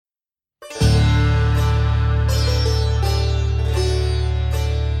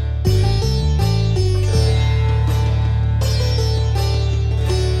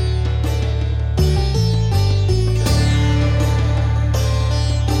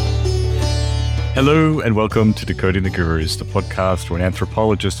Hello and welcome to Decoding the Gurus, the podcast where an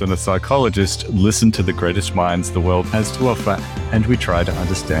anthropologist and a psychologist listen to the greatest minds the world has to offer, and we try to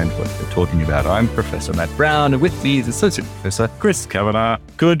understand what they're talking about. I'm Professor Matt Brown, and with me is Associate Professor Chris Kavanagh.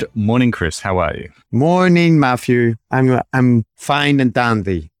 Good morning, Chris. How are you? Morning, Matthew. I'm fine and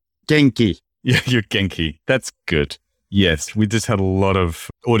dandy. Genki. Yeah, you're Genki. That's good. Yes, we just had a lot of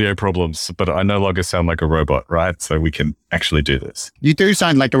audio problems, but I no longer sound like a robot, right? So we can actually do this. You do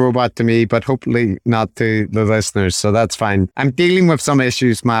sound like a robot to me, but hopefully not to the listeners, so that's fine. I'm dealing with some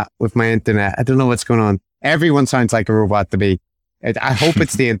issues, Matt, with my internet. I don't know what's going on. Everyone sounds like a robot to me. I hope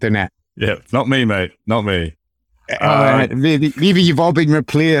it's the internet. Yeah, not me, mate. Not me. Maybe you've all been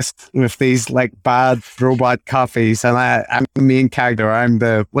replaced with these like bad robot coffees, and I'm the main character. I'm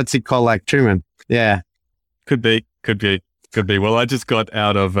the, what's he called, like Truman? Yeah. Could be. Well, I just got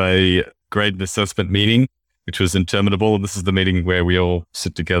out of a grade and assessment meeting, which was interminable. And this is the meeting where we all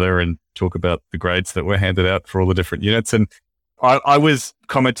sit together and talk about the grades that were handed out for all the different units. And I was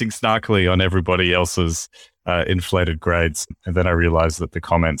commenting snarkily on everybody else's inflated grades. And then I realized that the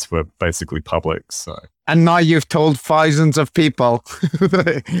comments were basically public. So. And now you've told thousands of people.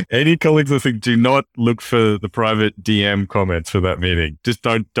 Any colleagues listening, do not look for the private DM comments for that meeting. Just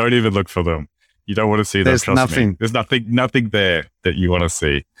don't even look for them. You don't want to see them. There's trust nothing. me. There's nothing there that you want to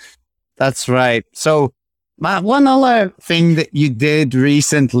see. That's right. So, Matt, one other thing that you did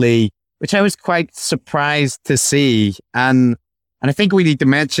recently, which I was quite surprised to see, and I think we need to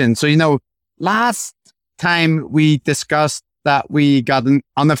mention. So, last time we discussed that we got an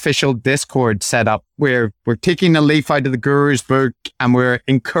unofficial Discord set up where we're taking a leaf out of the Guru's book and we're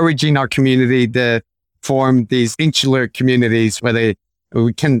encouraging our community to form these insular communities where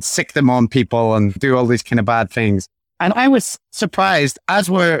we can sick them on people and do all these kind of bad things. And I was surprised, as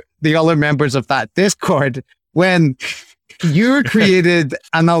were the other members of that Discord, when you created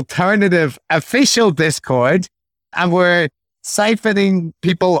an alternative official Discord and were siphoning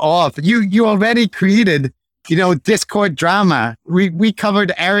people off. You already created, Discord drama. We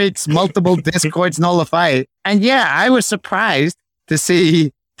covered Eric's multiple Discords nullified. And yeah, I was surprised to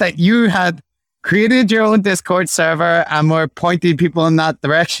see that you had created your own Discord server and were pointing people in that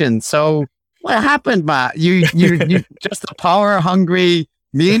direction. So what happened, Matt? You just a power hungry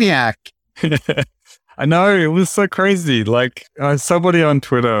maniac. I know, it was so crazy. Like somebody on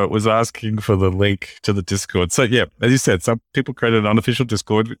Twitter was asking for the link to the Discord. So yeah, as you said, some people created an unofficial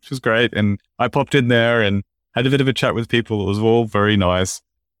Discord, which was great. And I popped in there and had a bit of a chat with people. It was all very nice.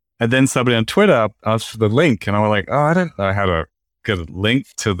 And then somebody on Twitter asked for the link, and I was like, oh, I don't know how to get a link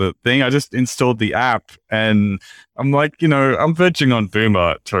to the thing. I just installed the app, and I'm like, I'm verging on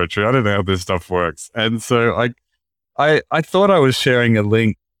boomer territory. I don't know how this stuff works. And so I thought I was sharing a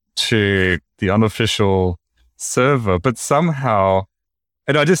link to the unofficial server, but somehow,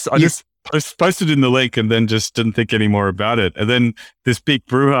 and I just posted in the link and then just didn't think any more about it. And then this big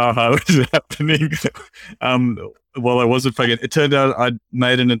brouhaha was happening while I wasn't playing it. It turned out I'd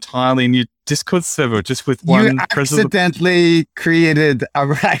made an entirely new Discord server just with one. You accidentally created a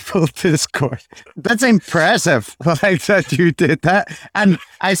rival Discord. That's impressive. Like that you did that. And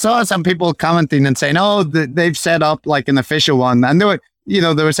I saw some people commenting and saying, oh, they've set up like an official one. And they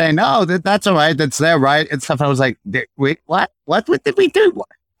were saying, oh, that's all right. That's their right and stuff. I was like, wait, what? What did we do?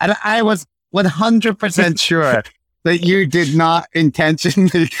 And I was 100% sure that you did not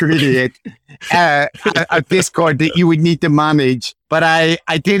intentionally create a Discord that you would need to manage. But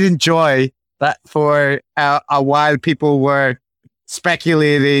I did enjoy that for a while people were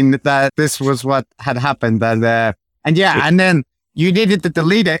speculating that this was what had happened. And then you needed to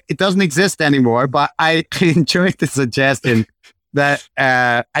delete it. It doesn't exist anymore, but I enjoyed the suggestion that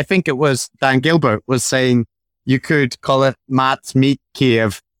I think it was Dan Gilbert was saying you could call it Matt's Meat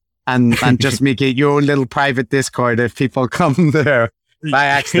Cave and just make it your own little private Discord if people come there by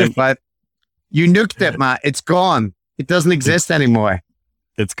accident. But you nuked it, Matt. It's gone. It doesn't exist anymore.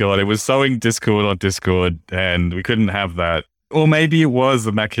 It's gone. It was sowing discord on Discord, and we couldn't have that. Or maybe it was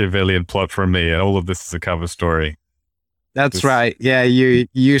a Machiavellian plot from me, and all of this is a cover story. That's right. Yeah,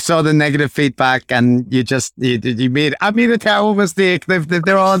 you saw the negative feedback, and you made a terrible mistake.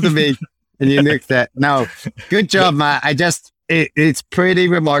 They're on to me, and you nuked it. No, good job, Matt. It's pretty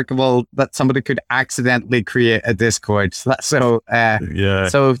remarkable that somebody could accidentally create a Discord. So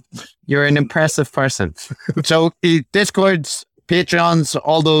you're an impressive person. So Discords, Patreons,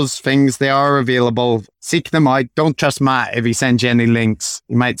 all those things, they are available. Seek them out. Don't trust Matt if he sends you any links.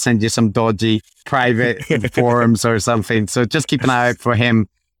 He might send you some dodgy private forums or something. So just keep an eye out for him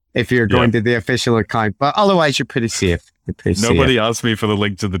if you're going to the official account. But otherwise, you're pretty safe. Nobody asked me for the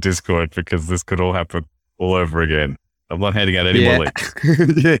link to the Discord because this could all happen all over again. I'm not handing out any more links.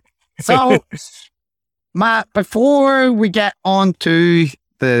 So Matt, before we get on to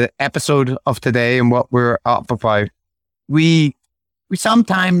the episode of today and what we're up about, we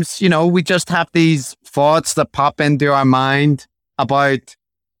sometimes, we just have these thoughts that pop into our mind about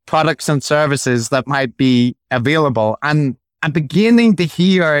products and services that might be available. And I'm beginning to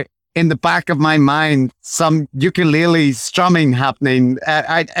hear in the back of my mind some ukulele strumming happening.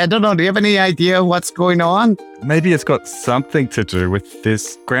 I don't know. Do you have any idea what's going on? Maybe it's got something to do with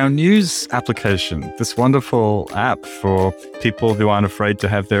this Ground News application, this wonderful app for people who aren't afraid to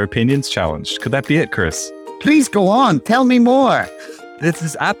have their opinions challenged. Could that be it, Chris? Please go on. Tell me more. It's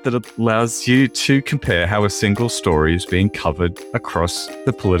this app that allows you to compare how a single story is being covered across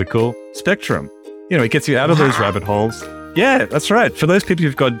the political spectrum. It gets you out of those rabbit holes. Yeah, that's right. For those people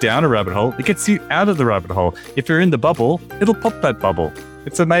who've gone down a rabbit hole, it gets you out of the rabbit hole. If you're in the bubble, it'll pop that bubble.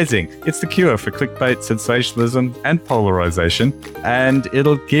 It's amazing. It's the cure for clickbait, sensationalism, and polarization. And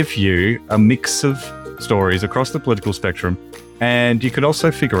it'll give you a mix of stories across the political spectrum. And you can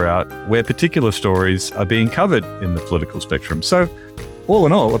also figure out where particular stories are being covered in the political spectrum. So, all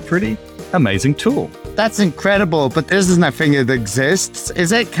in all, a pretty amazing tool. That's incredible, but this isn't a thing that exists,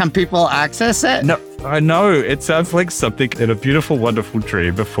 is it? Can people access it? No, I know. It sounds like something in a beautiful, wonderful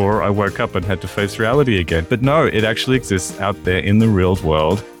dream before I woke up and had to face reality again. But no, it actually exists out there in the real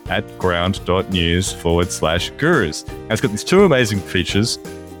world at ground.news/gurus. And it's got these two amazing features.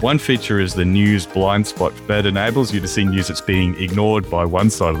 One feature is the news blind spot that enables you to see news that's being ignored by one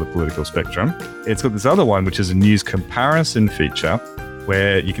side of the political spectrum. It's got this other one, which is a news comparison feature,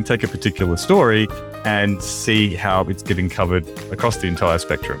 where you can take a particular story and see how it's getting covered across the entire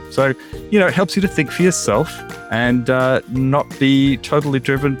spectrum. So, it helps you to think for yourself and not be totally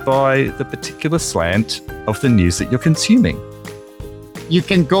driven by the particular slant of the news that you're consuming. You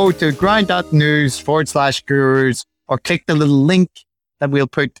can go to ground.news/gurus or click the little link that we'll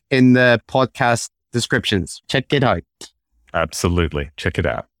put in the podcast descriptions. Check it out. Absolutely. Check it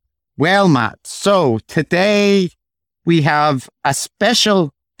out. Well, Matt, so today we have a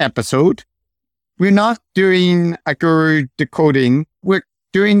special episode. We're not doing a guru decoding. We're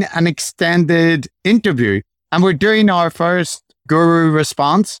doing an extended interview, and we're doing our first guru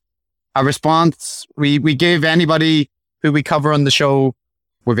response. A response we give anybody who we cover on the show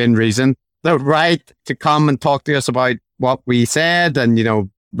within reason the right to come and talk to us about what we said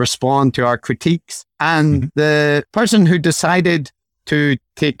and, respond to our critiques. And the person who decided to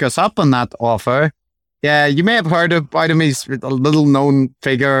take us up on that offer, yeah, you may have heard about him. He's a little known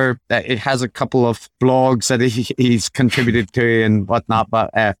figure. It has a couple of blogs that he's contributed to and whatnot.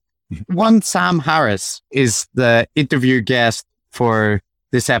 But one Sam Harris is the interview guest for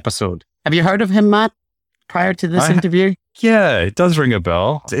this episode. Have you heard of him, Matt, prior to this interview? Yeah, it does ring a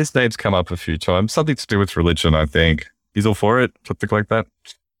bell. His name's come up a few times. Something to do with religion, I think. He's all for it, something like that.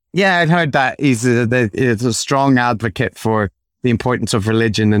 Yeah, I'd heard that. He's a strong advocate for the importance of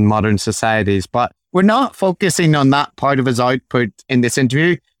religion in modern societies. But we're not focusing on that part of his output in this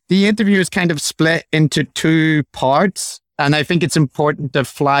interview. The interview is kind of split into two parts, and I think it's important to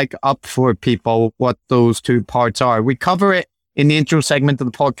flag up for people what those two parts are. We cover it in the intro segment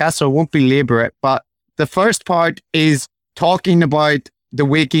of the podcast, so I won't belabor it. But the first part is talking about the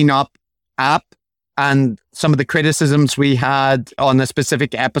Waking Up app and some of the criticisms we had on a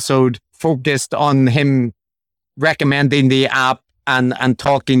specific episode focused on him recommending the app and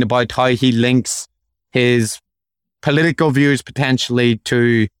talking about how he links his political views potentially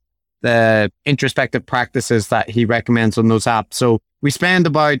to the introspective practices that he recommends on those apps. So we spend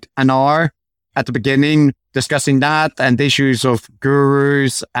about an hour at the beginning discussing that and issues of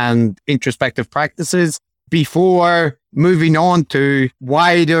gurus and introspective practices before moving on to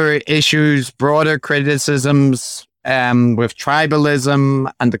wider issues, broader criticisms with tribalism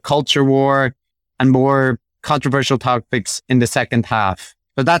and the culture war and more controversial topics in the second half.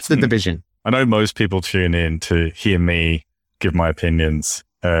 So that's the division. I know most people tune in to hear me give my opinions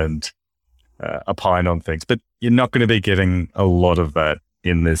and opine on things, but you're not going to be getting a lot of that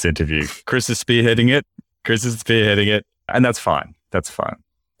in this interview. Chris is spearheading it, and that's fine.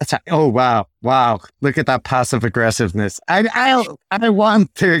 Oh, wow. Look at that passive aggressiveness. I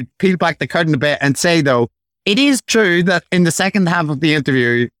want to peel back the curtain a bit and say, though, it is true that in the second half of the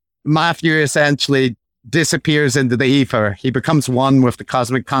interview, Matthew essentially disappears into the ether. He becomes one with the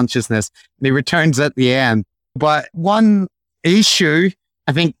cosmic consciousness and he returns at the end. But one issue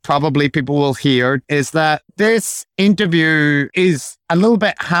I think probably people will hear is that this interview is a little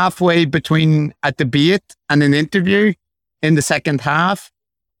bit halfway between a debate and an interview in the second half.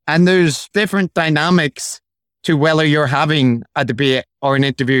 And there's different dynamics to whether you're having a debate or an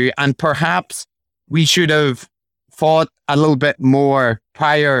interview. And perhaps we should have thought a little bit more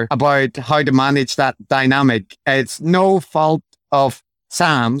prior about how to manage that dynamic. It's no fault of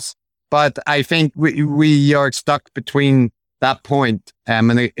Sam's, but I think we are stuck between that point,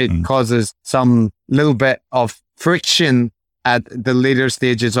 and it causes some little bit of friction at the later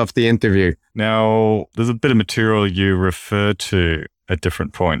stages of the interview. Now, there's a bit of material you refer to at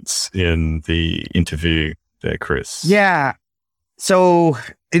different points in the interview there, Chris. Yeah. So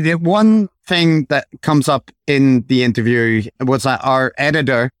the one thing that comes up in the interview was that our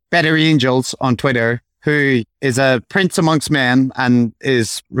editor, Better Angels on Twitter, who is a prince amongst men and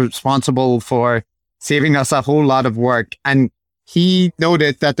is responsible for saving us a whole lot of work. And he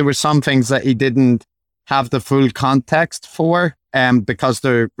noted that there were some things that he didn't have the full context for, because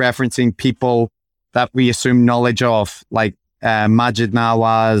they're referencing people that we assume knowledge of, like Maajid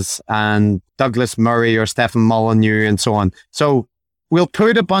Nawaz and Douglas Murray or Stefan Molyneux and so on. So we'll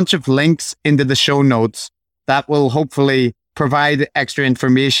put a bunch of links into the show notes that will hopefully provide extra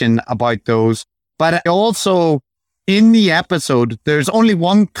information about those. But also in the episode, there's only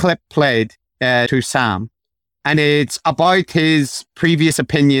one clip played to Sam, and it's about his previous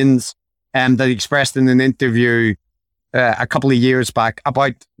opinions that he expressed in an interview a couple of years back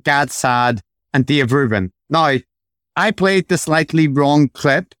about Gad Saad and Dave Rubin. Now, I played the slightly wrong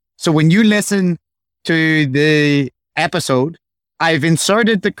clip. So when you listen to the episode, I've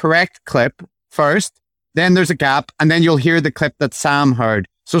inserted the correct clip first, then there's a gap, and then you'll hear the clip that Sam heard.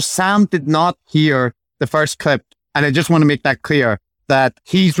 So Sam did not hear the first clip. And I just want to make that clear that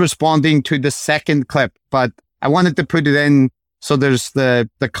he's responding to the second clip, but I wanted to put it in so there's the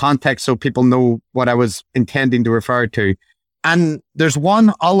context so people know what I was intending to refer to. And there's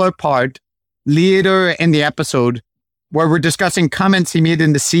one other part later in the episode where we're discussing comments he made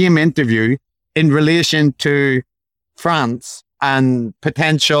in the same interview in relation to France and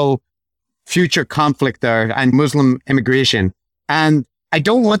potential future conflict there and Muslim immigration. And I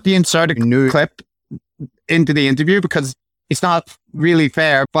don't want to insert a new clip into the interview because it's not really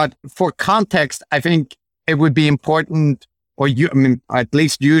fair. But for context, I think it would be important or at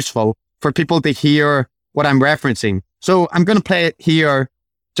least useful for people to hear what I'm referencing. So I'm going to play it here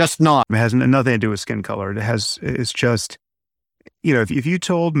just now. It has nothing to do with skin color. It's just, if you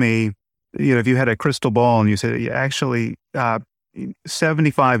told me, if you had a crystal ball and you said, actually,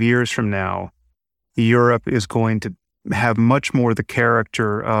 75 years from now, Europe is going to have much more the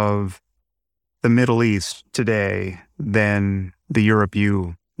character of the Middle East today than the Europe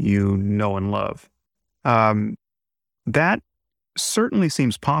you know and love. That certainly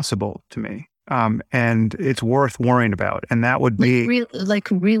seems possible to me. And it's worth worrying about. And that would be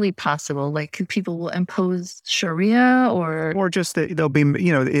really possible. Like people will impose Sharia or just that there'll be,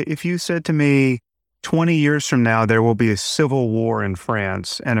 if you said to me 20 years from now, there will be a civil war in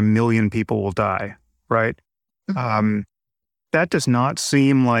France and 1 million people will die. Right. Mm-hmm. That does not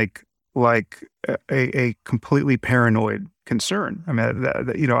seem like a completely paranoid concern. I mean,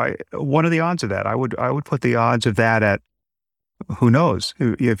 what are the odds of that? I would put the odds of that at, who knows?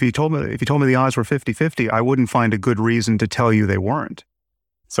 If you told me the odds were 50-50, I wouldn't find a good reason to tell you they weren't.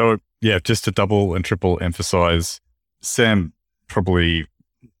 So yeah, just to double and triple emphasize, Sam probably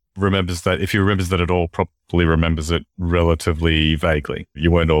remembers that. If he remembers that at all, probably remembers it relatively vaguely.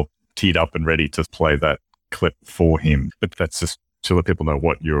 You weren't all teed up and ready to play that clip for him, but that's just to let people know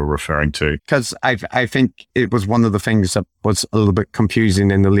what you're referring to. Because I think it was one of the things that was a little bit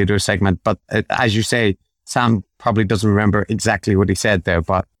confusing in the later segment. But as you say, Sam probably doesn't remember exactly what he said there,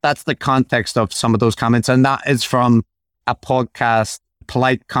 but that's the context of some of those comments. And that is from a podcast,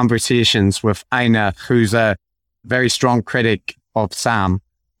 Polite Conversations with Aina, who's a very strong critic of Sam.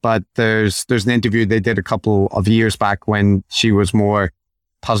 But there's an interview they did a couple of years back when she was more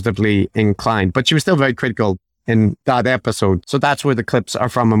positively inclined, but she was still very critical in that episode. So that's where the clips are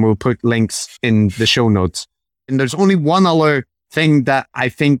from, and we'll put links in the show notes. And there's only one other thing that I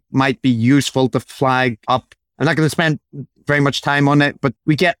think might be useful to flag up. I'm not going to spend very much time on it, but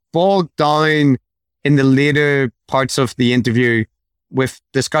we get bogged down in the later parts of the interview with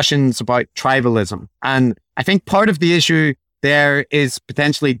discussions about tribalism. And I think part of the issue there is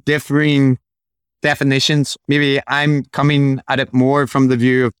potentially differing definitions. Maybe I'm coming at it more from the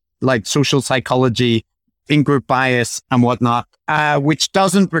view of like social psychology, in-group bias and whatnot, which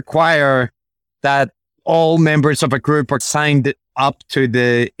doesn't require that all members of a group are signed up to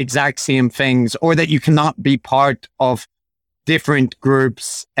the exact same things, or that you cannot be part of different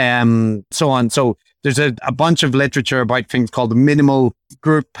groups, so on. So there's a bunch of literature about things called the minimal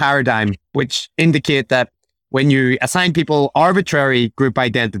group paradigm, which indicate that when you assign people arbitrary group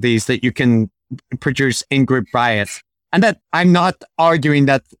identities, that you can produce in-group bias. And that I'm not arguing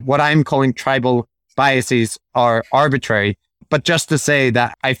that what I'm calling tribal biases are arbitrary. But just to say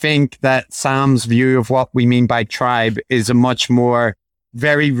that I think that Sam's view of what we mean by tribe is a much more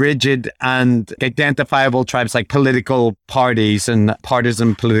very rigid and identifiable tribes like political parties and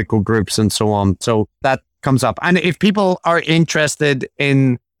partisan political groups and so on. So that comes up. And if people are interested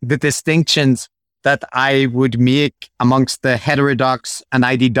in the distinctions that I would make amongst the heterodox and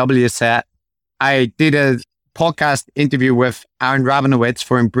IDW set, I did a podcast interview with Aaron Rabinowitz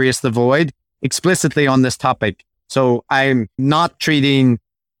for Embrace the Void explicitly on this topic. So I'm not treating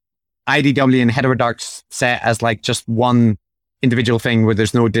IDW and heterodox set as like just one individual thing where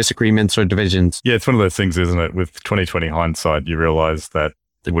there's no disagreements or divisions. Yeah, it's one of those things, isn't it? With 2020 hindsight, you realize that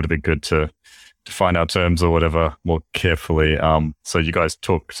it would have been good to define our terms or whatever more carefully. So you guys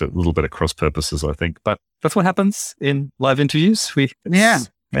talked a little bit at cross purposes, I think. But that's what happens in live interviews. Yeah.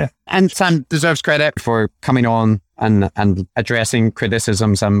 And Sam deserves credit for coming on and addressing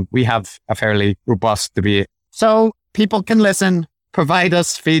criticisms. And we have a fairly robust debate. So people can listen, provide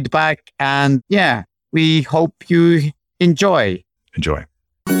us feedback, and yeah, we hope you enjoy.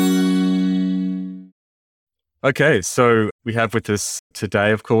 Okay, so we have with us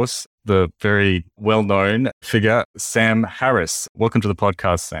today, of course, the very well-known figure, Sam Harris. Welcome to the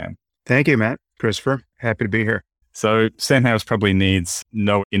podcast, Sam. Thank you, Matt. Christopher, happy to be here. So Sam Harris probably needs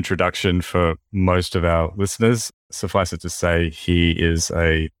no introduction for most of our listeners. Suffice it to say, he is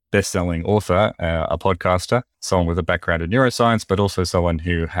a best-selling author, a podcaster, someone with a background in neuroscience, but also someone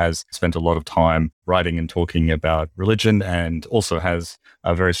who has spent a lot of time writing and talking about religion and also has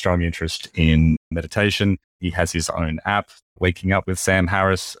a very strong interest in meditation. He has his own app, Waking Up with Sam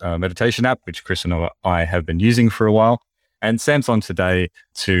Harris, meditation app, which Chris and I have been using for a while. And Sam's on today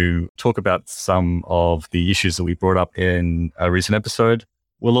to talk about some of the issues that we brought up in a recent episode.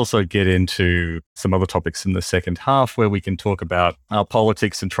 We'll also get into some other topics in the second half where we can talk about our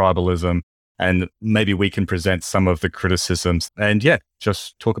politics and tribalism, and maybe we can present some of the criticisms and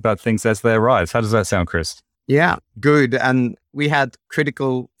just talk about things as they arise. How does that sound, Chris? Yeah, good. And we had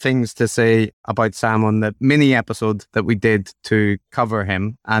critical things to say about Sam on the mini episode that we did to cover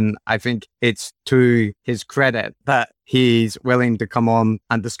him. And I think it's to his credit that he's willing to come on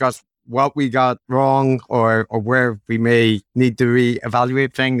and discuss what we got wrong or where we may need to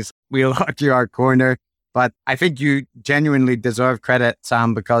reevaluate things. We'll argue our corner. But I think you genuinely deserve credit,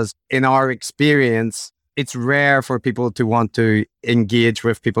 Sam, because in our experience, it's rare for people to want to engage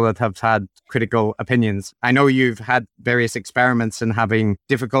with people that have had critical opinions. I know you've had various experiments in having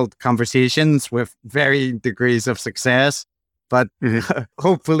difficult conversations with varying degrees of success, but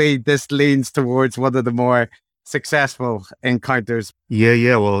hopefully this leans towards one of the more successful encounters.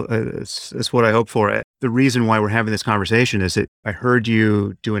 Yeah. Well, it's what I hope for. The reason why we're having this conversation is that I heard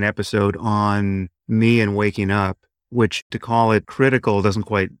you do an episode on me and waking up, which to call it critical doesn't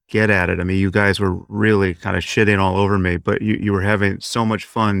quite get at it. I mean, you guys were really kind of shitting all over me, but you were having so much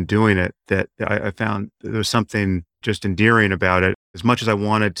fun doing it that I found there was something just endearing about it. As much as I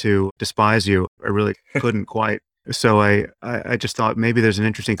wanted to despise you, I really couldn't quite. So I just thought maybe there's an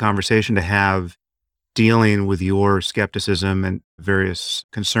interesting conversation to have dealing with your skepticism and various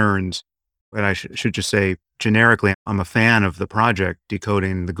concerns. But I should just say, generically, I'm a fan of the project,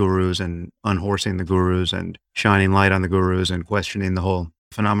 decoding the gurus and unhorsing the gurus and shining light on the gurus and questioning the whole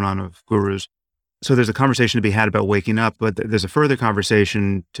phenomenon of gurus. So there's a conversation to be had about waking up, but there's a further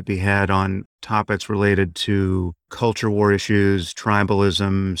conversation to be had on topics related to culture war issues,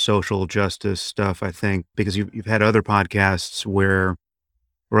 tribalism, social justice stuff, I think, because you've had other podcasts or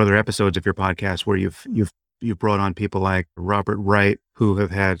other episodes of your podcast where you've brought on people like Robert Wright, who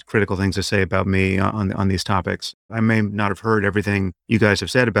have had critical things to say about me on these topics. I may not have heard everything you guys have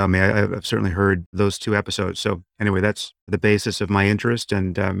said about me. I've certainly heard those 2 episodes. So anyway, that's the basis of my interest,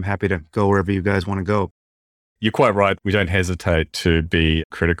 and I'm happy to go wherever you guys want to go. You're quite right. We don't hesitate to be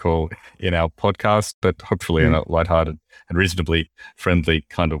critical in our podcast, but hopefully in a lighthearted and reasonably friendly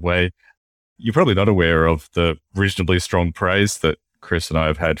kind of way. You're probably not aware of the reasonably strong praise that Chris and I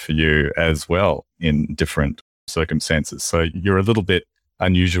have had for you as well in different circumstances. So you're a little bit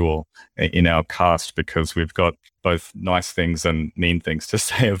unusual in our cast because we've got both nice things and mean things to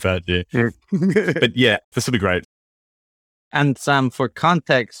say about you. But yeah, this will be great. And Sam, for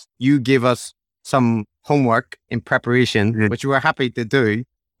context, you give us some homework in preparation, which we were happy to do,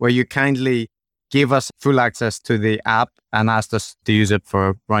 where you kindly gave us full access to the app and asked us to use it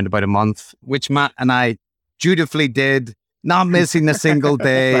for around about a month, which Matt and I dutifully did. Not missing a single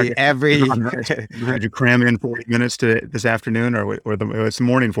day. Did you cram in 40 minutes to this afternoon, or it's the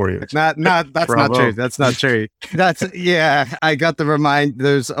morning for you? That's not true. That's not true. I got the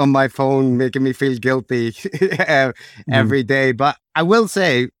reminders on my phone making me feel guilty every day. But I will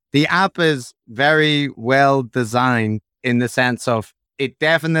say, The app is very well designed in the sense of it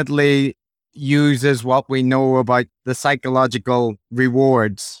definitely uses what we know about the psychological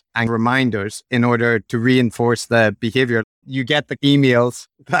rewards and reminders in order to reinforce the behavior. You get the emails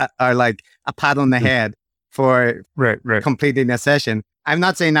that are like a pat on the head for Right. completing a session. I'm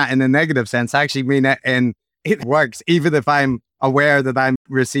not saying that in a negative sense. I actually mean it in it works. Even if I'm aware that I'm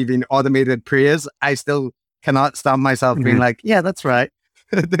receiving automated praise, I still cannot stop myself being like, yeah, that's right.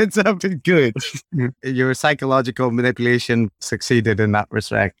 Did something good. Your psychological manipulation succeeded in that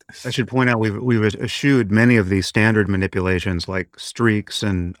respect. I should point out we've eschewed many of these standard manipulations like streaks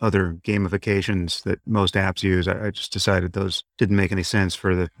and other gamifications that most apps use. I just decided those didn't make any sense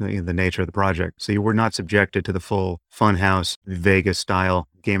for the nature of the project. So you were not subjected to the full Funhouse Vegas style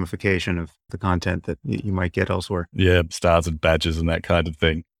gamification of the content that you might get elsewhere. Yeah, stars and badges and that kind of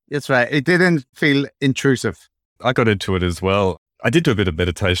thing. That's right. It didn't feel intrusive. I got into it as well. I did do a bit of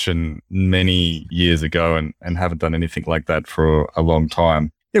meditation many years ago and haven't done anything like that for a long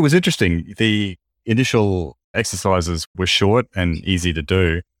time. It was interesting. The initial exercises were short and easy to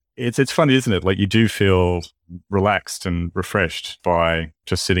do. It's funny, isn't it? Like you do feel relaxed and refreshed by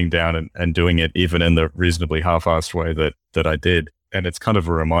just sitting down and doing it, even in the reasonably half-assed way that I did. And it's kind of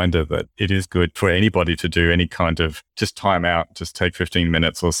a reminder that it is good for anybody to do any kind of just time out, just take 15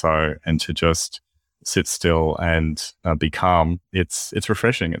 minutes or so and to just sit still and be calm. It's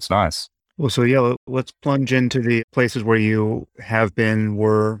refreshing. It's nice. Well, so yeah, let's plunge into the places where you have been,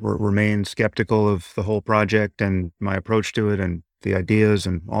 remain skeptical of the whole project and my approach to it and the ideas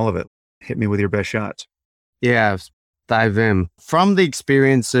and all of it. Hit me with your best shots. Yeah, dive in. From the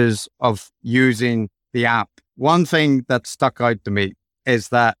experiences of using the app, one thing that stuck out to me is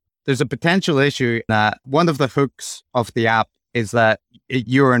that there's a potential issue that one of the hooks of the app is that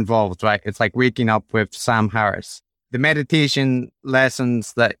you're involved, right? It's like waking up with Sam Harris. The meditation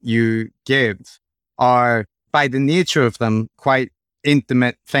lessons that you give are, by the nature of them, quite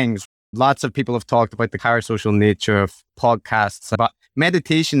intimate things. Lots of people have talked about the parasocial nature of podcasts, but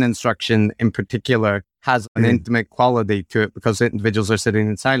meditation instruction in particular has an intimate quality to it because individuals are sitting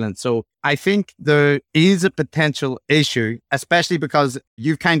in silence. So I think there is a potential issue, especially because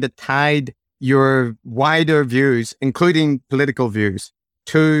you've kind of tied your wider views, including political views,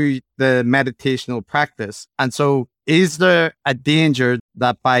 to the meditational practice. And so is there a danger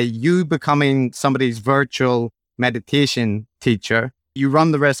that by you becoming somebody's virtual meditation teacher, you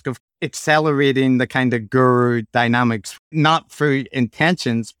run the risk of accelerating the kind of guru dynamics, not through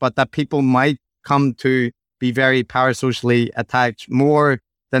intentions, but that people might come to be very parasocially attached more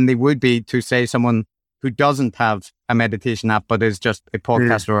than they would be to, say, someone who doesn't have a meditation app, but is just a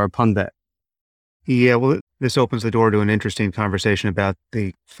podcaster or a pundit? Yeah, well, this opens the door to an interesting conversation about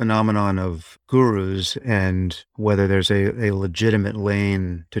the phenomenon of gurus and whether there's a legitimate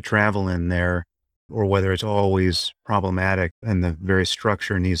lane to travel in there or whether it's always problematic and the very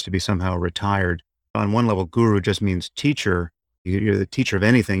structure needs to be somehow retired. On one level, guru just means teacher. You're the teacher of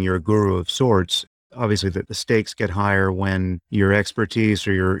anything. You're a guru of sorts. Obviously, the stakes get higher when your expertise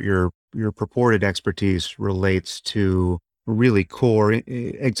or your purported expertise relates to really core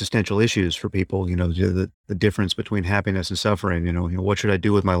existential issues for people. The difference between happiness and suffering. What should I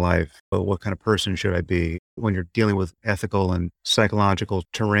do with my life? What kind of person should I be? When you're dealing with ethical and psychological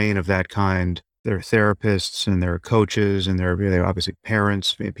terrain of that kind, there are therapists and there are coaches and there are obviously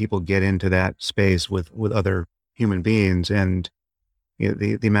parents. People get into that space with other human beings, and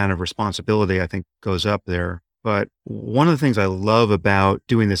the amount of responsibility I think goes up there. But one of the things I love about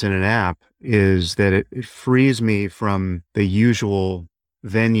doing this in an app is that it frees me from the usual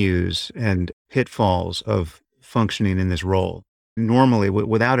venues and pitfalls of functioning in this role. Normally,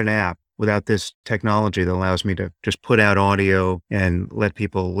 without an app, without this technology that allows me to just put out audio and let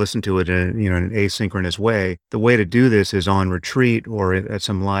people listen to it in an asynchronous way, the way to do this is on retreat or at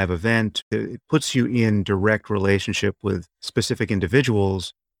some live event. It puts you in direct relationship with specific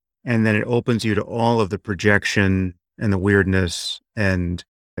individuals, and then it opens you to all of the projection and the weirdness. And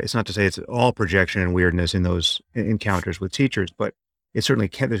it's not to say it's all projection and weirdness in those encounters with teachers, but it certainly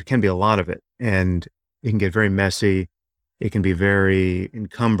there can be a lot of it. And it can get very messy. It can be very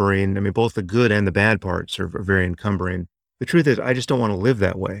encumbering. I mean, both the good and the bad parts are very encumbering. The truth is, I just don't want to live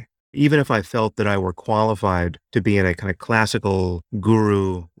that way. Even if I felt that I were qualified to be in a kind of classical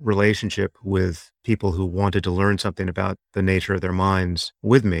guru relationship with people who wanted to learn something about the nature of their minds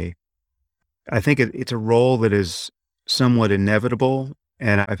with me, I think it's a role that is somewhat inevitable.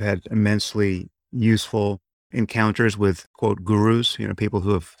 And I've had immensely useful encounters with, quote, gurus, people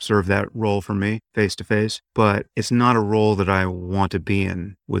who have served that role for me face to face, but it's not a role that I want to be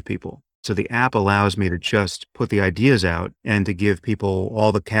in with people. So the app allows me to just put the ideas out and to give people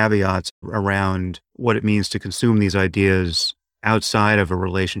all the caveats around what it means to consume these ideas outside of a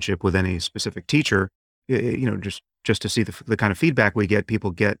relationship with any specific teacher. Just to see the kind of feedback we get,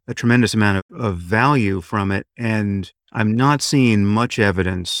 people get a tremendous amount of value from it. And I'm not seeing much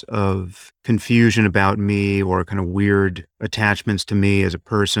evidence of confusion about me or kind of weird attachments to me as a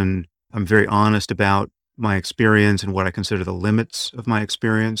person. I'm very honest about my experience and what I consider the limits of my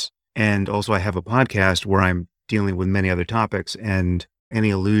experience. And also I have a podcast where I'm dealing with many other topics, and any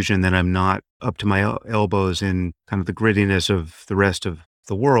illusion that I'm not up to my elbows in kind of the grittiness of the rest of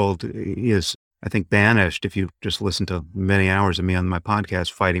the world is, I think, banished if you just listen to many hours of me on my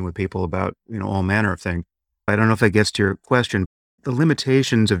podcast fighting with people about, all manner of things. I don't know if that gets to your question. The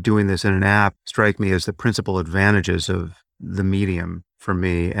limitations of doing this in an app strike me as the principal advantages of the medium for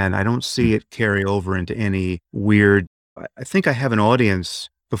me. And I don't see it carry over into any weird, I think I have an audience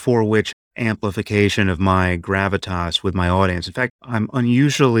before which amplification of my gravitas with my audience. In fact, I'm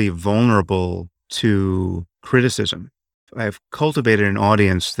unusually vulnerable to criticism. I've cultivated an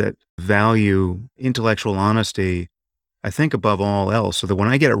audience that value intellectual honesty, I think, above all else. So that when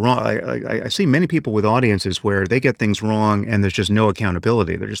I get it wrong, I see many people with audiences where they get things wrong and there's just no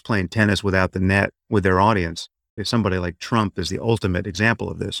accountability. They're just playing tennis without the net with their audience. If somebody like Trump is the ultimate example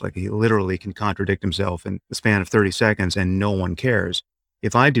of this, like he literally can contradict himself in the span of 30 seconds and no one cares.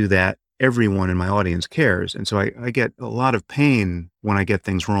 If I do that, everyone in my audience cares. And so I get a lot of pain when I get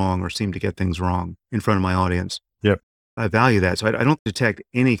things wrong or seem to get things wrong in front of my audience. Yep. I value that. So I don't detect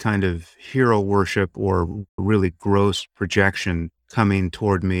any kind of hero worship or really gross projection coming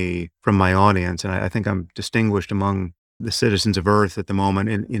toward me from my audience. And I think I'm distinguished among the citizens of Earth at the moment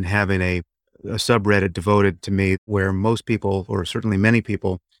in having a subreddit devoted to me, where most people, or certainly many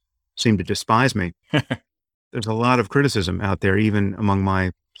people, seem to despise me. There's a lot of criticism out there, even among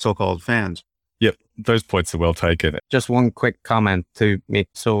my so-called fans. Yep, those points are well taken. Just one quick comment to make.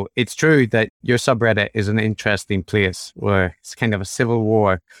 So it's true that your subreddit is an interesting place where it's kind of a civil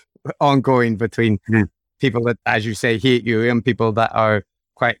war ongoing between people that, as you say, hate you and people that are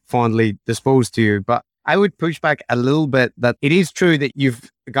quite fondly disposed to you. But I would push back a little bit that it is true that you've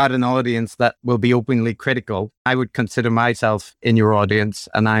got an audience that will be openly critical. I would consider myself in your audience,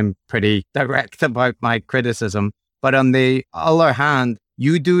 and I'm pretty direct about my criticism. But on the other hand,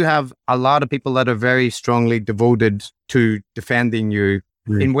 you do have a lot of people that are very strongly devoted to defending you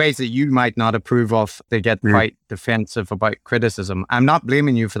in ways that you might not approve of. They get quite defensive about criticism. I'm not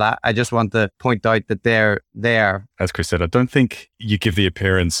blaming you for that. I just want to point out that they're there. As Chris said, I don't think you give the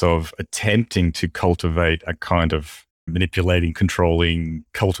appearance of attempting to cultivate a kind of manipulating, controlling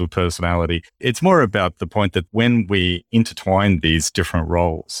cult of personality. It's more about the point that when we intertwine these different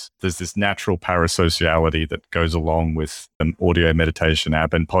roles, there's this natural parasociality that goes along with an audio meditation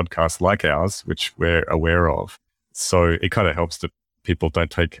app and podcasts like ours, which we're aware of. So it kind of helps that people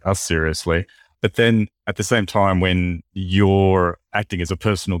don't take us seriously. But then at the same time, when you're acting as a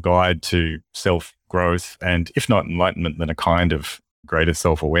personal guide to self-growth and if not enlightenment, then a kind of greater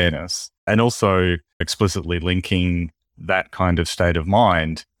self-awareness, and also explicitly linking that kind of state of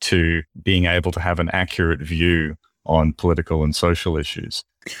mind to being able to have an accurate view on political and social issues.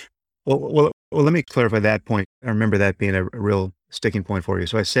 Well, let me clarify that point. I remember that being a real sticking point for you.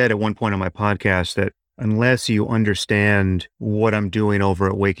 So I said at one point on my podcast that unless you understand what I'm doing over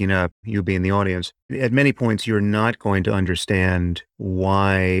at Waking Up, you being the audience, at many points you're not going to understand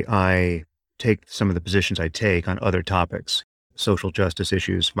why I take some of the positions I take on other topics. Social justice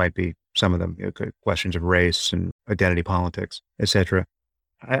issues might be some of them, questions of race and identity politics, etc.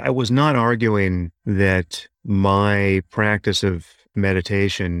 I was not arguing that my practice of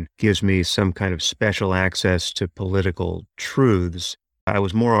meditation gives me some kind of special access to political truths. I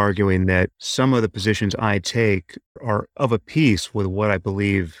was more arguing that some of the positions I take are of a piece with what I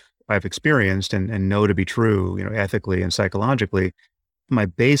believe I've experienced and know to be true, ethically and psychologically. My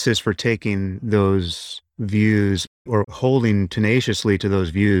basis for taking those views or holding tenaciously to those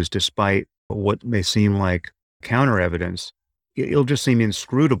views, despite what may seem like counter evidence, it'll just seem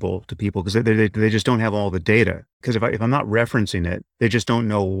inscrutable to people because they just don't have all the data. Because if I'm not referencing it, they just don't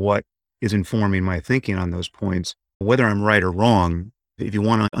know what is informing my thinking on those points. Whether I'm right or wrong, if you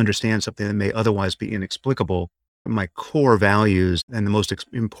want to understand something that may otherwise be inexplicable, my core values and the most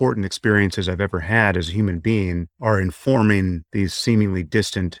important experiences I've ever had as a human being are informing these seemingly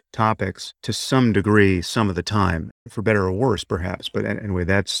distant topics to some degree, some of the time, for better or worse, perhaps. But anyway,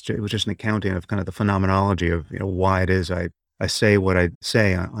 it was just an accounting of kind of the phenomenology of why it is I say what I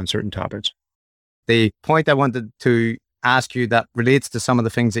say on certain topics. The point I wanted to ask you that relates to some of the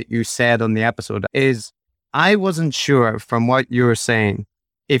things that you said on the episode is I wasn't sure from what you were saying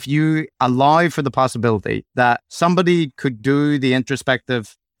if you allow for the possibility that somebody could do the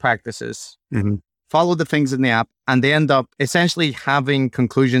introspective practices, follow the things in the app, and they end up essentially having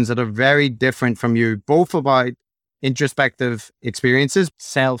conclusions that are very different from you, both about introspective experiences,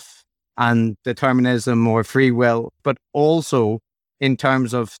 self and determinism or free will, but also in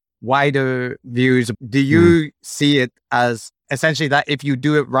terms of wider views. Do you see it as essentially that if you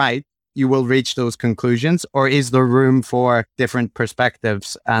do it right, you will reach those conclusions? Or is there room for different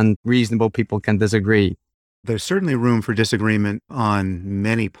perspectives and reasonable people can disagree? There's certainly room for disagreement on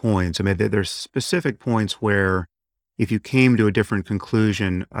many points. I mean, there's specific points where if you came to a different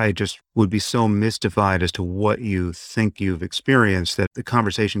conclusion, I just would be so mystified as to what you think you've experienced that the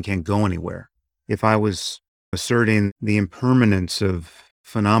conversation can't go anywhere. If I was asserting the impermanence of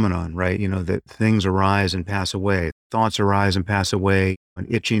phenomenon, right? That things arise and pass away, thoughts arise and pass away, an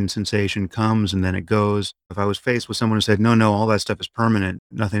itching sensation comes and then it goes. If I was faced with someone who said, no, all that stuff is permanent,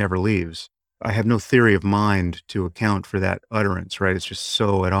 nothing ever leaves, I have no theory of mind to account for that utterance, right? It's just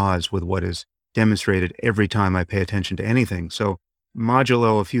so at odds with what is demonstrated every time I pay attention to anything. So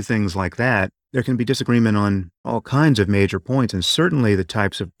modulo a few things like that, there can be disagreement on all kinds of major points, and certainly the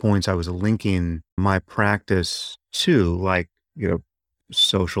types of points I was linking my practice to, like,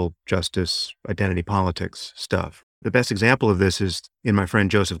 social justice, identity politics stuff. The best example of this is in my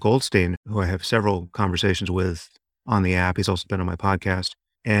friend Joseph Goldstein, who I have several conversations with on the app. He's also been on my podcast.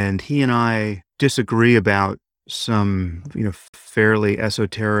 And he and I disagree about some, fairly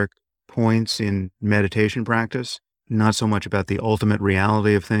esoteric points in meditation practice. Not so much about the ultimate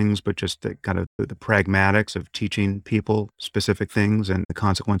reality of things, but just the kind of the pragmatics of teaching people specific things and the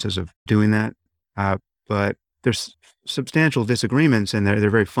consequences of doing that. But there's substantial disagreements, and they're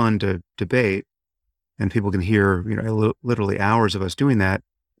very fun to debate. And people can hear, literally hours of us doing that.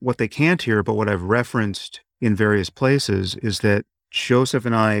 What they can't hear, but what I've referenced in various places, is that Joseph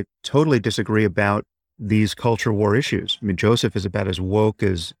and I totally disagree about these culture war issues. I mean, Joseph is about as woke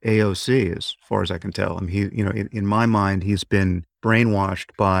as AOC, as far as I can tell. I mean, in my mind, he's been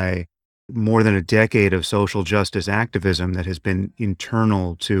brainwashed by more than a decade of social justice activism that has been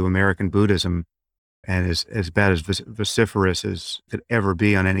internal to American Buddhism and is as about as vociferous as could ever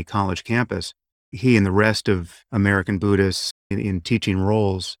be on any college campus. He and the rest of American Buddhists in teaching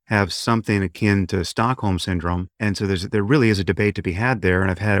roles have something akin to Stockholm Syndrome. And so there really is a debate to be had there.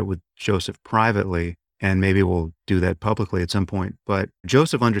 And I've had it with Joseph privately, and maybe we'll do that publicly at some point. But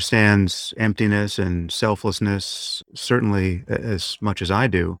Joseph understands emptiness and selflessness certainly as much as I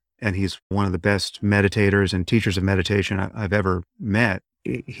do. And he's one of the best meditators and teachers of meditation I've ever met.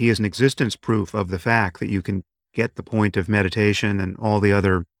 He is an existence proof of the fact that you can get the point of meditation and all the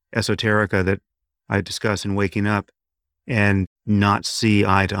other esoterica that I discuss in Waking Up and not see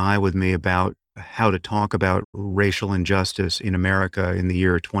eye to eye with me about how to talk about racial injustice in America in the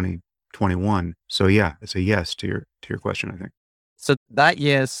year 2021. So yeah, it's a yes to your question, I think. So that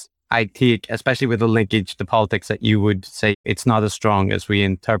yes, I take, especially with the linkage to politics, that you would say it's not as strong as we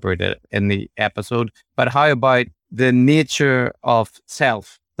interpreted it in the episode. But how about the nature of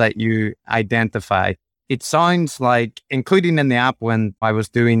self that you identify? It sounds like, including in the app when I was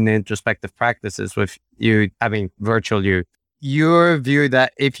doing the introspective practices with you, having virtual you, your view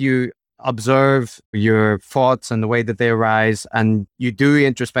that if you observe your thoughts and the way that they arise and you do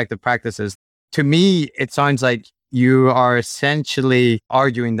introspective practices, to me, it sounds like you are essentially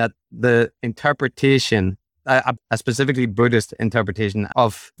arguing that the interpretation, a specifically Buddhist interpretation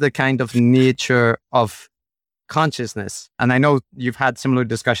of the kind of nature of consciousness. And I know you've had similar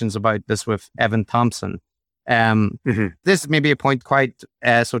discussions about this with Evan Thompson. This may be a point quite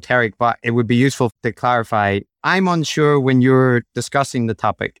esoteric, but it would be useful to clarify. I'm unsure when you're discussing the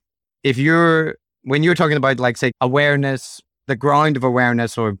topic, when you're talking about, like, say, awareness, the ground of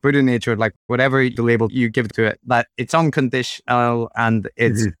awareness or Buddha nature, like whatever the label you give to it, that it's unconditional and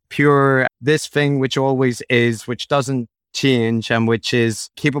it's pure, this thing which always is, which doesn't change and which is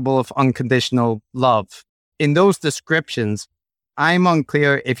capable of unconditional love. In those descriptions, I'm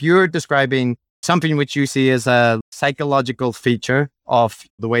unclear if you're describing something which you see as a psychological feature of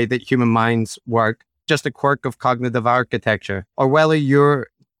the way that human minds work, just a quirk of cognitive architecture, or whether you're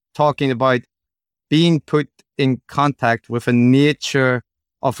talking about being put in contact with a nature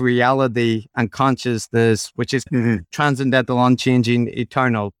of reality and consciousness, which is transcendental, unchanging,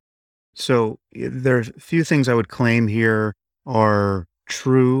 eternal. So there are a few things I would claim here are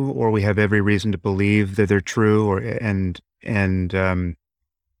true, or we have every reason to believe that they're true,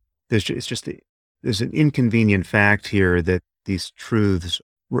 there's an inconvenient fact here that these truths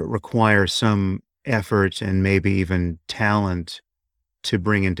require some effort and maybe even talent to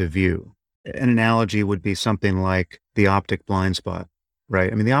bring into view. An analogy would be something like the optic blind spot,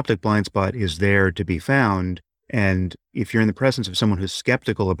 right? I mean, the optic blind spot is there to be found. And if you're in the presence of someone who's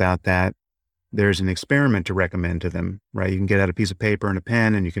skeptical about that, there's an experiment to recommend to them, right? You can get out a piece of paper and a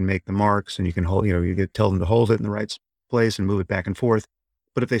pen and you can make the marks and you can hold, tell them to hold it in the right place and move it back and forth.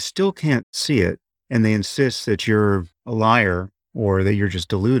 But if they still can't see it and they insist that you're a liar or that you're just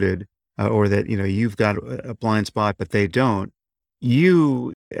deluded, or that, you've got a blind spot, but they don't,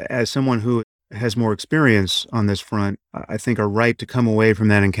 you, as someone who has more experience on this front, I think are right to come away from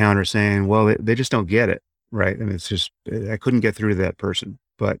that encounter saying, well, they just don't get it, right? I mean, it's just, I couldn't get through to that person.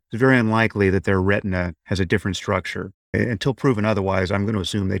 But it's very unlikely that their retina has a different structure. Until proven otherwise, I'm going to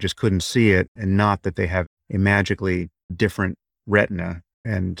assume they just couldn't see it and not that they have a magically different retina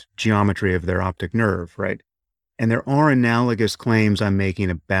and geometry of their optic nerve, right? And there are analogous claims I'm making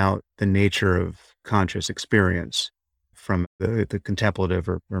about the nature of conscious experience from the contemplative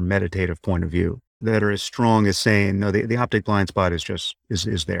or meditative point of view that are as strong as saying, no, the optic blind spot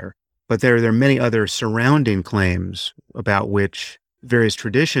is there. But there are many other surrounding claims about which various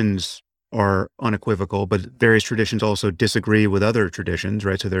traditions are unequivocal, but various traditions also disagree with other traditions,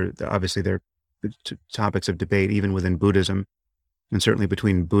 right? So they're topics of debate even within Buddhism, and certainly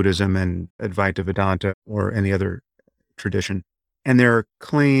between Buddhism and Advaita Vedanta or any other tradition. And there are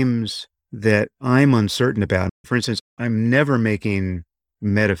claims that I'm uncertain about. For instance, I'm never making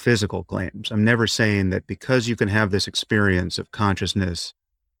metaphysical claims. I'm never saying that because you can have this experience of consciousness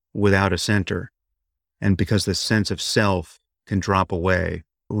without a center, and because the sense of self can drop away,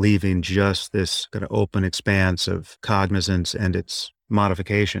 leaving just this kind of open expanse of cognizance and its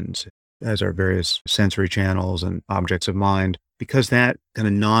modifications as our various sensory channels and objects of mind, because that kind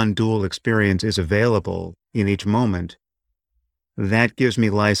of non-dual experience is available in each moment, that gives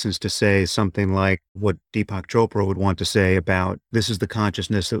me license to say something like what Deepak Chopra would want to say about this is the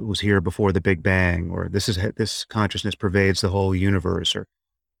consciousness that was here before the Big Bang, or this consciousness pervades the whole universe, or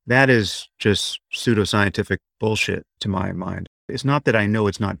that is just pseudoscientific bullshit to my mind. It's not that I know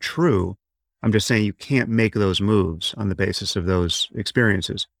it's not true. I'm just saying you can't make those moves on the basis of those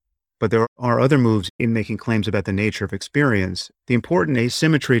experiences. But there are other moves in making claims about the nature of experience. The important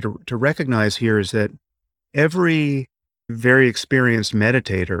asymmetry to recognize here is that every very experienced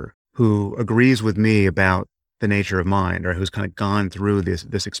meditator who agrees with me about the nature of mind, or who's kind of gone through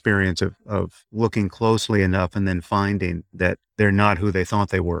this experience of looking closely enough and then finding that they're not who they thought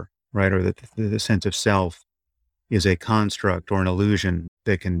they were, right? Or that the sense of self is a construct or an illusion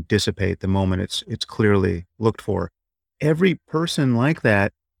that can dissipate the moment it's clearly looked for. Every person like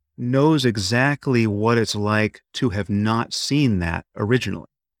that knows exactly what it's like to have not seen that originally,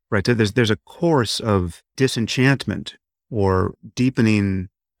 right? So there's a course of disenchantment or deepening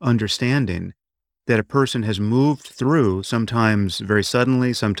understanding that a person has moved through, sometimes very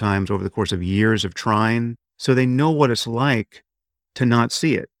suddenly, sometimes over the course of years of trying, so they know what it's like to not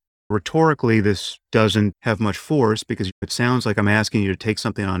see it. Rhetorically, this doesn't have much force because it sounds like I'm asking you to take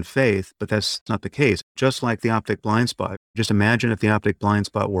something on faith, but that's not the case. Just like the optic blind spot, just imagine if the optic blind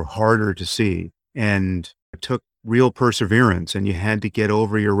spot were harder to see and it took real perseverance and you had to get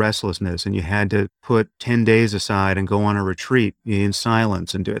over your restlessness and you had to put 10 days aside and go on a retreat in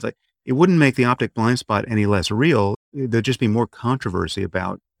silence and do it. Like, it wouldn't make the optic blind spot any less real. There'd just be more controversy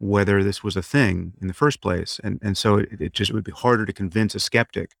about whether this was a thing in the first place. And so it would be harder to convince a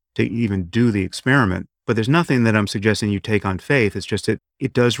skeptic to even do the experiment. But there's nothing that I'm suggesting you take on faith. It's just that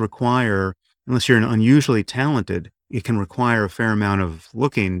it does require, unless you're unusually talented, it can require a fair amount of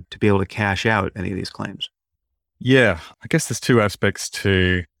looking to be able to cash out any of these claims. Yeah, I guess there's two aspects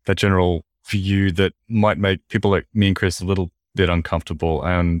to that general view that might make people like me and Chris a little bit uncomfortable.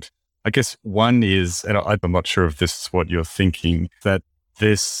 And I guess one is, and I'm not sure if this is what you're thinking, that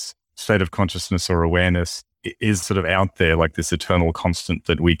this state of consciousness or awareness is sort of out there, like this eternal constant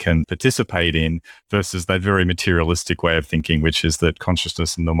that we can participate in, versus that very materialistic way of thinking, which is that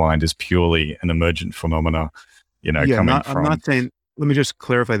consciousness in the mind is purely an emergent phenomena, coming from... I'm not saying, let me just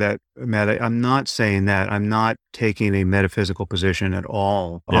clarify that, Matt. I'm not saying that. I'm not taking a metaphysical position at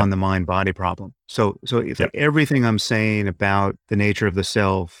all on the mind-body problem. So it's like everything I'm saying about the nature of the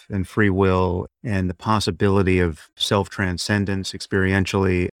self and free will and the possibility of self-transcendence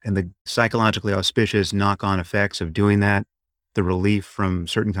experientially and the psychologically auspicious knock-on effects of doing that, the relief from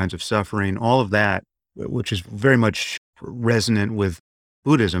certain kinds of suffering, all of that, which is very much resonant with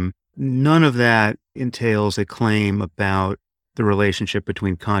Buddhism, none of that entails a claim about the relationship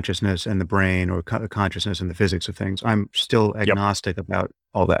between consciousness and the brain or consciousness and the physics of things. I'm still agnostic about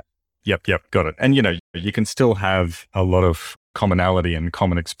all that. Yep. Got it. And, you can still have a lot of commonality and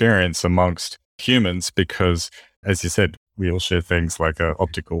common experience amongst humans because, as you said, we all share things like an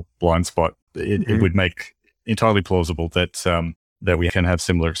optical blind spot. It would make entirely plausible that that we can have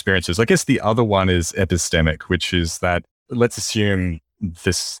similar experiences. I guess the other one is epistemic, which is that let's assume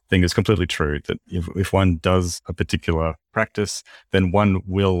this thing is completely true, that if one does a particular practice, then one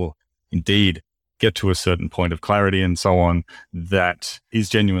will indeed get to a certain point of clarity and so on that is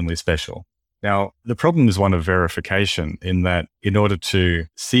genuinely special. Now, the problem is one of verification, in that in order to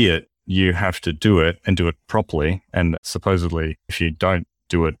see it, you have to do it and do it properly. And supposedly, if you don't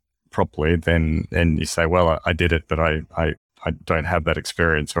do it properly, then you say, well, I did it, but I don't have that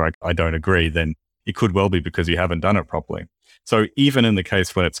experience, or I don't agree, then it could well be because you haven't done it properly. So even in the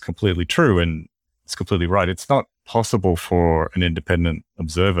case when it's completely true and it's completely right, it's not possible for an independent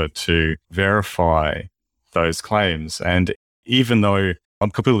observer to verify those claims. And even though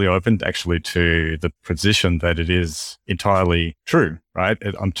I'm completely open actually to the position that it is entirely true, right?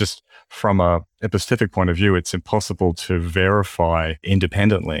 I'm just, from a epistemic point of view, it's impossible to verify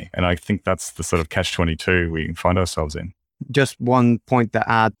independently. And I think that's the sort of catch-22 we find ourselves in. Just one point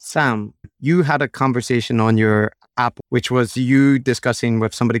to add, Sam, you had a conversation on your app, which was you discussing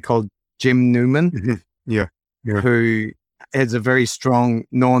with somebody called Jim Newman, Yeah. who is a very strong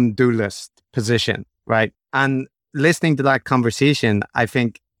non-dualist position, right? And listening to that conversation, I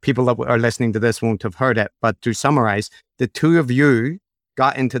think people that are listening to this won't have heard it, but to summarize, the two of you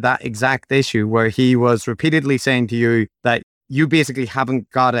got into that exact issue where he was repeatedly saying to you that you basically haven't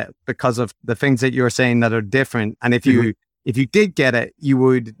got it because of the things that you're saying that are different. And if you did get it, you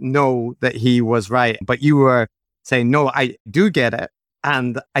would know that he was right. But you were saying, no, I do get it.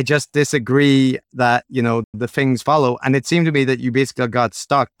 And I just disagree that, the things follow. And it seemed to me that you basically got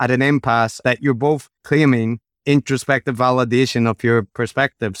stuck at an impasse, that you're both claiming introspective validation of your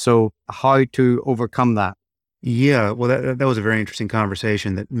perspective. So how to overcome that? Yeah, well, that was a very interesting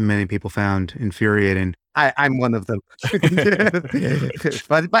conversation that many people found infuriating. I'm one of them,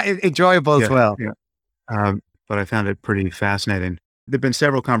 but enjoyable as well. Yeah. But I found it pretty fascinating. There've been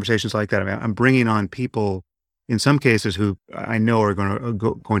several conversations like that. I mean, I'm bringing on people, in some cases, who I know are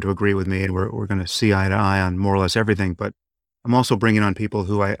going to agree with me, and we're going to see eye to eye on more or less everything. But I'm also bringing on people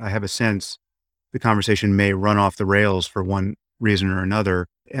who I have a sense the conversation may run off the rails for one reason or another.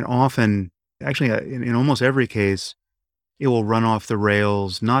 And often, actually, in almost every case, it will run off the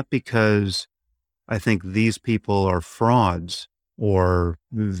rails, not because I think these people are frauds or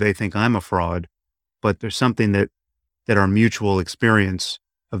they think I'm a fraud, but there's something that our mutual experience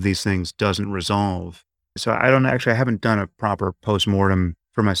of these things doesn't resolve. So I haven't done a proper postmortem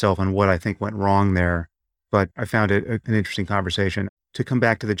for myself on what I think went wrong there, but I found it an interesting conversation. To come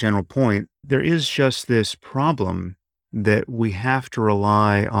back to the general point, there is just this problem that we have to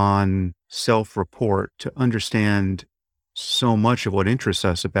rely on self-report to understand so much of what interests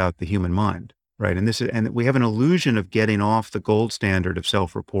us about the human mind, right? And we have an illusion of getting off the gold standard of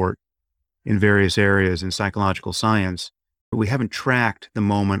self-report in various areas in psychological science. We haven't tracked the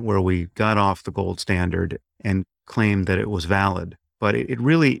moment where we got off the gold standard and claimed that it was valid. But it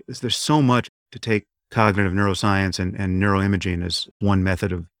really is, there's so much to take cognitive neuroscience and neuroimaging as one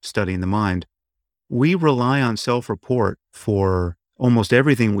method of studying the mind. We rely on self-report for almost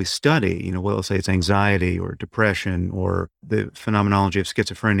everything we study. We'll say it's anxiety or depression or the phenomenology of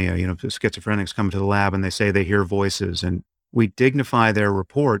schizophrenia. Schizophrenics come to the lab and they say they hear voices, and we dignify their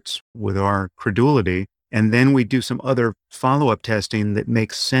reports with our credulity. And then we do some other follow-up testing that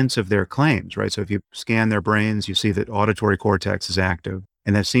makes sense of their claims, right? So if you scan their brains, you see that auditory cortex is active,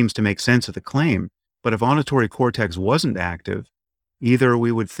 and that seems to make sense of the claim. But if auditory cortex wasn't active, either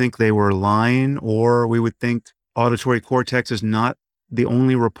we would think they were lying, or we would think auditory cortex is not the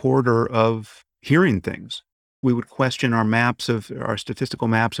only reporter of hearing things. We would question our statistical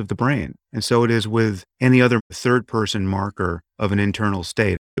maps of the brain. And so it is with any other third-person marker of an internal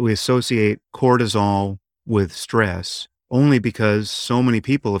state. We associate cortisol with stress only because so many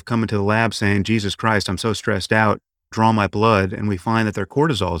people have come into the lab saying, Jesus Christ, I'm so stressed out, draw my blood, and we find that their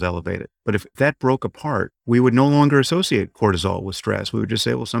cortisol is elevated. But if that broke apart, we would no longer associate cortisol with stress. We would just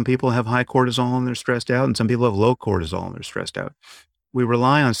say, well, some people have high cortisol and they're stressed out, and some people have low cortisol and they're stressed out. We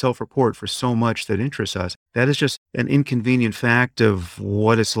rely on self-report for so much that interests us. That is just an inconvenient fact of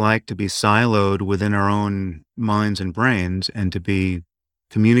what it's like to be siloed within our own minds and brains, and to be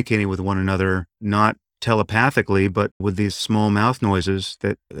communicating with one another, not telepathically, but with these small mouth noises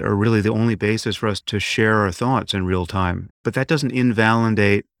that are really the only basis for us to share our thoughts in real time. But that doesn't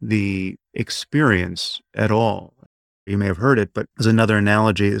invalidate the experience at all. You may have heard it, but there's another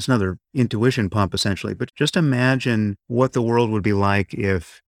analogy, it's another intuition pump essentially. But just imagine what the world would be like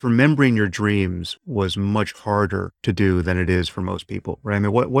if remembering your dreams was much harder to do than it is for most people, right? I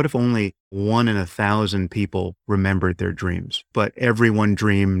mean, what if only 1 in 1,000 people remembered their dreams, but everyone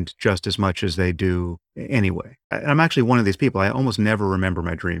dreamed just as much as they do anyway? I'm actually one of these people. I almost never remember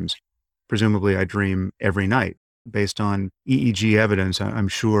my dreams. Presumably, I dream every night. Based on EEG evidence, I'm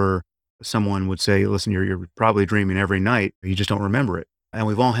sure someone would say, listen, you're probably dreaming every night. You just don't remember it. And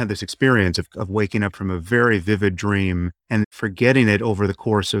we've all had this experience of waking up from a very vivid dream and forgetting it over the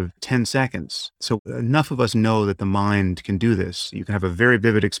course of 10 seconds. So enough of us know that the mind can do this. You can have a very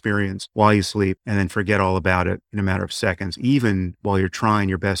vivid experience while you sleep and then forget all about it in a matter of seconds, even while you're trying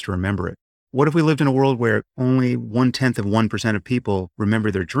your best to remember it. What if we lived in a world where only 0.1% of people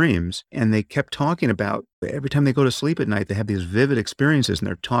remember their dreams, and they kept talking about every time they go to sleep at night, they have these vivid experiences and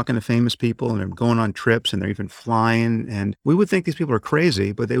they're talking to famous people and they're going on trips and they're even flying. And we would think these people are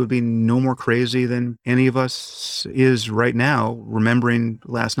crazy, but they would be no more crazy than any of us is right now remembering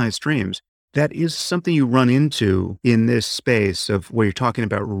last night's dreams. That is something you run into in this space of where you're talking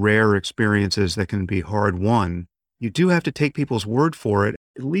about rare experiences that can be hard won. You do have to take people's word for it,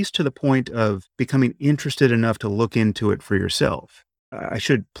 at least to the point of becoming interested enough to look into it for yourself. I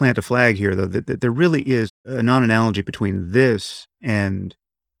should plant a flag here, though, that there really is a non-analogy between this and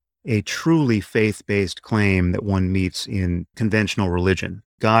a truly faith-based claim that one meets in conventional religion.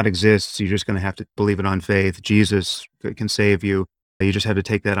 God exists, you're just going to have to believe it on faith. Jesus can save you, you just have to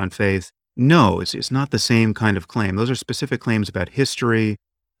take that on faith. No, it's not the same kind of claim. Those are specific claims about history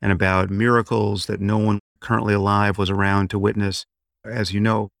and about miracles that no one currently alive was around to witness. As you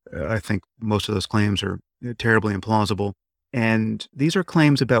know, I think most of those claims are terribly implausible. And these are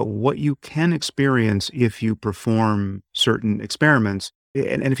claims about what you can experience if you perform certain experiments.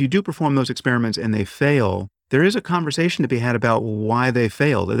 And if you do perform those experiments and they fail, there is a conversation to be had about why they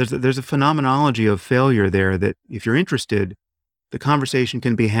failed. There's a phenomenology of failure there that if you're interested, the conversation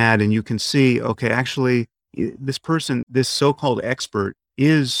can be had and you can see, okay, actually, this person, this so-called expert,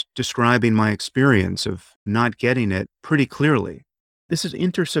 is describing my experience of not getting it pretty clearly. This is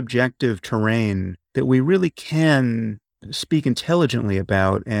intersubjective terrain that we really can speak intelligently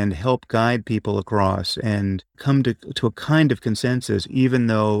about and help guide people across and come to a kind of consensus, even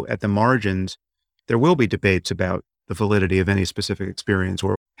though at the margins, there will be debates about the validity of any specific experience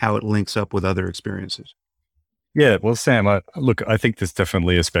or how it links up with other experiences. Yeah, well, Sam, I think there's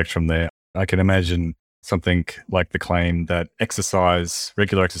definitely a spectrum there. I can imagine something like the claim that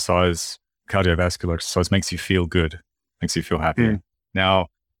regular exercise, cardiovascular exercise makes you feel good, makes you feel happier. Now,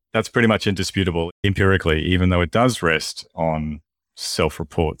 that's pretty much indisputable empirically, even though it does rest on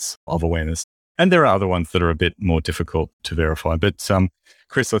self-reports of awareness. And there are other ones that are a bit more difficult to verify. But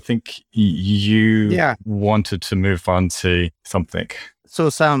Chris, I think you wanted to move on to something. So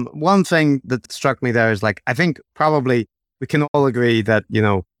Sam, one thing that struck me there is I think probably we can all agree that,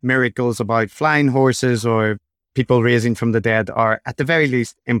 miracles about flying horses or people raising from the dead are at the very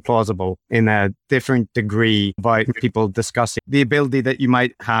least implausible in a different degree about people discussing the ability that you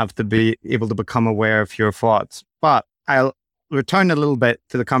might have to be able to become aware of your thoughts. But I'll return a little bit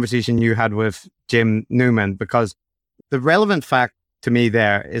to the conversation you had with Jim Newman, because the relevant fact to me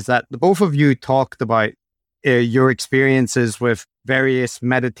there is that the both of you talked about your experiences with various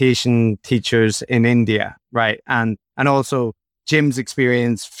meditation teachers in India, right? And also Jim's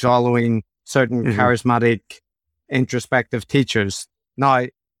experience following certain charismatic introspective teachers. Now,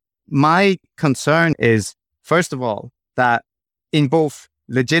 my concern is, first of all, that in both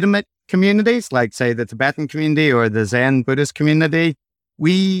legitimate communities, like say the Tibetan community or the Zen Buddhist community,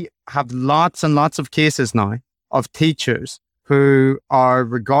 we have lots and lots of cases now of teachers who are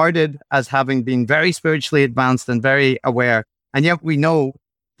regarded as having been very spiritually advanced and very aware. And yet we know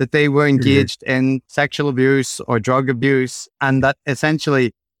that they were engaged in sexual abuse or drug abuse, and that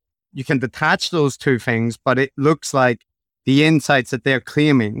essentially you can detach those two things, but it looks like the insights that they're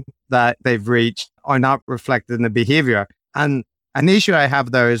claiming that they've reached are not reflected in the behavior. And an issue I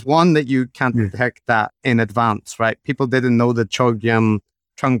have there is, one, that you can't detect that in advance, right? People didn't know that Chogyam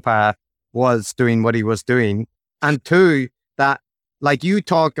Trungpa was doing what he was doing. And two, that like you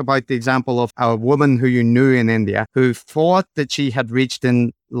talk about the example of a woman who you knew in India who thought that she had reached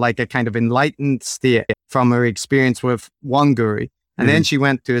in like a kind of enlightened state from her experience with one guru. And then she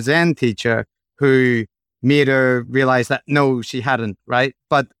went to a Zen teacher who made her realize that no, she hadn't, right?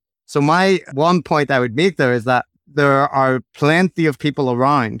 But so my one point I would make there is that there are plenty of people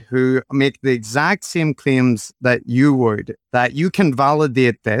around who make the exact same claims that you would, that you can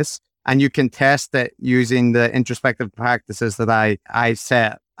validate this and you can test it using the introspective practices that I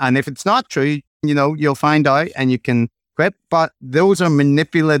set. And if it's not true, you'll find out and you can quit. But those are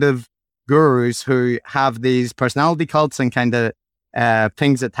manipulative gurus who have these personality cults and kind of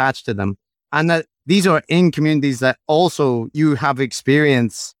things attached to them. And that these are in communities that also you have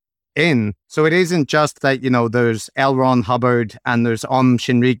experience in. So it isn't just that, there's L. Ron Hubbard and there's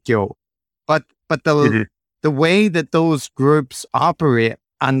Shinrikyo, but the way that those groups operate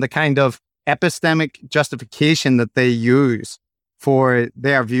and the kind of epistemic justification that they use for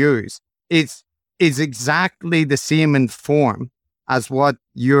their views is exactly the same in form as what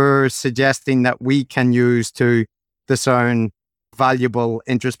you're suggesting that we can use to discern valuable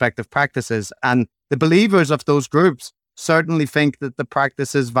introspective practices. And the believers of those groups certainly think that the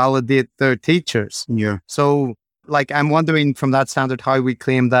practices validate their teachers. Yeah. So, I'm wondering from that standard how we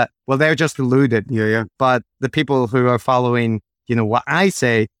claim that, well, they're just deluded. Yeah. But the people who are following, what I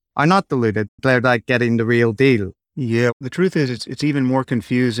say are not deluded. They're getting the real deal. Yeah. The truth is, it's even more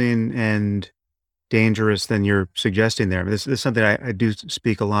confusing and dangerous than you're suggesting there. This is something I do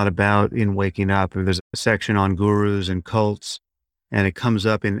speak a lot about in Waking Up. There's a section on gurus and cults, and it comes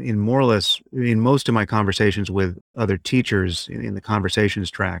up in more or less in most of my conversations with other teachers in the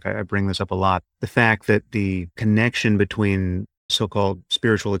conversations track. I bring this up a lot. The fact that the connection between so-called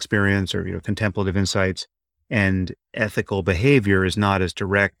spiritual experience or contemplative insights and ethical behavior is not as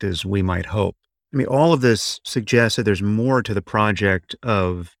direct as we might hope. I mean, all of this suggests that there's more to the project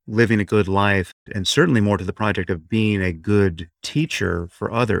of living a good life, and certainly more to the project of being a good teacher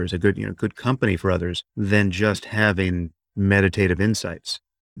for others, a good company for others, than just having meditative insights.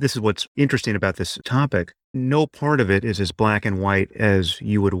 This is what's interesting about this topic. No part of it is as black and white as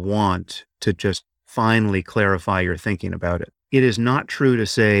you would want to just finally clarify your thinking about it. It is not true to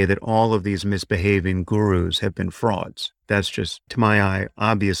say that all of these misbehaving gurus have been frauds. That's just, to my eye,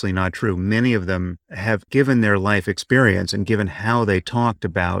 obviously not true. Many of them have given their life experience and given how they talked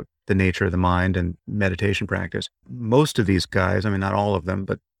about the nature of the mind and meditation practice. Most of these guys, I mean, not all of them,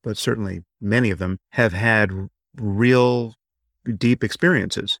 but certainly many of them have had real deep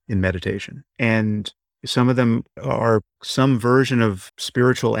experiences in meditation. And some of them are some version of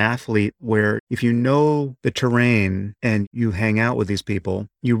spiritual athlete where if you know the terrain and you hang out with these people,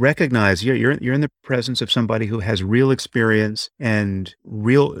 you recognize you're in the presence of somebody who has real experience and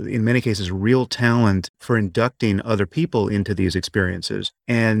in many cases, real talent for inducting other people into these experiences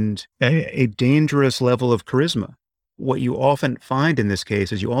and a dangerous level of charisma. What you often find in this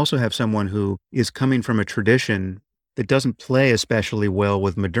case is you also have someone who is coming from a tradition that doesn't play especially well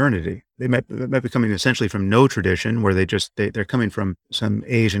with modernity. They might be coming essentially from no tradition where they're coming from some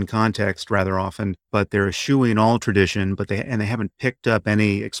Asian context rather often, but they're eschewing all tradition, but they haven't picked up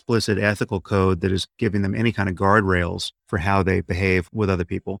any explicit ethical code that is giving them any kind of guardrails for how they behave with other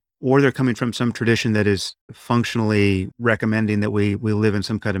people. Or they're coming from some tradition that is functionally recommending that we live in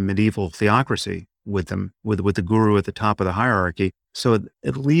some kind of medieval theocracy with them, with the guru at the top of the hierarchy. So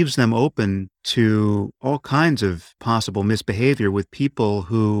it leaves them open to all kinds of possible misbehavior with people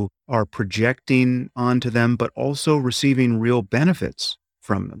who are projecting onto them, but also receiving real benefits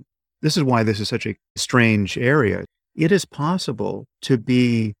from them. This is why this is such a strange area. It is possible to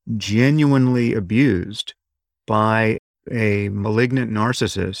be genuinely abused by a malignant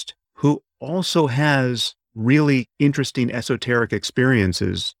narcissist who also has really interesting esoteric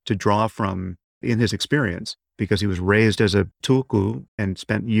experiences to draw from in his experience, because he was raised as a tulku and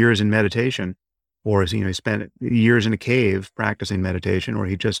spent years in meditation, or he spent years in a cave practicing meditation, or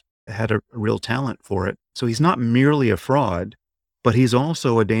he just had a real talent for it. So he's not merely a fraud, but he's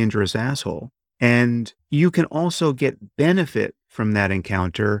also a dangerous asshole. And you can also get benefit from that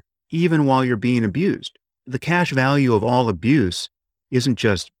encounter even while you're being abused. The cash value of all abuse isn't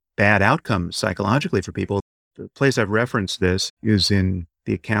just bad outcomes psychologically for people. The place I've referenced this is in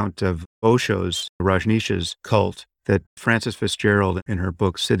the account of Osho's, Rajneesh's cult that Frances Fitzgerald in her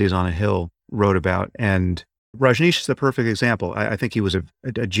book Cities on a Hill wrote about. And Rajneesh is the perfect example. I think he was a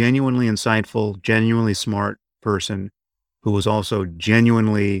genuinely insightful, genuinely smart person who was also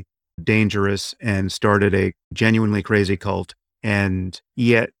genuinely dangerous and started a genuinely crazy cult. And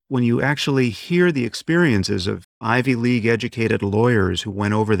yet, when you actually hear the experiences of Ivy League educated lawyers who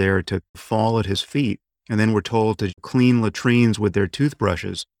went over there to fall at his feet, and then were told to clean latrines with their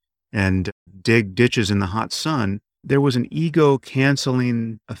toothbrushes and dig ditches in the hot sun, there was an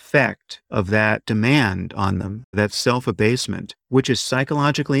ego-canceling effect of that demand on them, that self-abasement, which is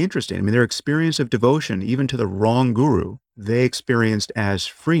psychologically interesting. I mean, their experience of devotion, even to the wrong guru, they experienced as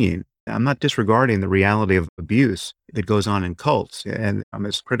freeing. I'm not disregarding the reality of abuse that goes on in cults, and I'm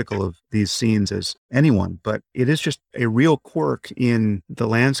as critical of these scenes as anyone, but it is just a real quirk in the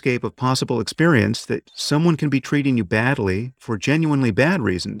landscape of possible experience that someone can be treating you badly for genuinely bad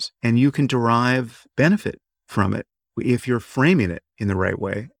reasons, and you can derive benefit from it if you're framing it in the right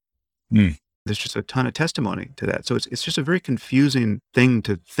way. Mm. There's just a ton of testimony to that. So it's just a very confusing thing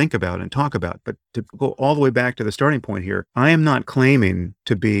to think about and talk about. But to go all the way back to the starting point here, I am not claiming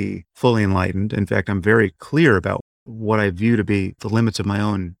to be fully enlightened. In fact, I'm very clear about what I view to be the limits of my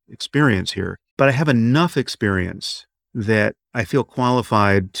own experience here. But I have enough experience that I feel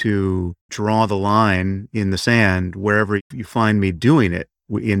qualified to draw the line in the sand wherever you find me doing it,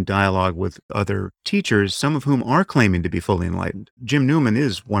 in dialogue with other teachers, some of whom are claiming to be fully enlightened. Jim Newman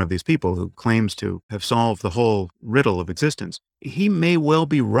is one of these people who claims to have solved the whole riddle of existence. He may well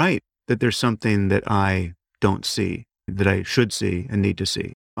be right that there's something that I don't see, that I should see and need to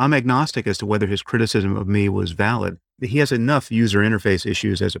see. I'm agnostic as to whether his criticism of me was valid. He has enough user interface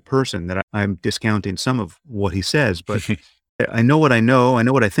issues as a person that I'm discounting some of what he says, but I know what I know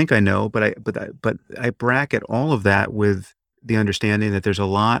what I think I know, but I bracket all of that with the understanding that there's a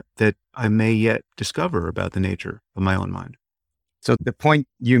lot that I may yet discover about the nature of my own mind. So the point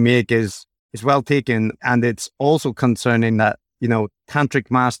you make is well taken. And it's also concerning that,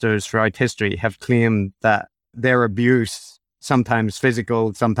 tantric masters throughout history have claimed that their abuse, sometimes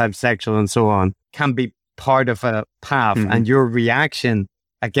physical, sometimes sexual and so on, can be part of a path. Mm-hmm. And your reaction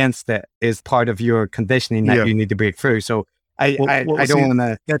against it is part of your conditioning that you need to break through. So I don't want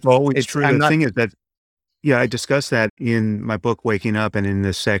to... That's always true. The thing is that I discuss that in my book, Waking Up, and in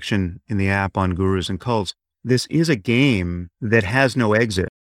this section in the app on gurus and cults. This is a game that has no exit.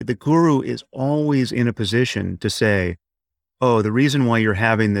 The guru is always in a position to say, oh, the reason why you're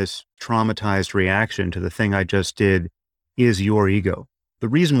having this traumatized reaction to the thing I just did is your ego. The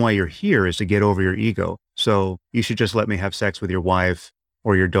reason why you're here is to get over your ego. So you should just let me have sex with your wife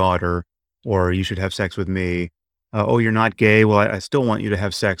or your daughter, or you should have sex with me. Oh, you're not gay. Well, I still want you to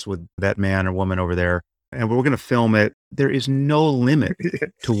have sex with that man or woman over there. And we're going to film it. There is no limit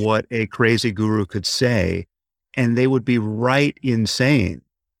to what a crazy guru could say. And they would be right in saying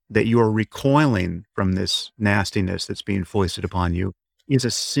that you are recoiling from this nastiness that's being foisted upon you is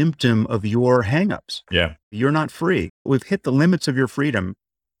a symptom of your hangups. Yeah. You're not free. We've hit the limits of your freedom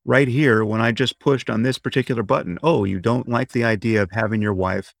right here when I just pushed on this particular button. Oh, you don't like the idea of having your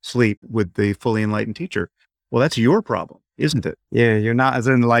wife sleep with the fully enlightened teacher. Well, that's your problem, isn't it? Yeah, you're not as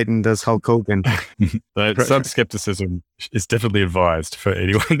enlightened as Hulk Hogan. Some skepticism is definitely advised for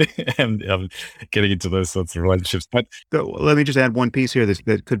anyone getting into those sorts of relationships. But let me just add one piece here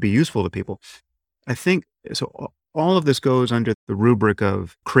that could be useful to people. I think, so all of this goes under the rubric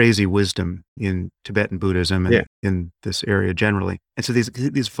of crazy wisdom in Tibetan Buddhism and in this area generally. And so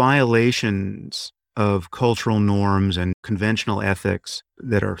these violations of cultural norms and conventional ethics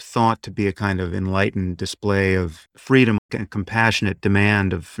that are thought to be a kind of enlightened display of freedom and compassionate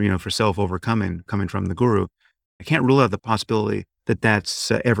demand of, for self-overcoming coming from the guru. I can't rule out the possibility that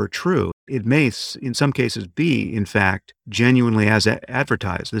that's ever true. It may, in some cases, be, in fact, genuinely as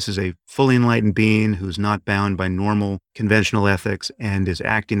advertised. This is a fully enlightened being who's not bound by normal conventional ethics and is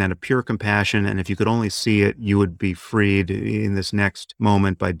acting out of pure compassion. And if you could only see it, you would be freed in this next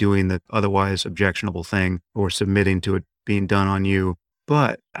moment by doing the otherwise objectionable thing or submitting to it being done on you.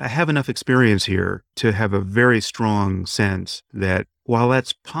 But I have enough experience here to have a very strong sense that while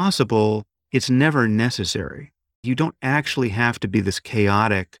that's possible, it's never necessary. You don't actually have to be this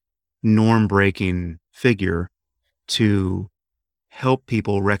chaotic, norm-breaking figure to help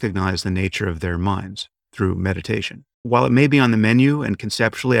people recognize the nature of their minds through meditation. While it may be on the menu, and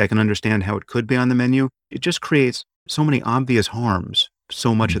conceptually I can understand how it could be on the menu, it just creates so many obvious harms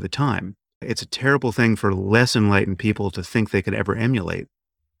so much of the time. It's a terrible thing for less enlightened people to think they could ever emulate.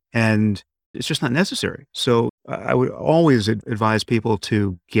 And it's just not necessary. So I would always advise people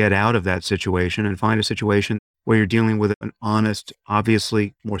to get out of that situation and find a situation where you're dealing with an honest,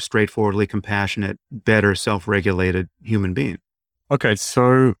 obviously more straightforwardly compassionate, better self-regulated human being. Okay,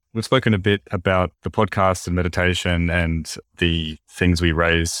 so we've spoken a bit about the podcast and meditation and the things we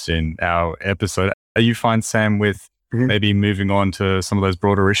raised in our episode. Are you fine, Sam, with maybe moving on to some of those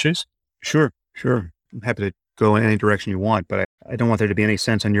broader issues? Sure. I'm happy to go in any direction you want, but I don't want there to be any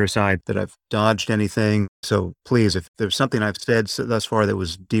sense on your side that I've dodged anything. So please, if there's something I've said thus far that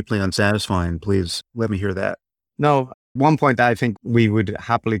was deeply unsatisfying, please let me hear that. No, one point I think we would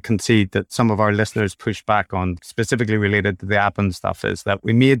happily concede that some of our listeners push back on, specifically related to the app and stuff, is that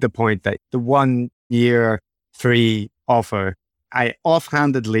we made the point that the 1 year free offer, I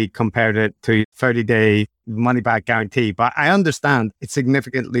offhandedly compared it to 30-day money-back guarantee, but I understand it's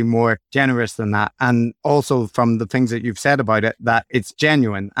significantly more generous than that. And also from the things that you've said about it, that it's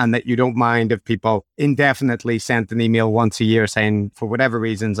genuine and that you don't mind if people indefinitely sent an email once a year saying, for whatever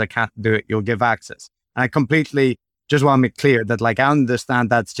reasons, I can't do it, you'll give access. And I completely just want to make clear that, I understand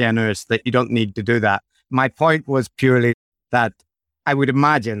that's generous, that you don't need to do that. My point was purely that I would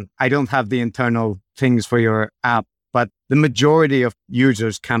imagine, I don't have the internal things for your app, but the majority of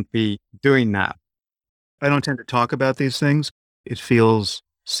users can't be doing that. I don't tend to talk about these things. It feels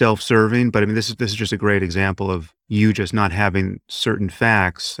self-serving, but I mean, this is just a great example of you just not having certain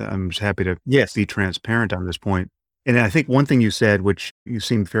facts. I'm just happy to be transparent on this point. And I think one thing you said, which you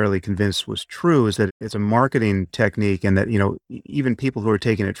seem fairly convinced was true, is that it's a marketing technique, and that, even people who are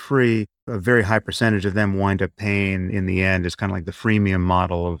taking it free, a very high percentage of them wind up paying in the end. It's kind of like the freemium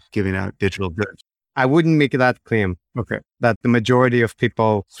model of giving out digital goods. I wouldn't make that claim. Okay. That the majority of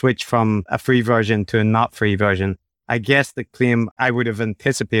people switch from a free version to a not free version. I guess the claim I would have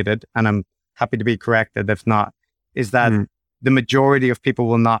anticipated, and I'm happy to be corrected if not, is that the majority of people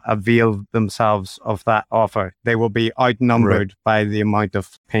will not avail themselves of that offer. They will be outnumbered by the amount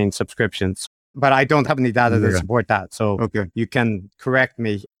of paying subscriptions. But I don't have any data to support that. So you can correct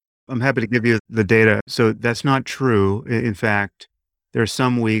me. I'm happy to give you the data. So that's not true. In fact, there are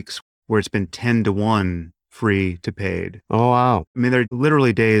some weeks where it's been 10-1 free to paid. Oh, wow. I mean, there are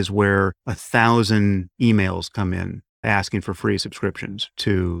literally days where 1,000 emails come in asking for free subscriptions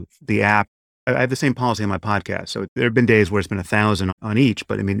to the app. I have the same policy on my podcast. So there have been days where it's been 1,000 on each,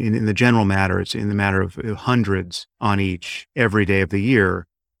 but I mean, in the general matter, it's in the matter of hundreds on each every day of the year.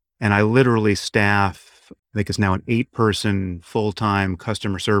 And I literally staff, I think it's now an 8-person full-time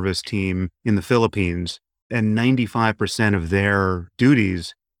customer service team in the Philippines, and 95% of their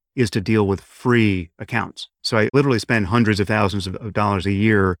duties is to deal with free accounts. So I literally spend hundreds of thousands of dollars a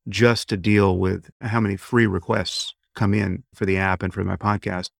year just to deal with how many free requests come in for the app and for my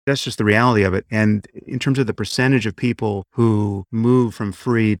podcast. That's just the reality of it. And in terms of the percentage of people who move from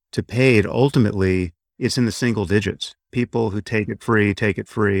free to paid, ultimately, it's in the single digits. People who take it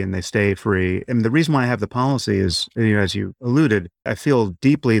free and they stay free. And the reason why I have the policy is, as you alluded, I feel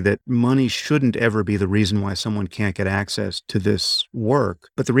deeply that money shouldn't ever be the reason why someone can't get access to this work.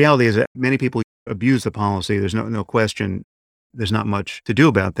 But the reality is that many people abuse the policy. There's no question. There's not much to do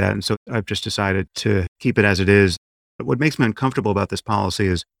about that. And so I've just decided to keep it as it is. But what makes me uncomfortable about this policy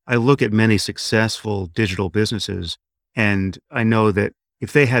is I look at many successful digital businesses, and I know that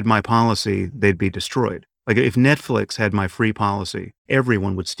if they had my policy, they'd be destroyed. Like if Netflix had my free policy,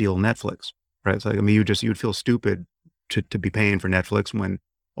 everyone would steal Netflix, right? It's like, I mean, you'd feel stupid to be paying for Netflix when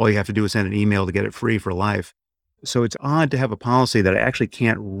all you have to do is send an email to get it free for life. So it's odd to have a policy that I actually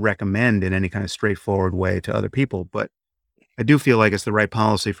can't recommend in any kind of straightforward way to other people, but I do feel like it's the right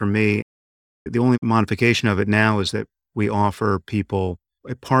policy for me. The only modification of it now is that we offer people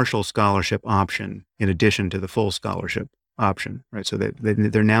a partial scholarship option in addition to the full scholarship option, right? So that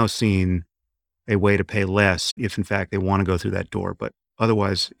they're now seeing a way to pay less if in fact they want to go through that door. But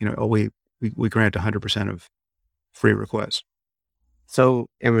otherwise, we grant 100% of free requests. So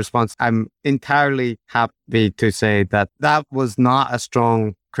in response, I'm entirely happy to say that was not a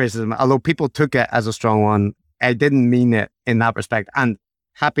strong criticism. Although people took it as a strong one, I didn't mean it in that respect. And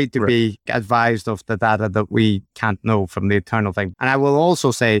happy to be advised of the data that we can't know from the internal thing. And I will also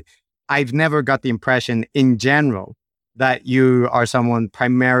say, I've never got the impression in general that you are someone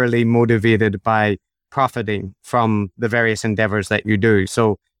primarily motivated by profiting from the various endeavors that you do.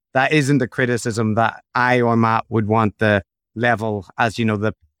 So that isn't the criticism that I or Matt would want to level as,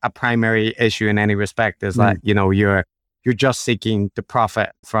 a primary issue in any respect is that, you're just seeking to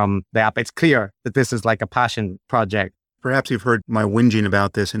profit from the app. It's clear that this is like a passion project. Perhaps you've heard my whinging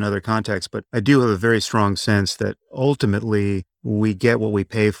about this in other contexts, but I do have a very strong sense that ultimately we get what we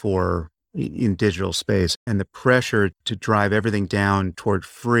pay for in digital space, and the pressure to drive everything down toward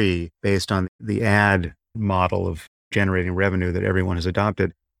free based on the ad model of generating revenue that everyone has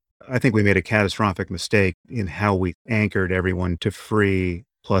adopted. I think we made a catastrophic mistake in how we anchored everyone to free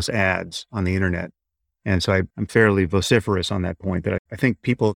plus ads on the internet. And so I'm fairly vociferous on that point, that I think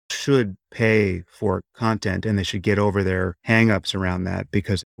people should pay for content and they should get over their hangups around that,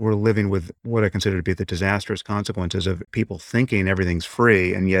 because we're living with what I consider to be the disastrous consequences of people thinking everything's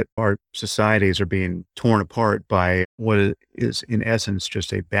free. And yet our societies are being torn apart by what is in essence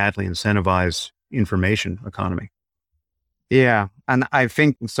just a badly incentivized information economy. Yeah. And I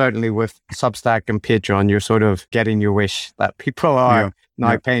think certainly with Substack and Patreon, you're sort of getting your wish that people are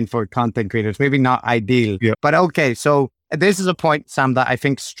now paying for content creators. Maybe not ideal, but okay. So this is a point, Sam, that I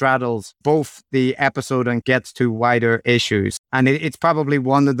think straddles both the episode and gets to wider issues. And it's probably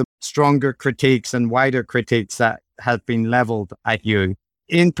one of the stronger critiques and wider critiques that has been leveled at you.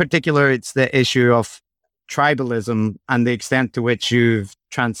 In particular, it's the issue of tribalism and the extent to which you've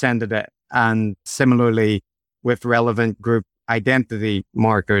transcended it. And similarly, with relevant group identity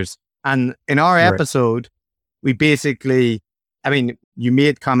markers. And in our episode, we basically, you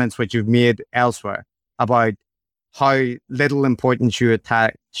made comments which you've made elsewhere about how little importance you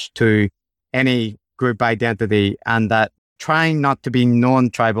attach to any group identity, and that trying not to be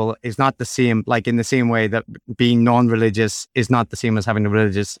non-tribal is not the same, like in the same way that being non-religious is not the same as having a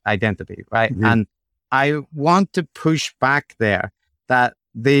religious identity, right? Mm-hmm. And I want to push back there that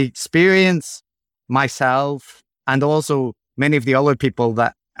the experience myself and also many of the other people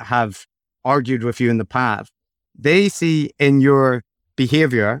that have argued with you in the past, they see in your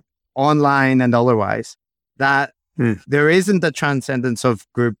behavior, online and otherwise, that there isn't a transcendence of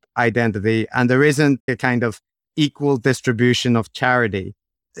group identity and there isn't a kind of equal distribution of charity.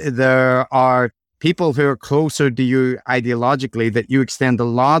 There are people who are closer to you ideologically that you extend a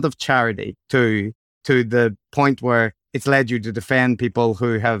lot of charity to the point where it's led you to defend people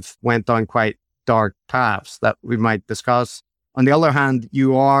who have went on quite dark paths that we might discuss. On the other hand,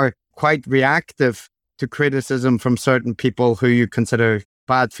 you are quite reactive to criticism from certain people who you consider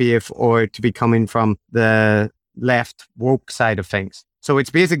bad faith or to be coming from the left woke side of things. So it's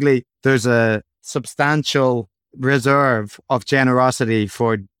basically, there's a substantial reserve of generosity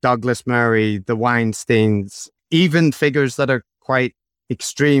for Douglas Murray, the Weinsteins, even figures that are quite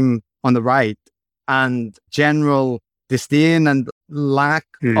extreme on the right, and general disdain and lack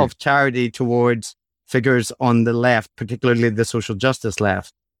of charity towards figures on the left, particularly the social justice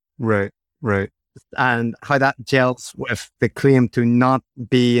left. Right. And how that gels with the claim to not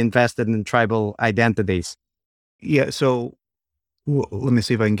be invested in tribal identities. Yeah, so let me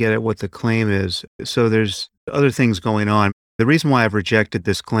see if I can get at what the claim is. So there's other things going on. The reason why I've rejected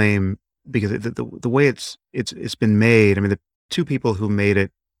this claim, because the way it's been made, I mean, the two people who made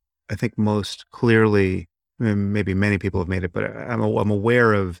it, I think most clearly, I mean, maybe many people have made it, but I'm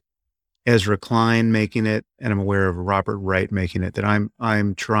aware of Ezra Klein making it, and I'm aware of Robert Wright making it, that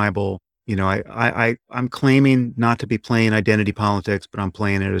I'm tribal. You know, I'm claiming not to be playing identity politics, but I'm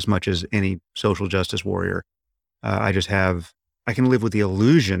playing it as much as any social justice warrior. I can live with the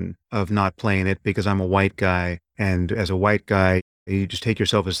illusion of not playing it because I'm a white guy. And as a white guy, you just take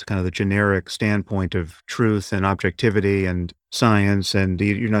yourself as kind of the generic standpoint of truth and objectivity and science. And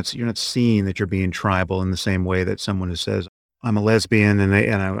you're not seeing that you're being tribal in the same way that someone who says, I'm a lesbian and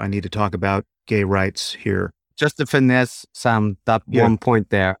I need to talk about gay rights here. Just to finesse, Sam, that one point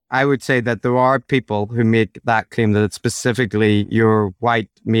there, I would say that there are people who make that claim that it's specifically your white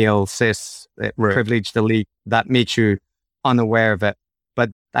male cis privileged elite that makes you unaware of it.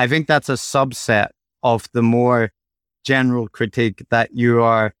 But I think that's a subset of the more general critique that you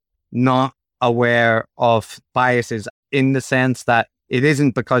are not aware of biases, in the sense that it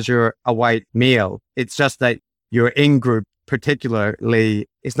isn't because you're a white male. It's just that your in-group particularly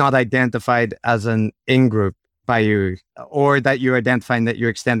is not identified as an in-group by you, or that you're identifying that you're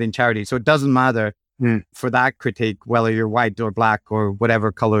extending charity. So it doesn't matter for that critique whether you're white or black or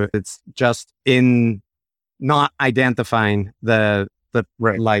whatever color. It's just in not identifying the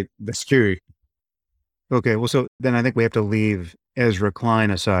skew. Okay, well, so then I think we have to leave Ezra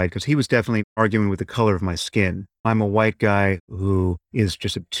Klein aside, because he was definitely arguing with the color of my skin. I'm a white guy who is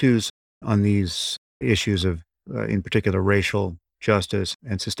just obtuse on these issues of, in particular, racial justice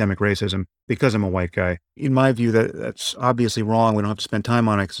and systemic racism because I'm a white guy. In my view, that's obviously wrong. We don't have to spend time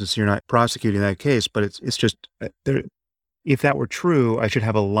on it because you're not prosecuting that case, but it's just, if that were true, I should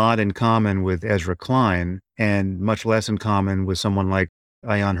have a lot in common with Ezra Klein and much less in common with someone like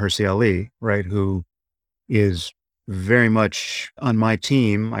Ayaan Hirsi Ali, right, who is very much on my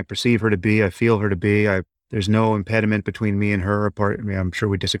team. I perceive her to be, I feel her to be. There's no impediment between me and her. Apart, I mean, I'm sure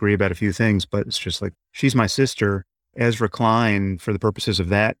we disagree about a few things, but it's just like, she's my sister. Ezra Klein, for the purposes of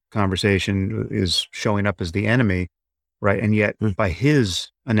that conversation, is showing up as the enemy, right? And yet, by his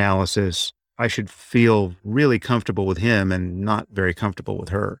analysis, I should feel really comfortable with him and not very comfortable with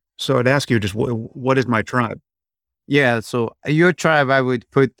her. So I'd ask you just, what is my tribe? Yeah, so your tribe I would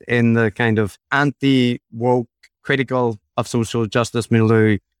put in the kind of anti-woke, critical of social justice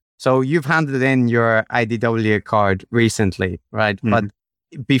milieu. So you've handed in your IDW card recently, right? But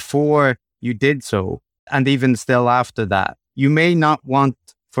before you did so, and even still after that, you may not want,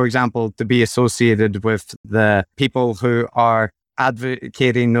 for example, to be associated with the people who are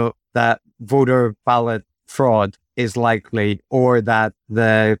advocating that voter ballot fraud is likely, or that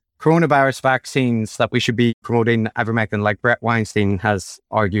the coronavirus vaccines that we should be promoting ivermectin, like Brett Weinstein has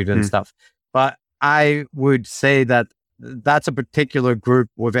argued and stuff. But I would say that that's a particular group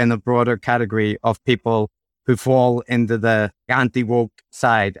within a broader category of people who fall into the anti-woke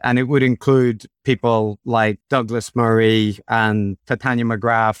side. And it would include people like Douglas Murray and Titania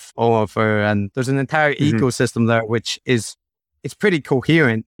McGrath, Oliver, and there's an entire ecosystem there, which is, it's pretty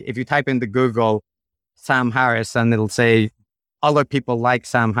coherent. If you type into Google Sam Harris and it'll say other people like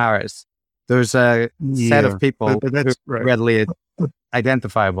Sam Harris, There's a set of people but that's who are right. readily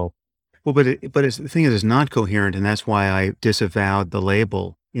identifiable. Well, the thing is, it's not coherent, and that's why I disavowed the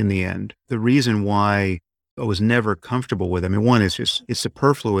label in the end. The reason why I was never comfortable with it, I mean, one is just, it's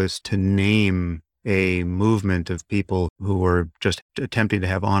superfluous to name a movement of people who were just attempting to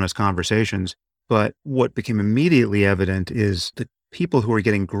have honest conversations. But what became immediately evident is the people who were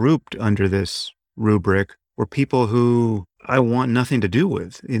getting grouped under this rubric were people who I want nothing to do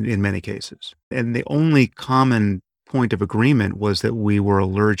with in many cases. And the only common point of agreement was that we were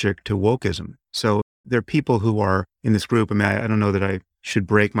allergic to wokeism. So there are people who are in this group. I mean, I don't know that I should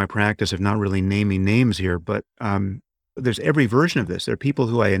break my practice of not really naming names here, but there's every version of this. There are people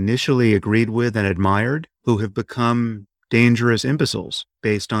who I initially agreed with and admired who have become dangerous imbeciles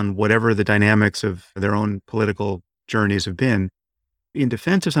based on whatever the dynamics of their own political journeys have been. In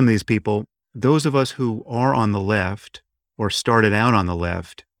defense of some of these people, those of us who are on the left or started out on the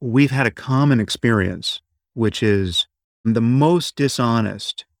left, we've had a common experience, which is the most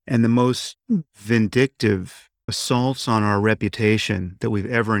dishonest and the most vindictive assaults on our reputation that we've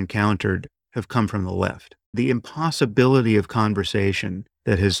ever encountered have come from the left. The impossibility of conversation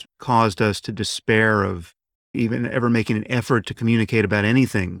that has caused us to despair of even ever making an effort to communicate about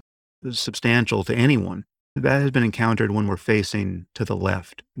anything substantial to anyone, that has been encountered when we're facing to the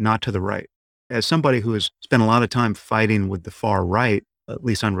left, not to the right. As somebody who has spent a lot of time fighting with the far right, at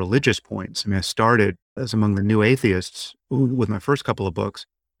least on religious points, I mean, I started as among the new atheists with my first couple of books.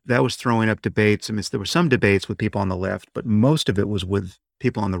 That was throwing up debates. I mean, there were some debates with people on the left, but most of it was with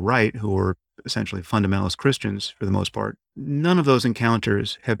people on the right who were essentially fundamentalist Christians for the most part. None of those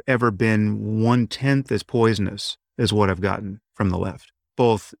encounters have ever been 1/10 as poisonous as what I've gotten from the left,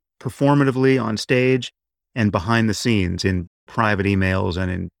 both performatively on stage and behind the scenes in private emails and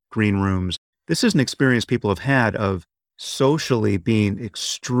in green rooms. This is an experience people have had of socially being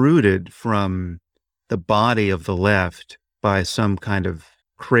extruded from the body of the left by some kind of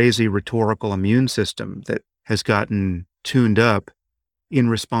crazy rhetorical immune system that has gotten tuned up in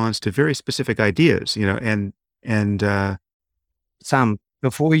response to very specific ideas, and Sam,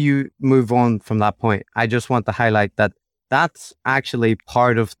 before you move on from that point, I just want to highlight that that's actually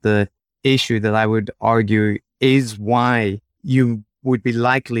part of the issue that I would argue is why you would be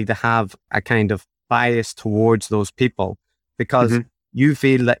likely to have a kind of bias towards those people, because you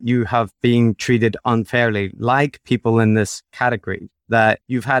feel that you have been treated unfairly, like people in this category, that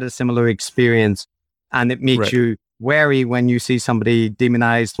you've had a similar experience, and it makes you wary when you see somebody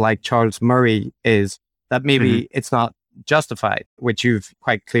demonized like Charles Murray is, that maybe it's not justified, which you've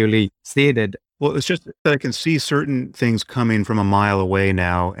quite clearly stated. Well, it's just that I can see certain things coming from a mile away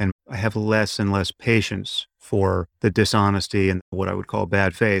now, and I have less and less patience for the dishonesty and what I would call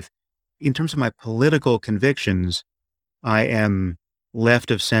bad faith. In terms of my political convictions, I am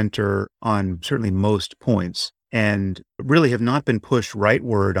left of center on certainly most points, and really have not been pushed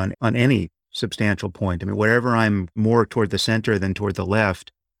rightward on any substantial point. I mean, wherever I'm more toward the center than toward the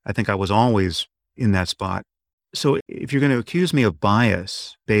left, I think I was always in that spot. So if you're going to accuse me of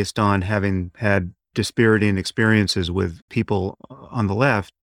bias based on having had dispiriting experiences with people on the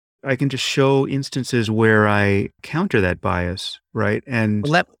left, I can just show instances where I counter that bias, right? And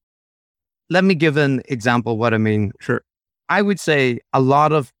let me give an example of what I mean. Sure. I would say a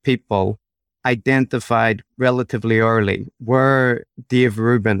lot of people identified relatively early where Dave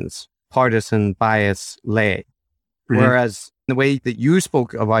Rubin's partisan bias lay. Whereas the way that you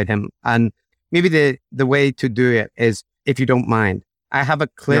spoke about him, and maybe the way to do it is, if you don't mind, I have a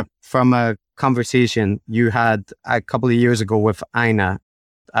clip from a conversation you had a couple of years ago with Aina,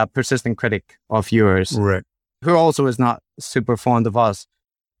 a persistent critic of yours, who also is not super fond of us.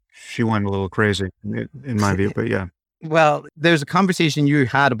 She went a little crazy in my view, but yeah. Well, there's a conversation you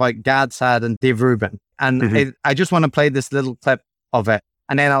had about Gad Saad and Dave Rubin, and I just want to play this little clip of it,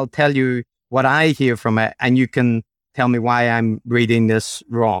 and then I'll tell you what I hear from it, and you can tell me why I'm reading this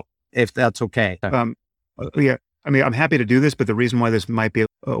wrong, if that's okay. Yeah, I mean, I'm happy to do this, but the reason why this might be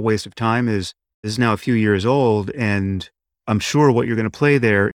a waste of time is this is now a few years old, and I'm sure what you're going to play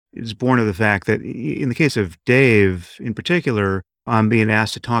there is born of the fact that in the case of Dave in particular, I'm being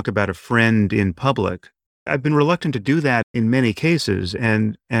asked to talk about a friend in public. I've been reluctant to do that in many cases,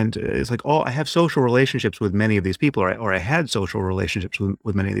 and it's like, I have social relationships with many of these people, or I had social relationships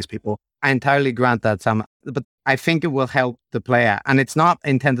with many of these people. I entirely grant that, Sam, but I think it will help the player, and it's not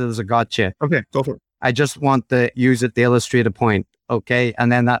intended as a gotcha. Okay, go for it. I just want to use it to illustrate a point, okay?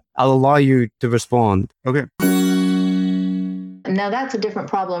 And then I'll allow you to respond. Okay. Now that's a different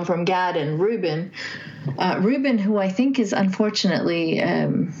problem from Gad and Rubin. Rubin, who I think is unfortunately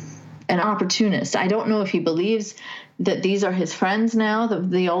an opportunist. I don't know if he believes that these are his friends now,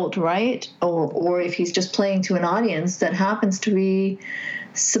 the alt-right, or if he's just playing to an audience that happens to be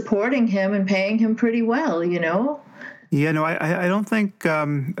supporting him and paying him pretty well, you know? Yeah, no, I don't think,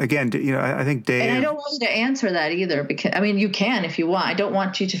 again, you know, I think Dave... And I don't want you to answer that either, because, I mean, you can if you want. I don't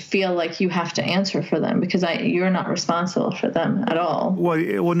want you to feel like you have to answer for them, because you're not responsible for them at all.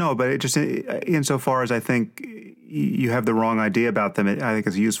 Well, no, but it just, insofar as I think you have the wrong idea about them, I think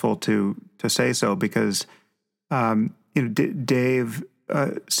it's useful to say so, because, you know, Dave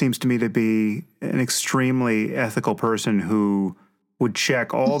seems to me to be an extremely ethical person who would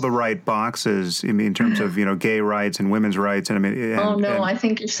check all the right boxes in terms of, you know, gay rights and women's rights. And I mean, I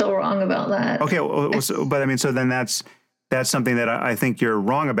think you're so wrong about that. Okay, but I mean, so then that's something that I think you're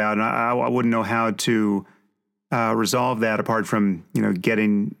wrong about, and I wouldn't know how to resolve that apart from, you know,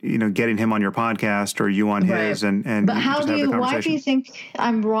 getting him on your podcast or you on his, and but why do you think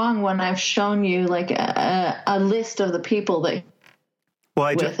I'm wrong when I've shown you like a list of the people that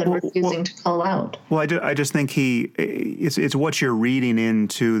refusing to call out? Well, I just think it's what you're reading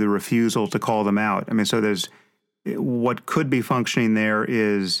into the refusal to call them out. I mean, so there's what could be functioning there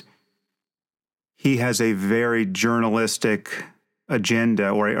is he has a very journalistic agenda,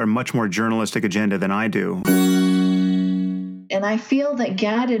 or a much more journalistic agenda than I do. And I feel that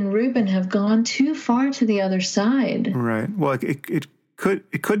Gad and Rubin have gone too far to the other side. Right. Well, it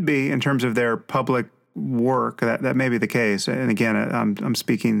could be in terms of their public work, that may be the case. And again, I'm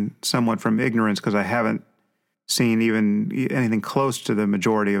speaking somewhat from ignorance, because I haven't seen even anything close to the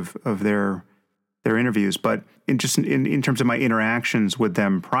majority of their interviews. But in terms of my interactions with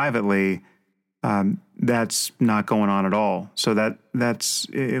them privately, that's not going on at all. So that's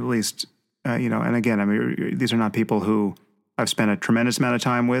at least, you know. And again, I mean, these are not people who I've spent a tremendous amount of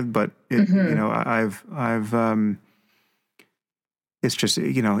time with, but you know, I've it's just,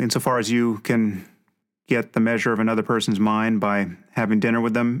 you know, insofar as you can get the measure of another person's mind by having dinner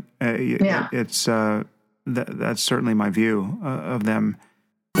with them, it's that's certainly my view of them.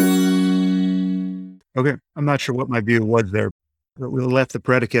 Okay, I'm not sure what my view was there. We left the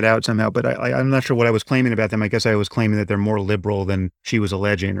predicate out somehow, but I'm not sure what I was claiming about them. I guess I was claiming that they're more liberal than she was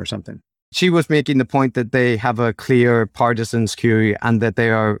alleging or something. She was making the point that they have a clear partisan skew and that they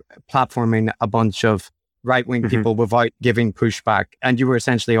are platforming a bunch of right-wing people without giving pushback. And you were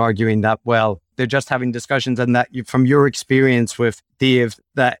essentially arguing that, well, they're just having discussions, and that from your experience with Dave,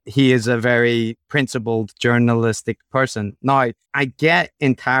 that he is a very principled journalistic person. Now, I get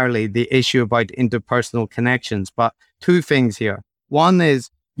entirely the issue about interpersonal connections, but two things here. One is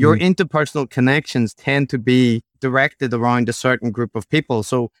your interpersonal connections tend to be directed around a certain group of people.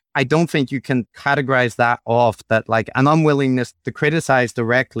 So I don't think you can categorize that off, that like an unwillingness to criticize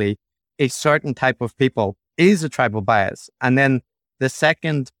directly a certain type of people is a tribal bias. And then the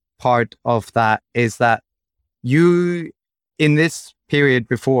second part of that is that you, in this period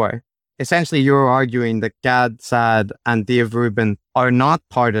before, essentially you're arguing that Gad Saad and Dave Rubin are not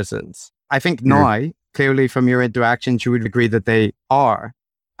partisans. I think now, clearly from your interactions, you would agree that they are.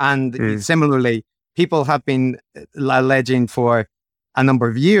 And similarly, people have been alleging for a number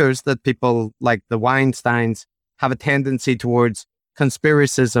of years that people like the Weinsteins have a tendency towards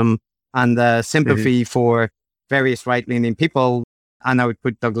conspiracism and sympathy for various right-leaning people. And I would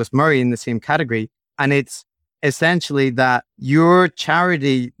put Douglas Murray in the same category. And it's essentially that your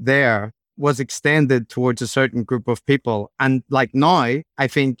charity there was extended towards a certain group of people. And like now, I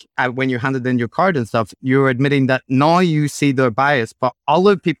think when you handed in your card and stuff, you're admitting that now you see their bias, but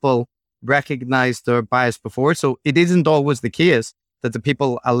other people recognize their bias before. So it isn't always the case that the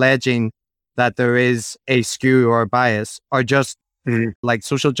people alleging that there is a skew or a bias are just like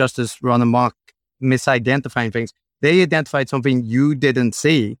social justice run amok, misidentifying things. They identified something you didn't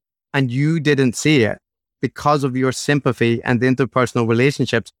see, and you didn't see it because of your sympathy and interpersonal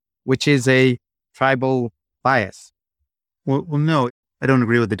relationships, which is a tribal bias. Well, no, I don't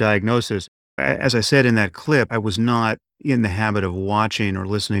agree with the diagnosis. As I said in that clip, I was not in the habit of watching or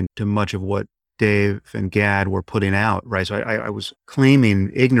listening to much of what Dave and Gad were putting out, right? So I was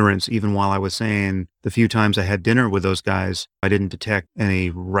claiming ignorance even while I was saying the few times I had dinner with those guys, I didn't detect any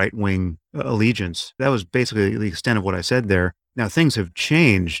right-wing allegiance. That was basically the extent of what I said there. Now, things have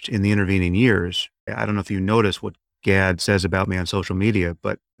changed in the intervening years. I don't know if you notice what Gad says about me on social media,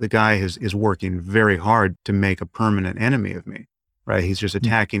 but the guy is working very hard to make a permanent enemy of me, right? He's just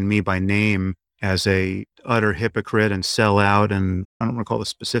attacking me by name as a utter hypocrite and sellout, and I don't recall the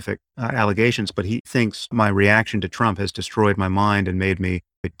specific allegations, but he thinks my reaction to Trump has destroyed my mind and made me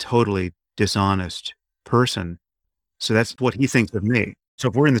a totally dishonest person. So that's what he thinks of me. So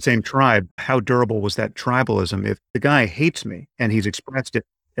if we're in the same tribe, how durable was that tribalism if the guy hates me and he's expressed it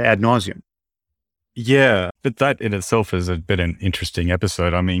ad nauseum? Yeah, but that in itself has been an interesting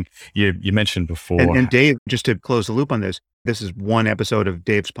episode. I mean, you mentioned before. And Dave, just to close the loop on this is one episode of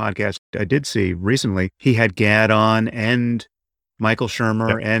Dave's podcast I did see recently. He had Gad on and Michael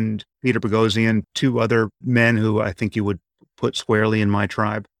Shermer and Peter Boghossian, two other men who I think you would put squarely in my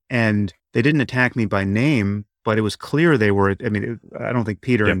tribe. And they didn't attack me by name, but it was clear they were. I mean, I don't think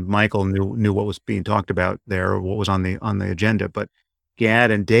Peter and Michael knew what was being talked about there or what was on the agenda. But Gad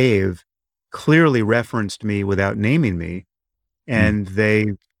and Dave clearly referenced me without naming me, and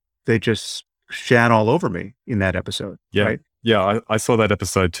they just shat all over me in that episode. Yeah, right? Yeah, I saw that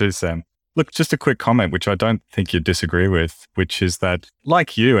episode too, Sam. Look, just a quick comment, which I don't think you'd disagree with, which is that,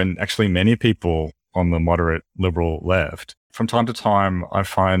 like you and actually many people on the moderate liberal left, from time to time, I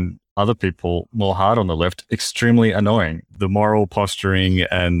find other people more hard on the left extremely annoying. The moral posturing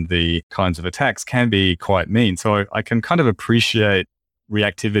and the kinds of attacks can be quite mean. So I can kind of appreciate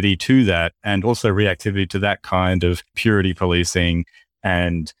reactivity to that, and also reactivity to that kind of purity policing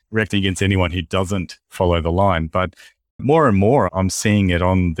and reacting against anyone who doesn't follow the line. But more and more, I'm seeing it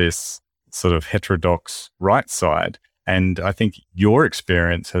on this sort of heterodox right side. And I think your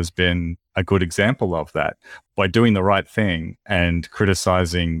experience has been a good example of that. By doing the right thing and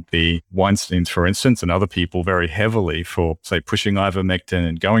criticizing the Weinsteins, for instance, and other people very heavily for, say, pushing ivermectin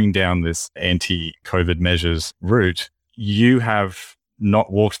and going down this anti-COVID measures route, you have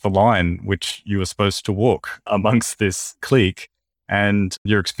not walked the line which you were supposed to walk amongst this clique, and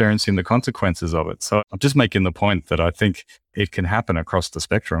you're experiencing the consequences of it. So I'm just making the point that I think it can happen across the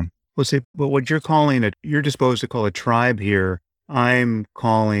spectrum. Well, see, but what you're calling it, you're disposed to call a tribe here. I'm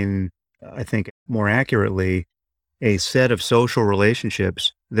calling, I think more accurately, a set of social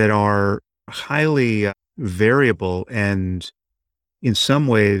relationships that are highly variable and in some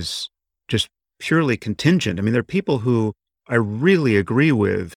ways just purely contingent. I mean, there are people who I really agree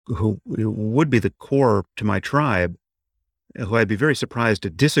with, who would be the core to my tribe, who I'd be very surprised to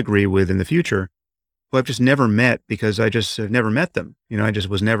disagree with in the future, who I've just never met because I just have never met them. I just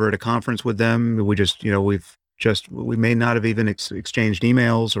was never at a conference with them. We just, we may not have even exchanged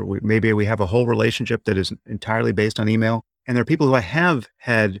emails, or maybe we have a whole relationship that is entirely based on email. And there are people who I have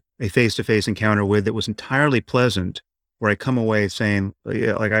had a face-to-face encounter with that was entirely pleasant, where I come away saying,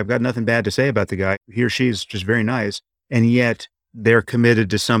 like, I've got nothing bad to say about the guy. He or she's just very nice. And yet they're committed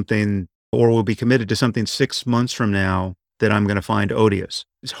to something, or will be committed to something 6 months from now that I'm going to find odious.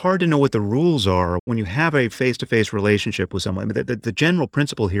 It's hard to know what the rules are when you have a face-to-face relationship with someone. The general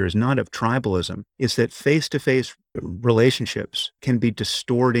principle here is not of tribalism. It's that face-to-face relationships can be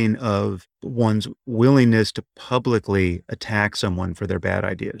distorting of one's willingness to publicly attack someone for their bad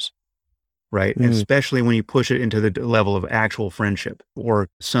ideas, right? And especially when you push it into the level of actual friendship or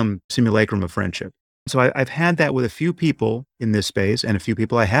some simulacrum of friendship. So I've had that with a few people in this space, and a few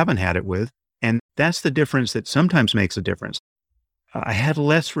people I haven't had it with. And that's the difference that sometimes makes a difference. I had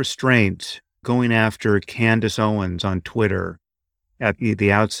less restraint going after Candace Owens on Twitter at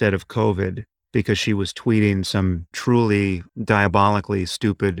the outset of COVID because she was tweeting some truly diabolically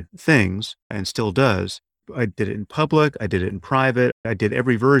stupid things, and still does. I did it in public. I did it in private. I did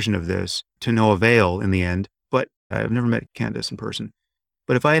every version of this to no avail in the end. But I've never met Candace in person.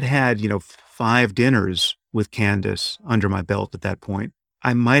 But if I had had, 5 dinners with Candace under my belt at that point,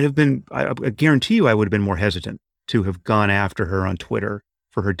 I might have been, I guarantee you I would have been more hesitant to have gone after her on Twitter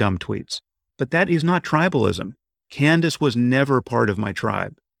for her dumb tweets. But that is not tribalism. Candace was never part of my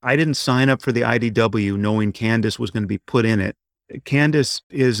tribe. I didn't sign up for the IDW knowing Candace was going to be put in it. Candace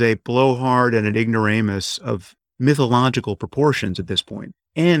is a blowhard and an ignoramus of mythological proportions at this point,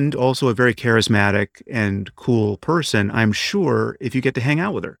 and also a very charismatic and cool person, I'm sure, if you get to hang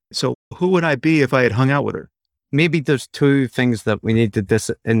out with her. So who would I be if I had hung out with her? Maybe there's 2 things that we need to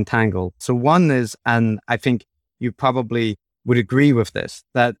disentangle. So one is, and I think you probably would agree with this,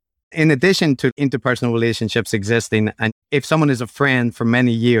 that in addition to interpersonal relationships existing, and if someone is a friend for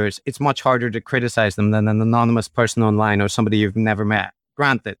many years, it's much harder to criticize them than an anonymous person online or somebody you've never met.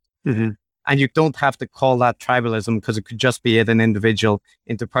 Granted. Mm-hmm. And you don't have to call that tribalism, because it could just be at an individual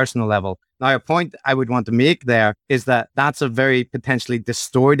interpersonal level. Now, a point I would want to make there is that that's a very potentially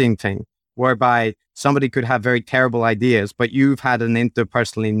distorting thing, whereby somebody could have very terrible ideas, but you've had an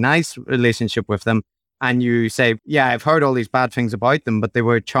interpersonally nice relationship with them. And you say, yeah, I've heard all these bad things about them, but they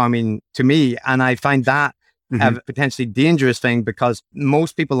were charming to me. And I find that a potentially dangerous thing, because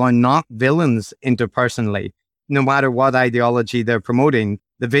most people are not villains interpersonally, no matter what ideology they're promoting.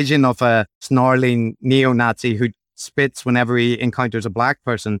 The vision of a snarling neo-Nazi who spits whenever he encounters a black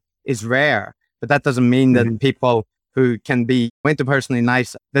person is rare. But that doesn't mean that people who can be interpersonally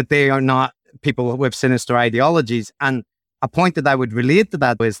nice, that they are not people with sinister ideologies. And a point that I would relate to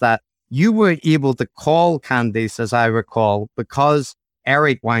that is that you were able to call Candice, as I recall, because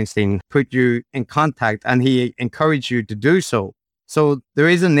Eric Weinstein put you in contact and he encouraged you to do so. So there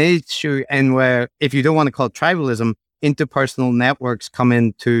is an issue in where, if you don't want to call it tribalism, interpersonal networks come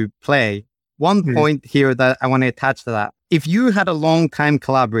into play. One point here that I want to attach to that. If you had a long-time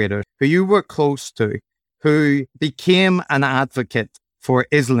collaborator who you were close to, who became an advocate for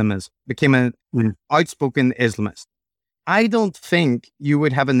Islamism, became an outspoken Islamist, I don't think you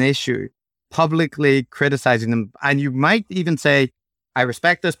would have an issue publicly criticizing them. And you might even say, I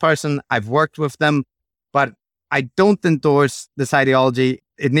respect this person, I've worked with them, but I don't endorse this ideology.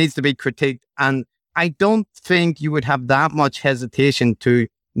 It needs to be critiqued. And I don't think you would have that much hesitation to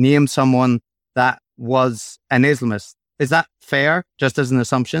name someone that was an Islamist. Is that fair, just as an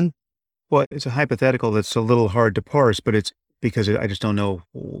assumption? Well, it's a hypothetical that's a little hard to parse, but it's because I just don't know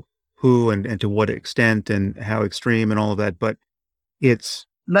who and to what extent and how extreme and all of that. But it's,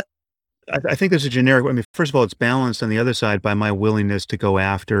 I think there's a generic, I mean, first of all, it's balanced on the other side by my willingness to go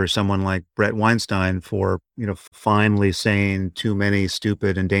after someone like Bret Weinstein for, finally saying too many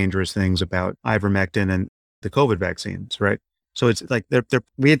stupid and dangerous things about ivermectin and the COVID vaccines, right? So it's like they're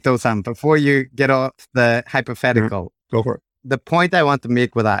Wait though, Sam, before you get off the hypothetical, go for it. The point I want to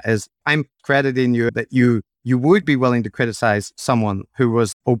make with that is I'm crediting you that you would be willing to criticize someone who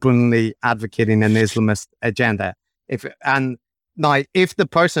was openly advocating an Islamist agenda. If the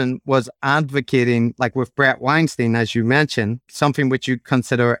person was advocating, like with Bret Weinstein, as you mentioned, something which you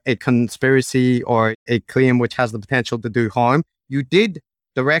consider a conspiracy or a claim which has the potential to do harm, you did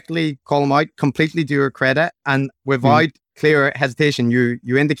directly call him out, completely to your credit, and without clear hesitation,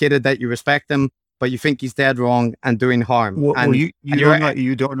 you indicated that you respect him, but you think he's dead wrong and doing harm. Well, you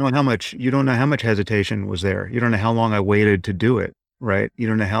don't know how much hesitation was there. You don't know how long I waited to do it, right? You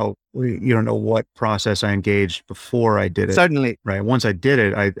don't know what process I engaged before I did it. Certainly. Right. Once I did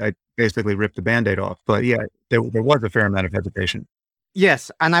it, I basically ripped the Band-Aid off. But yeah, there was a fair amount of hesitation.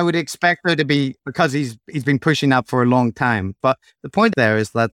 Yes, and I would expect there to be, because he's been pushing that for a long time. But the point there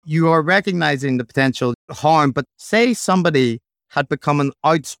is that you are recognizing the potential harm, but say somebody had become an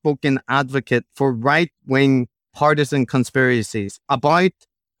outspoken advocate for right-wing partisan conspiracies about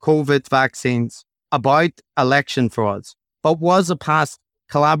COVID vaccines, about election frauds, but was a past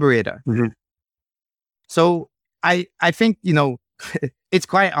collaborator. So I think, it's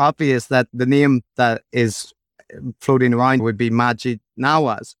quite obvious that the name that is floating around would be Maajid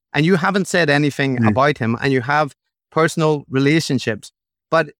Nawaz. And you haven't said anything about him, and you have personal relationships.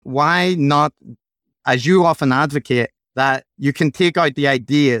 But why not, as you often advocate, that you can take out the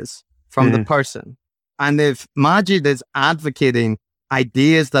ideas from the person? And if Maajid is advocating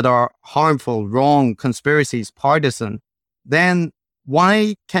ideas that are harmful, wrong, conspiracies, partisan, then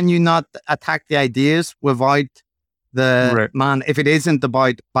why can you not attack the ideas without the man, if it isn't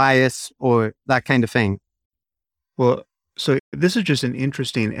about bias or that kind of thing? Well, so this is just an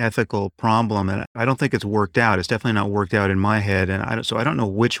interesting ethical problem, and I don't think it's worked out. It's definitely not worked out in my head, and I don't know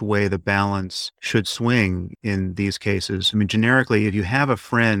which way the balance should swing in these cases. I mean, generically, if you have a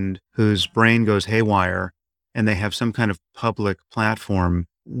friend whose brain goes haywire and they have some kind of public platform,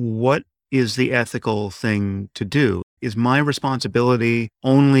 what is the ethical thing to do? Is my responsibility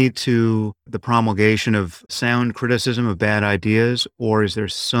only to the promulgation of sound criticism of bad ideas, or is there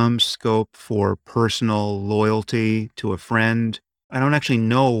some scope for personal loyalty to a friend? I don't actually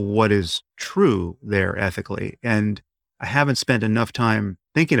know what is true there ethically, and I haven't spent enough time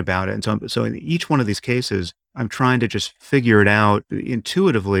thinking about it. And so in each one of these cases, I'm trying to just figure it out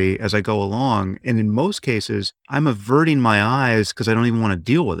intuitively as I go along. And in most cases, I'm averting my eyes because I don't even want to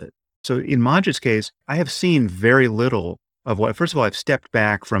deal with it. So in Maajid's case, I have seen very little of what, first of all, I've stepped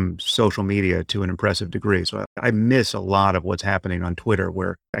back from social media to an impressive degree. So I miss a lot of what's happening on Twitter,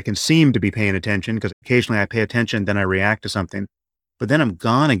 where I can seem to be paying attention because occasionally I pay attention, then I react to something, but then I'm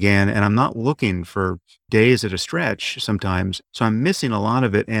gone again and I'm not looking for days at a stretch sometimes. So I'm missing a lot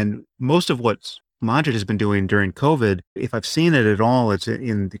of it. And most of what Maajid has been doing during COVID, if I've seen it at all, it's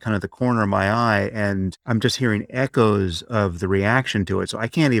in the kind of the corner of my eye, and I'm just hearing echoes of the reaction to it. So I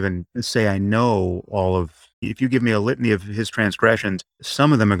can't even say I know all of, if you give me a litany of his transgressions,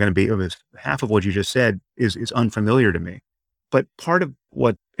 some of them are going to be, half of what you just said is unfamiliar to me. But part of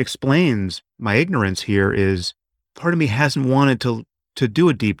what explains my ignorance here is part of me hasn't wanted to do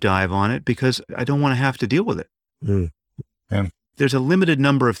a deep dive on it because I don't want to have to deal with it. Yeah. There's a limited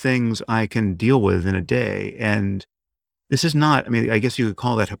number of things I can deal with in a day. And this is not, I mean, I guess you could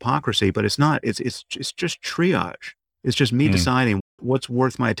call that hypocrisy, but it's not, it's just triage. It's just me deciding what's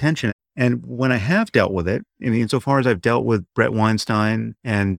worth my attention. And when I have dealt with it, I mean, insofar as I've dealt with Brett Weinstein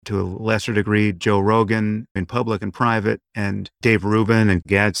and to a lesser degree, Joe Rogan in public and private, and Dave Rubin and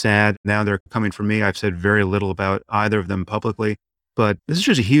Gad Saad, now they're coming for me. I've said very little about either of them publicly, but this is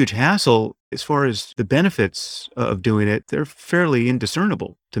just a huge hassle. As far as the benefits of doing it, they're fairly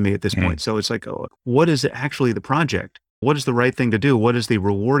indiscernible to me at this point. So it's like, oh, what is actually the project? What is the right thing to do? What is the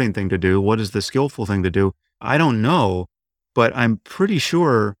rewarding thing to do? What is the skillful thing to do? I don't know, but I'm pretty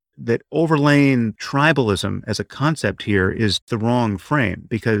sure that overlaying tribalism as a concept here is the wrong frame,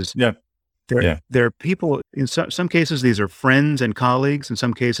 because there are people, in some cases, these are friends and colleagues. In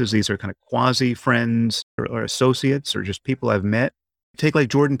some cases, these are kind of quasi-friends or associates or just people I've met. Take like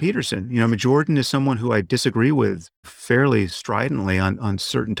Jordan Peterson. I mean, Jordan is someone who I disagree with fairly stridently on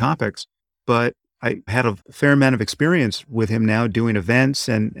certain topics, but I had a fair amount of experience with him now doing events,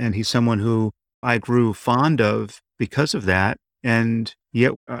 and he's someone who I grew fond of because of that. And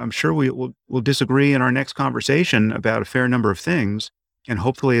yet I'm sure we'll disagree in our next conversation about a fair number of things. And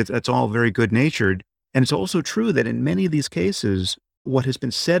hopefully it's all very good-natured. And it's also true that in many of these cases, what has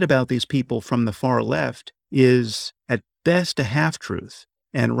been said about these people from the far left is at best a half-truth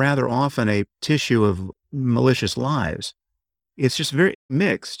and rather often a tissue of malicious lies. It's just very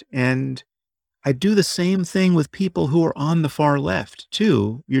mixed. And I do the same thing with people who are on the far left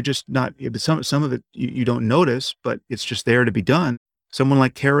too. You're just not, some of it you don't notice, but it's just there to be done. Someone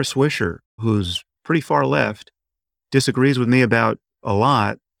like Kara Swisher, who's pretty far left, disagrees with me about a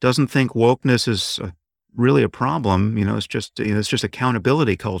lot, doesn't think wokeness is really a problem. It's just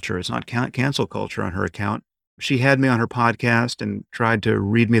accountability culture. It's not cancel culture on her account. She had me on her podcast and tried to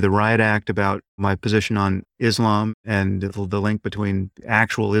read me the riot act about my position on Islam and the link between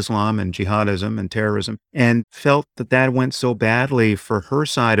actual Islam and jihadism and terrorism, and felt that went so badly for her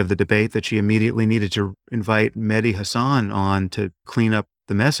side of the debate that she immediately needed to invite Mehdi Hassan on to clean up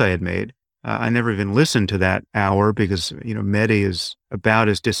the mess I had made. I never even listened to that hour because, Mehdi is about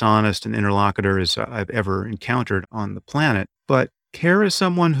as dishonest an interlocutor as I've ever encountered on the planet. But Kara is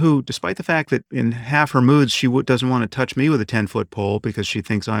someone who, despite the fact that in half her moods, she doesn't want to touch me with a 10-foot pole because she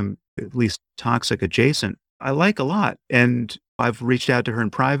thinks I'm at least toxic adjacent, I like a lot. And I've reached out to her in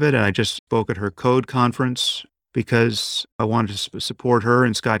private, and I just spoke at her code conference because I wanted to support her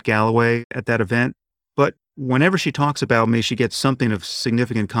and Scott Galloway at that event. But whenever she talks about me, she gets something of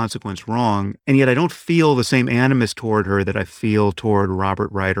significant consequence wrong. And yet I don't feel the same animus toward her that I feel toward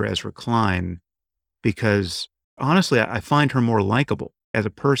Robert Wright or Ezra Klein, because honestly, I find her more likable as a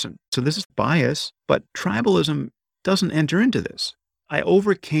person. So this is bias, but tribalism doesn't enter into this. I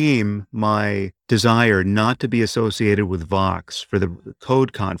overcame my desire not to be associated with Vox for the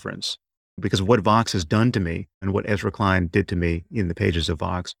code conference because of what Vox has done to me and what Ezra Klein did to me in the pages of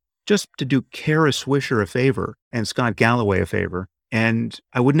Vox, just to do Kara Swisher a favor and Scott Galloway a favor. And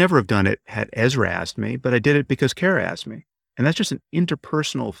I would never have done it had Ezra asked me, but I did it because Kara asked me. And that's just an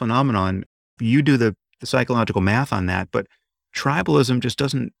interpersonal phenomenon. You do the psychological math on that, but tribalism just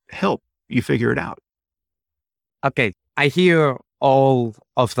doesn't help you figure it out. Okay, I hear all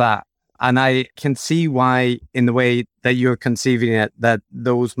of that, and I can see why, in the way that you're conceiving it, that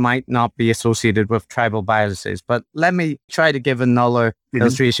those might not be associated with tribal biases. But let me try to give another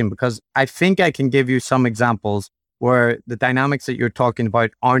illustration, because I think I can give you some examples where the dynamics that you're talking about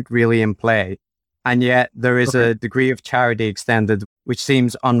aren't really in play, and yet there is a degree of charity extended which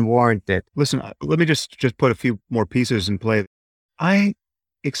seems unwarranted. Listen, let me just put a few more pieces in play. I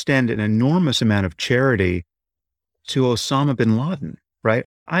extend an enormous amount of charity to Osama bin Laden, right?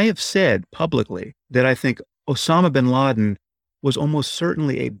 I have said publicly that I think Osama bin Laden was almost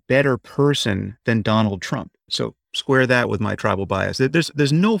certainly a better person than Donald Trump. So square that with my tribal bias.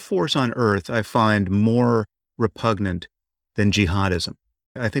 There's no force on earth I find more repugnant than jihadism.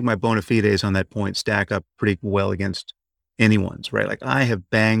 I think my bona fides on that point stack up pretty well against anyone's, right? Like, I have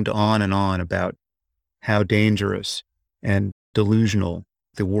banged on and on about how dangerous and delusional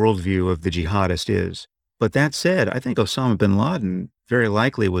the worldview of the jihadist is. But that said, I think Osama bin Laden very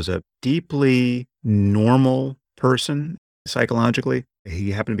likely was a deeply normal person psychologically.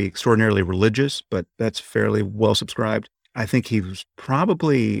 He happened to be extraordinarily religious, but that's fairly well subscribed. I think he was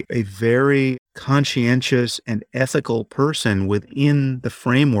probably a very conscientious and ethical person within the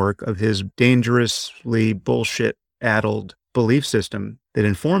framework of his dangerously bullshit-addled belief system that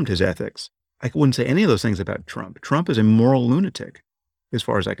informed his ethics. I wouldn't say any of those things about Trump. Trump is a moral lunatic, as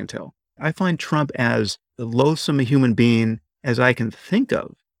far as I can tell. I find Trump as loathsome a human being as I can think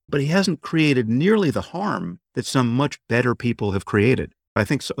of, but he hasn't created nearly the harm that some much better people have created. I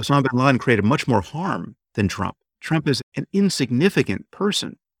think Osama bin Laden created much more harm than Trump. Trump is an insignificant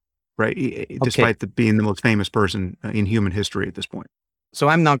person, right? Despite being the most famous person in human history at this point. So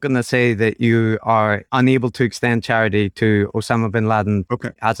I'm not going to say that you are unable to extend charity to Osama bin Laden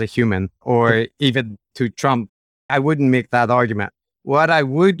as a human or even to Trump. I wouldn't make that argument. What I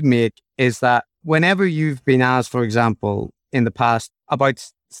would make is that whenever you've been asked, for example, in the past about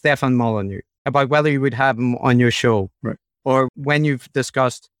Stefan Molyneux, about whether you would have him on your show, or when you've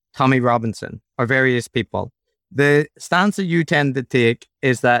discussed Tommy Robinson or various people, the stance that you tend to take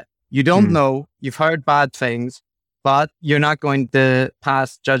is that you don't know, you've heard bad things, but you're not going to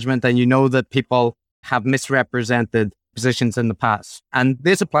pass judgment, and you know that people have misrepresented positions in the past. And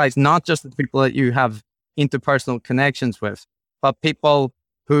this applies not just to the people that you have interpersonal connections with, but people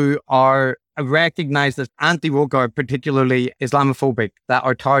who are recognized as anti-woke or particularly Islamophobic that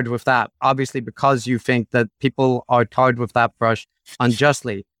are tarred with that, obviously because you think that people are tarred with that brush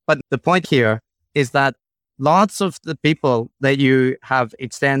unjustly. But the point here is that lots of the people that you have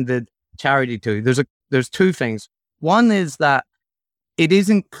extended charity to, there's two things. One is that it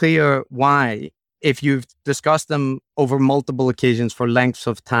isn't clear why, if you've discussed them over multiple occasions for lengths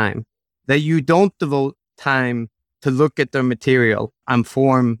of time, that you don't devote time to look at their material and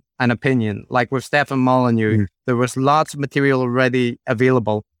form an opinion. Like with Stefan Molyneux, there was lots of material already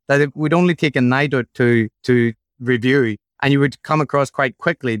available that it would only take a night or two to review, and you would come across quite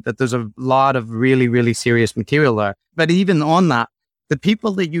quickly that there's a lot of really, really serious material there. But even on that, the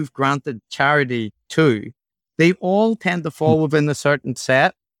people that you've granted charity to, they all tend to fall within a certain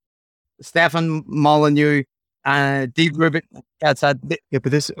set. Stefan Molyneux, Deep Rubin, that's but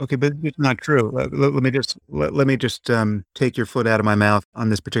it's not true. Let me just take your foot out of my mouth on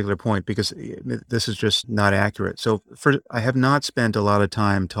this particular point, because this is just not accurate. So I have not spent a lot of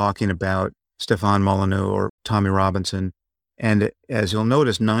time talking about Stefan Molyneux or Tommy Robinson. And as you'll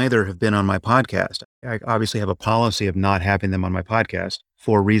notice, neither have been on my podcast. I obviously have a policy of not having them on my podcast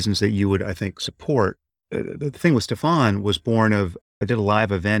for reasons that you would, I think, support. The thing with Stefan was born of, I did a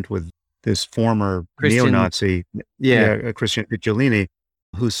live event with this former neo-Nazi, Christian Picciolini,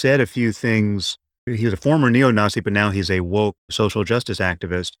 who said a few things. He was a former neo-Nazi, but now he's a woke social justice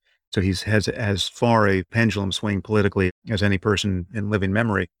activist. So he has as far a pendulum swing politically as any person in living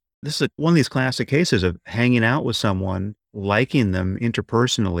memory. This is one of these classic cases of hanging out with someone, liking them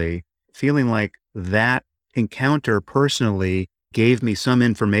interpersonally, feeling like that encounter personally gave me some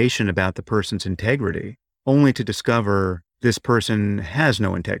information about the person's integrity, only to discover this person has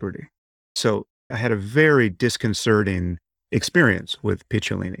no integrity. So I had a very disconcerting experience with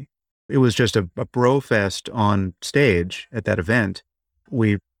Picciolini. It was just a bro fest on stage at that event.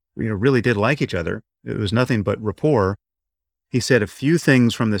 We really did like each other. It was nothing but rapport. He said a few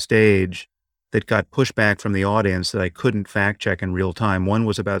things from the stage that got pushback from the audience that I couldn't fact check in real time. One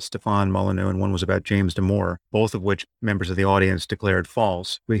was about Stefan Molyneux and one was about James Damore, both of which members of the audience declared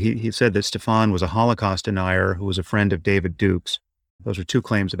false. He said that Stefan was a Holocaust denier who was a friend of David Duke's. Those were two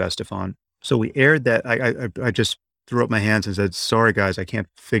claims about Stefan. So we aired that. I just threw up my hands and said, sorry guys, I can't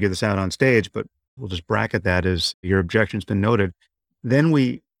figure this out on stage, but we'll just bracket that as your objection's been noted. Then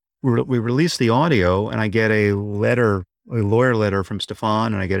we released the audio, and I get a lawyer letter from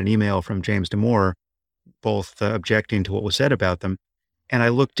Stefan, and I get an email from James Damore, both objecting to what was said about them. And I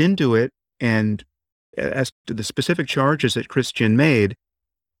looked into it, and as to the specific charges that Christian made,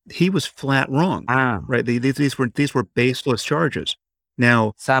 he was flat wrong. Right? These were baseless charges.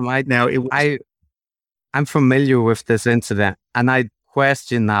 Now, Sam, I'm familiar with this incident, and I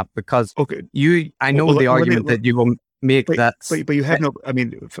question that because I know the argument that you will make that. But you have no. I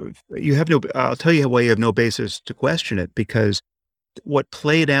mean, you have no. I'll tell you why you have no basis to question it, because what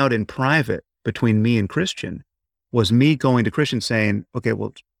played out in private between me and Christian was me going to Christian saying, "Okay,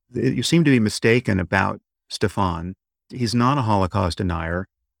 well, you seem to be mistaken about Stefan. He's not a Holocaust denier.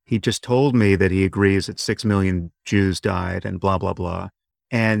 He just told me that he agrees that 6 million Jews died and blah, blah, blah.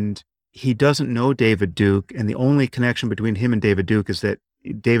 And he doesn't know David Duke. And the only connection between him and David Duke is that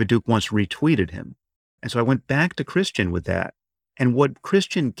David Duke once retweeted him." And so I went back to Christian with that. And what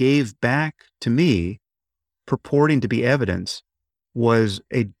Christian gave back to me, purporting to be evidence, was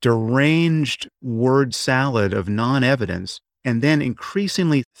a deranged word salad of non-evidence, and then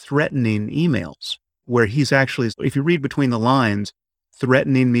increasingly threatening emails where he's actually, if you read between the lines,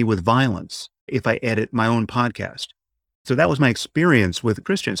 threatening me with violence if I edit my own podcast. So that was my experience with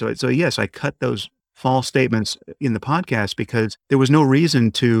Christian. So yes, I cut those false statements in the podcast because there was no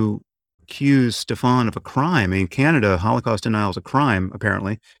reason to accuse Stefan of a crime. In Canada, Holocaust denial is a crime,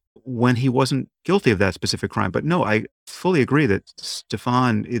 apparently, when he wasn't guilty of that specific crime. But no, I fully agree that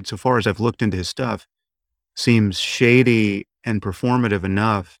Stefan, insofar as I've looked into his stuff, seems shady and performative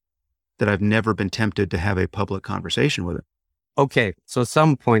enough that I've never been tempted to have a public conversation with him. Okay, so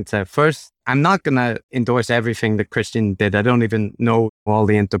some points there. First, I'm not going to endorse everything that Christian did. I don't even know all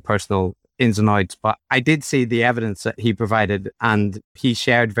the interpersonal ins and outs, but I did see the evidence that he provided, and he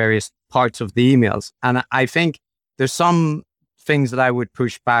shared various parts of the emails. And I think there's some things that I would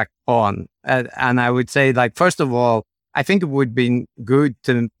push back on. And I would say, like, first of all, I think it would be good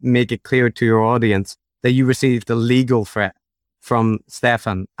to make it clear to your audience that you received a legal threat from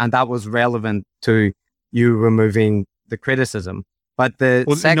Stefan, and that was relevant to you removing the criticism. But the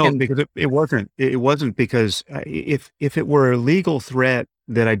second, no, because it wasn't. It wasn't because if it were a legal threat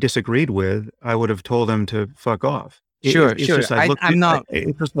that I disagreed with, I would have told him to fuck off. Sure. I'm not.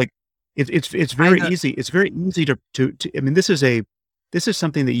 It's just like it's very easy. It's very easy to. I mean, this is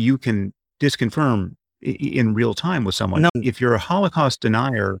something that you can disconfirm in real time with someone. No. If you're a Holocaust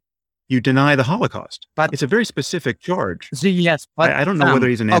denier, you deny the Holocaust. But it's a very specific charge. So yes, but I don't know whether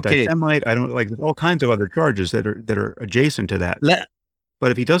he's an anti-Semite. I don't there's all kinds of other charges that are adjacent to that.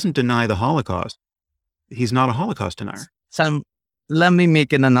 But if he doesn't deny the Holocaust, he's not a Holocaust denier. Sam, let me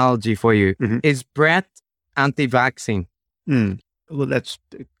make an analogy for you. Mm-hmm. Is Brett anti-vaccine? Well, that's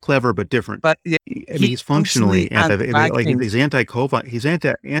clever but different. But he's functionally he's anti-COVID. He's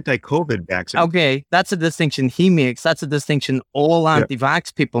anti-COVID vaccine. Okay, that's a distinction he makes. That's a distinction all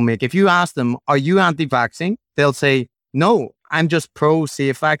anti-vax people make. If you ask them, "Are you anti-vaccine?" They'll say, "No, I'm just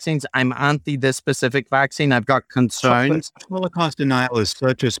pro-safe vaccines. I'm anti this specific vaccine. I've got concerns." Holocaust denial is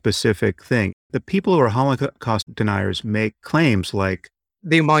such a specific thing. The people who are Holocaust deniers make claims like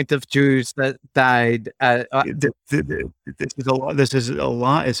the amount of Jews that died. This is a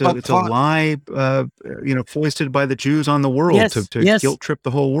lie. It's a lie, foisted by the Jews on the world to guilt trip the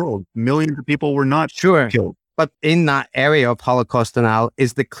whole world. Millions of people were not killed. But in that area of Holocaust denial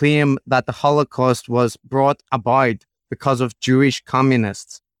is the claim that the Holocaust was brought about because of Jewish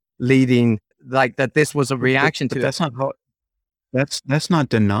communists leading, like that. This was a reaction to. That's not how. That's not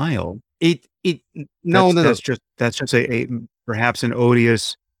denial. That's just a perhaps an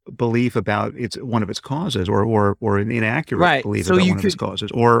odious belief about one of its causes, or an inaccurate belief about one of its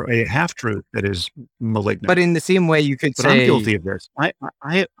causes, or a half truth that is malignant. But in the same way, you could say, I'm guilty of this. I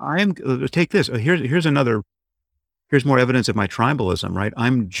am. Take this. Here's more evidence of my tribalism. Right.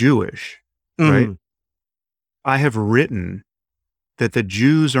 I'm Jewish. Right. I have written that the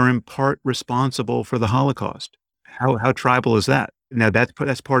Jews are in part responsible for the Holocaust. How tribal is that? Now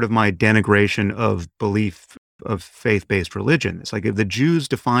that's part of my denigration of belief of faith-based religion. It's like if the Jews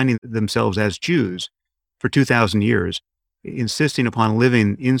defining themselves as Jews for 2,000 years, insisting upon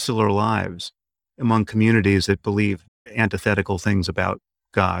living insular lives among communities that believe antithetical things about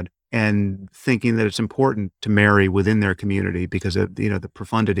God, and thinking that it's important to marry within their community because of the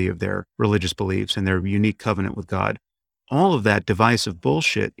profundity of their religious beliefs and their unique covenant with God. All of that divisive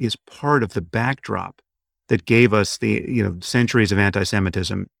bullshit is part of the backdrop that gave us the centuries of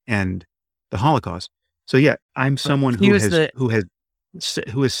anti-Semitism and the Holocaust. So yeah, I'm someone who has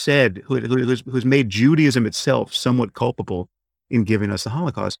made Judaism itself somewhat culpable in giving us the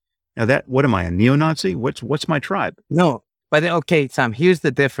Holocaust. Now what am I, a neo-Nazi? What's my tribe? No, but okay, Sam, here's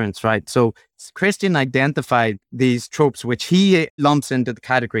the difference, right? So Christian identified these tropes, which he lumps into the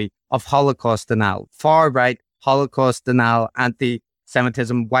category of Holocaust denial, far right Holocaust denial,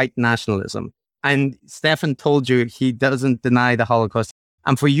 anti-Semitism, white nationalism. And Stefan told you he doesn't deny the Holocaust.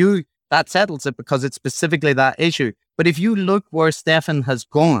 And for you, that settles it because it's specifically that issue. But if you look where Stefan has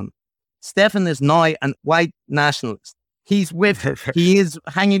gone, Stefan is now a white nationalist. He is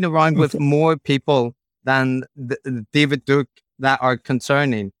hanging around with more people than David Duke that are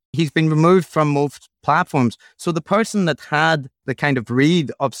concerning. He's been removed from most platforms. So the person that had the kind of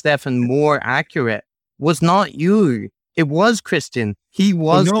read of Stefan more accurate was not you. It was Christian. He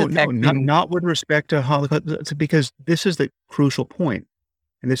was not with respect to Holocaust, because this is the crucial point,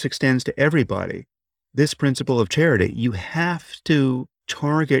 and this extends to everybody. This principle of charity, you have to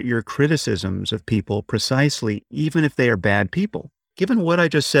target your criticisms of people precisely, even if they are bad people. Given what I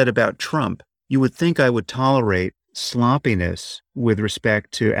just said about Trump, you would think I would tolerate sloppiness with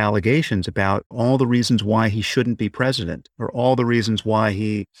respect to allegations about all the reasons why he shouldn't be president, or all the reasons why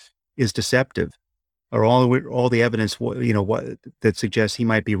he is deceptive, or all the evidence, that suggests he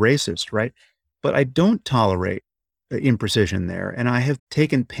might be racist, right? But I don't tolerate imprecision there, and I have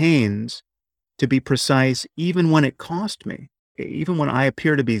taken pains to be precise, even when it cost me. Even when I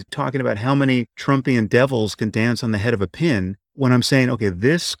appear to be talking about how many Trumpian devils can dance on the head of a pin, when I'm saying, okay,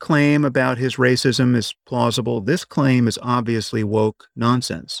 this claim about his racism is plausible, this claim is obviously woke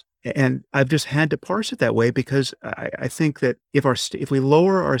nonsense. And I've just had to parse it that way, because I think that if we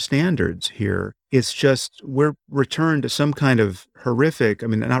lower our standards here, it's just we're returned to some kind of horrific,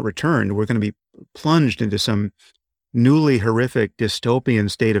 not returned, we're going to be plunged into some newly horrific dystopian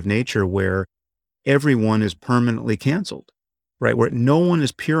state of nature where everyone is permanently canceled, right? Where no one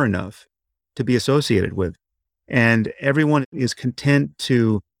is pure enough to be associated with. And everyone is content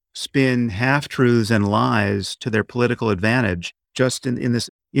to spin half-truths and lies to their political advantage just in this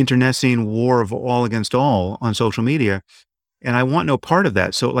internecine war of all against all on social media. And I want no part of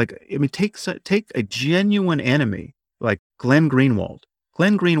that. So like, I mean, take a genuine enemy like Glenn Greenwald.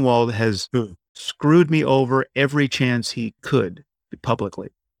 Glenn Greenwald has screwed me over every chance he could publicly.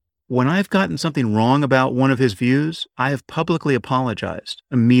 When I've gotten something wrong about one of his views, I have publicly apologized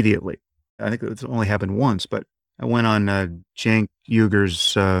immediately. I think it's only happened once, but I went on Cenk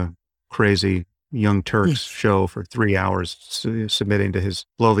Uyghur's crazy Young Turks show for 3 hours, submitting to his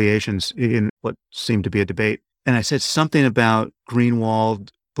bloviations in what seemed to be a debate. And I said something about Greenwald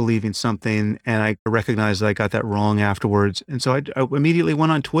believing something, and I recognized that I got that wrong afterwards. And so I immediately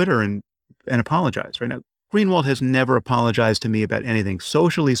went on Twitter and apologized. Right now, Greenwald has never apologized to me about anything.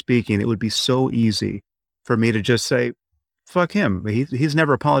 Socially speaking, it would be so easy for me to just say, fuck him. He's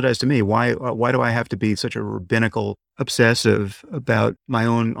never apologized to me. Why do I have to be such a rabbinical obsessive about my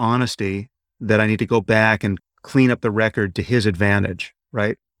own honesty that I need to go back and clean up the record to his advantage,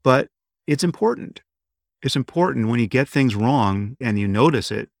 right? But it's important. It's important when you get things wrong and you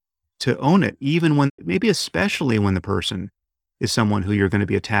notice it to own it, even when, maybe especially when the person is someone who you're going to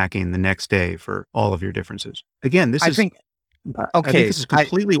be attacking the next day for all of your differences. Again, I think this is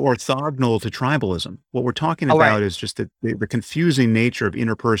completely orthogonal to tribalism. What we're talking about is just the confusing nature of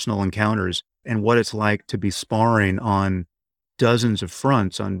interpersonal encounters and what it's like to be sparring on dozens of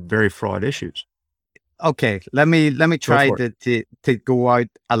fronts on very fraught issues. Okay, let me try to go out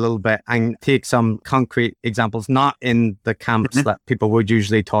a little bit and take some concrete examples, not in the camps that people would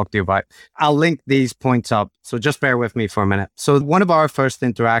usually talk to you about. I'll link these points up, so just bear with me for a minute. So one of our first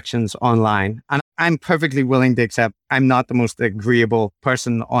interactions online, and I'm perfectly willing to accept I'm not the most agreeable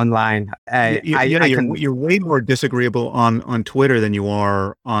person online. You're way more disagreeable on Twitter than you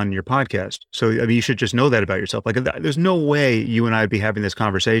are on your podcast. So I mean, you should just know that about yourself. Like, there's no way you and I would be having this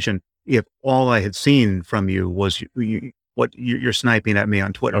conversation if all I had seen from you was what you're sniping at me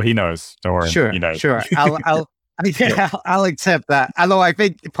on Twitter. Oh, he knows. Don't worry. Sure, he knows. Sure. I'll accept that. Although I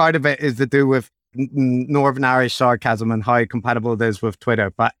think part of it is to do with Northern Irish sarcasm and how compatible it is with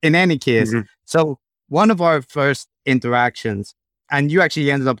Twitter. But in any case, so one of our first interactions, and you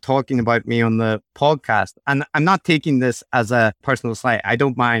actually ended up talking about me on the podcast, and I'm not taking this as a personal slight. I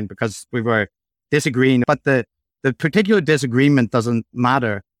don't mind because we were disagreeing, but the particular disagreement doesn't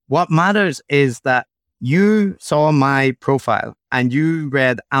matter. What matters is that you saw my profile and you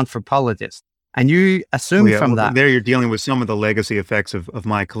read anthropologist, and you assumed from that. There you're dealing with some of the legacy effects of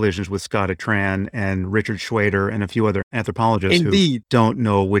my collisions with Scott Atran and Richard Schwader and a few other anthropologists who don't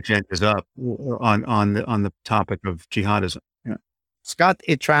know which end is up on the topic of jihadism. Yeah. Scott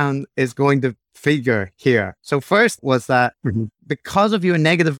Atran is going to figure here. So first was that because of your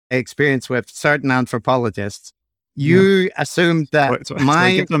negative experience with certain anthropologists, you assumed that so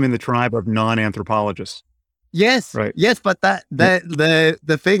I get them in the tribe of non-anthropologists. Yes, right. Yes, but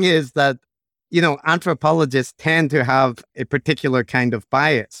the thing is that, you know, anthropologists tend to have a particular kind of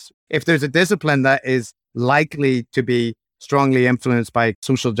bias. If there's a discipline that is likely to be strongly influenced by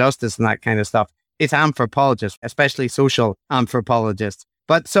social justice and that kind of stuff, it's anthropologists, especially social anthropologists.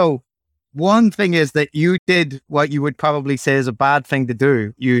 But so one thing is that you did what you would probably say is a bad thing to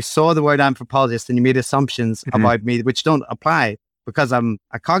do. You saw the word anthropologist and you made assumptions about me, which don't apply because I'm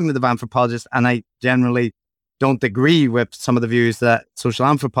a cognitive anthropologist and I generally don't agree with some of the views that social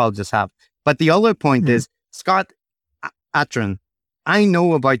anthropologists have. But the other point is, Scott Atran, I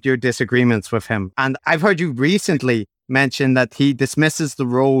know about your disagreements with him. And I've heard you recently mention that he dismisses the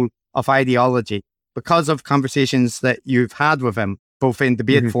role of ideology because of conversations that you've had with him, both in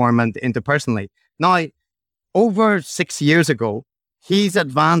debate form and interpersonally. Now, over 6 years ago, he's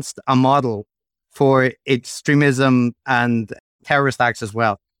advanced a model for extremism and terrorist acts as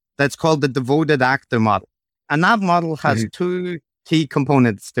well. That's called the devoted actor model. And that model has two key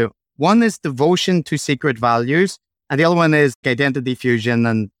components to it. One is devotion to secret values, and the other one is identity fusion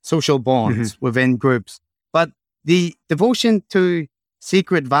and social bonds within groups. But the devotion to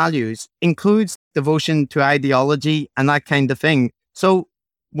secret values includes devotion to ideology and that kind of thing. So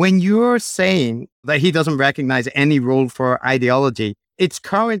when you're saying that he doesn't recognize any role for ideology, it's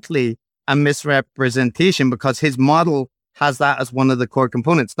currently a misrepresentation because his model has that as one of the core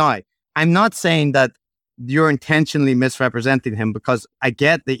components. Now, I'm not saying that you're intentionally misrepresenting him because I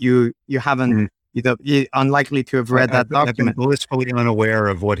get that you haven't, you're unlikely to have read that document. I've been blissfully unaware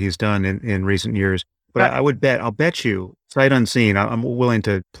of what he's done in recent years. But I'll bet you, sight unseen, I'm willing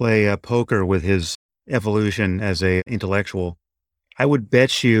to play poker with his evolution as a intellectual, I would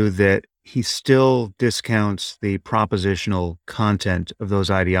bet you that he still discounts the propositional content of those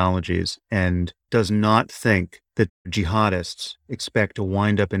ideologies and does not think that jihadists expect to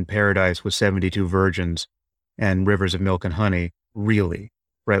wind up in paradise with 72 virgins and rivers of milk and honey, really,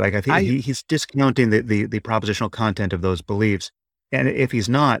 right? Like, I think he's discounting the propositional content of those beliefs. And if he's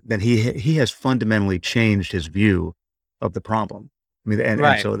not, then he has fundamentally changed his view of the problem. I mean,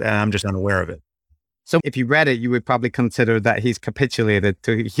 and so I'm just unaware of it. So if you read it, you would probably consider that he's capitulated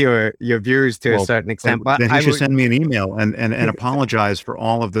to hear your views to a certain extent. But then he should send me an email and apologize for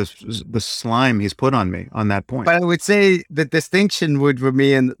all of the slime he's put on me on that point. But I would say the distinction would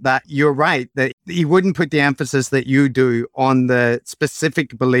remain that you're right, that he wouldn't put the emphasis that you do on the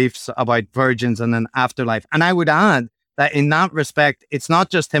specific beliefs about virgins and an afterlife. And I would add that in that respect, it's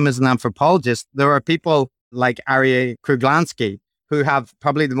not just him as an anthropologist. There are people like Aryeh Kruglansky, who have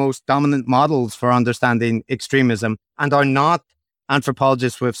probably the most dominant models for understanding extremism and are not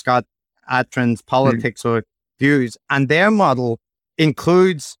anthropologists with Scott Atran's politics or views. And their model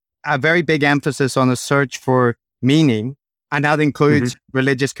includes a very big emphasis on a search for meaning, and that includes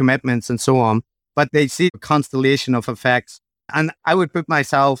religious commitments and so on. But they see a constellation of effects. And I would put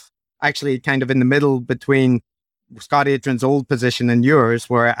myself actually kind of in the middle between Scott Atran's old position and yours,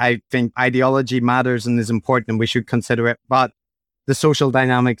 where I think ideology matters and is important and we should consider it. But the social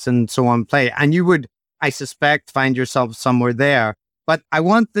dynamics and so on play. And you would, I suspect, find yourself somewhere there. But I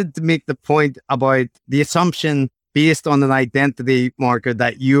wanted to make the point about the assumption based on an identity marker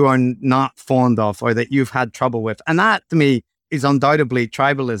that you are not fond of or that you've had trouble with. And that to me is undoubtedly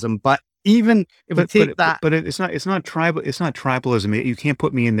tribalism. But even if we take that... But it's not tribalism. You can't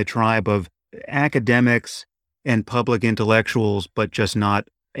put me in the tribe of academics and public intellectuals, but just not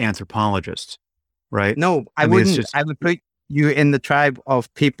anthropologists, right? No, I wouldn't. I would put you in the tribe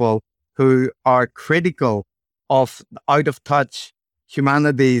of people who are critical of out of touch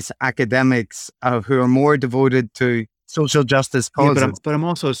humanities academics who are more devoted to social justice causes.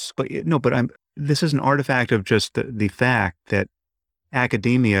 Yeah, this is an artifact of just the fact that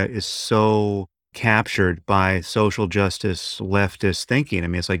academia is so captured by social justice leftist thinking. I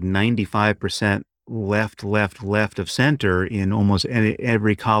mean, it's like 95% left of center in almost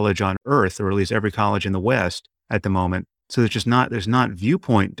every college on earth, or at least every college in the West at the moment. So there's not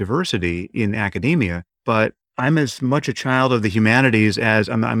viewpoint diversity in academia, but I'm as much a child of the humanities as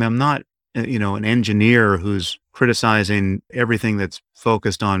I'm not, an engineer who's criticizing everything that's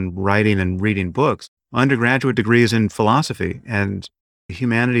focused on writing and reading books. Undergraduate degrees in philosophy and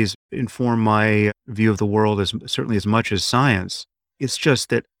humanities inform my view of the world certainly as much as science. It's just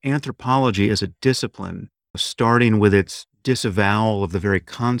that anthropology as a discipline, starting with its disavowal of the very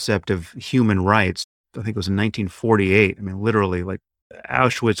concept of human rights, I think it was in 1948. I mean, literally, like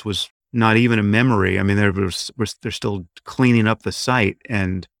Auschwitz was not even a memory. I mean, they're still cleaning up the site,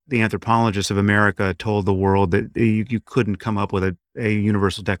 and the anthropologists of America told the world that you couldn't come up with a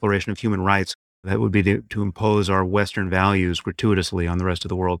universal declaration of human rights that would be to impose our Western values gratuitously on the rest of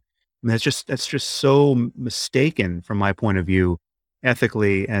the world. I mean, that's just so mistaken from my point of view,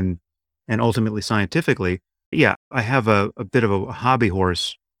 ethically and ultimately scientifically. Yeah, I have a bit of a hobby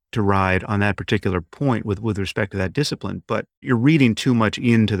horse to ride on that particular point with respect to that discipline. But you're reading too much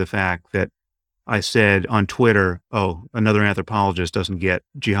into the fact that I said on Twitter, oh, another anthropologist doesn't get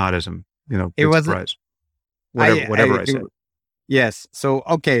jihadism. It was surprise. Whatever I said. Yes. So,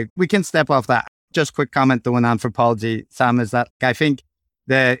 okay, we can step off that. Just quick comment though on anthropology, Sam, is that I think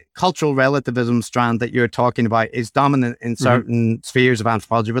the cultural relativism strand that you're talking about is dominant in certain spheres of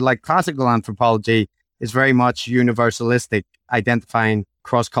anthropology, but like classical anthropology is very much universalistic, identifying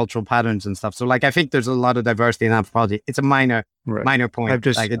cross-cultural patterns and stuff. So like, I think there's a lot of diversity in anthropology. It's a minor point.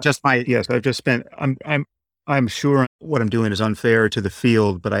 I'm sure what I'm doing is unfair to the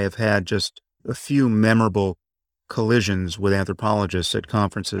field, but I have had just a few memorable collisions with anthropologists at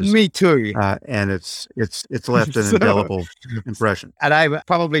conferences. Me too. And it's left an indelible impression. And I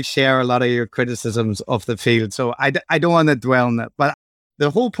probably share a lot of your criticisms of the field. So I don't want to dwell on that. But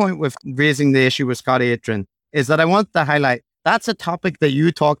the whole point with raising the issue with Scott Atran is that I want to highlight that's a topic that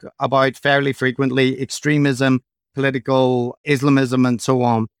you talk about fairly frequently, extremism, political Islamism, and so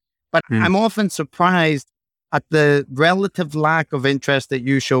on. But I'm often surprised at the relative lack of interest that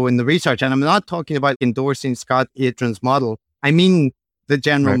you show in the research. And I'm not talking about endorsing Scott Atran's model. I mean the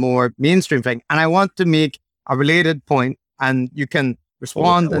general, more mainstream thing. And I want to make a related point, and you can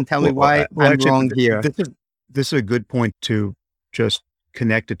respond and tell me why I'm wrong here. This is a good point to just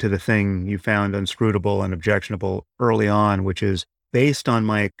connected to the thing you found unscrutable and objectionable early on, which is based on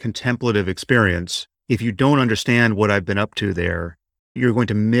my contemplative experience. If you don't understand what I've been up to there, you're going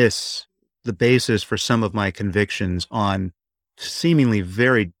to miss the basis for some of my convictions on seemingly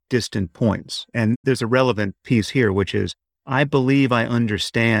very distant points. And there's a relevant piece here, which is I believe I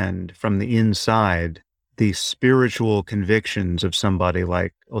understand from the inside the spiritual convictions of somebody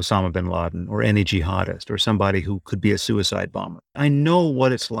like Osama bin Laden or any jihadist or somebody who could be a suicide bomber. I know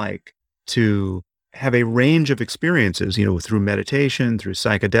what it's like to have a range of experiences, through meditation, through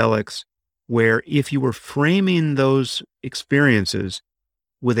psychedelics, where if you were framing those experiences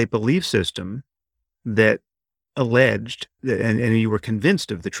with a belief system that alleged, and you were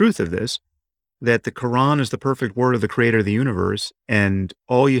convinced of the truth of this, that the Quran is the perfect word of the creator of the universe, and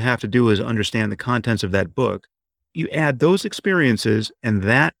all you have to do is understand the contents of that book. You add those experiences and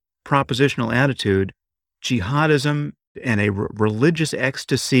that propositional attitude, jihadism and a religious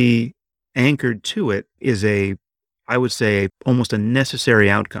ecstasy anchored to it is I would say, almost a necessary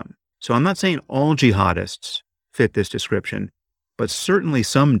outcome. So I'm not saying all jihadists fit this description, but certainly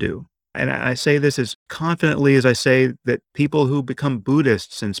some do. And I say this as confidently as I say that people who become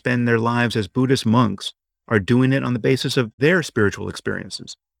Buddhists and spend their lives as Buddhist monks are doing it on the basis of their spiritual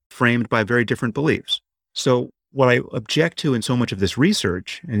experiences, framed by very different beliefs. So what I object to in so much of this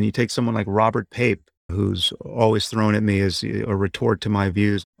research, and you take someone like Robert Pape, who's always thrown at me as a retort to my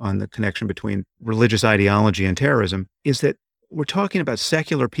views on the connection between religious ideology and terrorism, is that we're talking about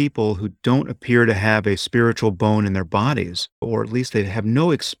secular people who don't appear to have a spiritual bone in their bodies, or at least they have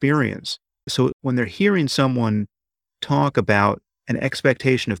no experience. So when they're hearing someone talk about an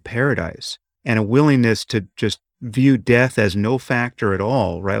expectation of paradise and a willingness to just view death as no factor at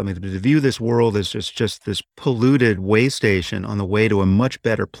all, right? I mean, to view this world as just this polluted way station on the way to a much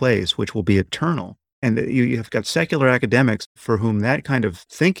better place, which will be eternal. And you've got secular academics for whom that kind of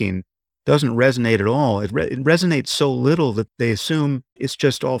thinking doesn't resonate at all. It resonates so little that they assume it's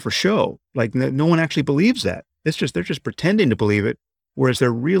just all for show. Like no one actually believes that. They're just pretending to believe it, whereas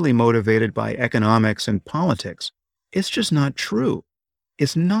they're really motivated by economics and politics. It's just not true.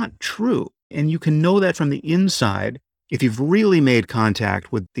 It's not true. And you can know that from the inside if you've really made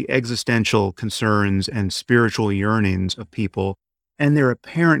contact with the existential concerns and spiritual yearnings of people and their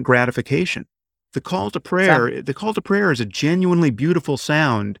apparent gratification. The call to prayer is a genuinely beautiful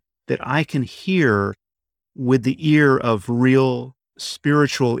sound that I can hear with the ear of real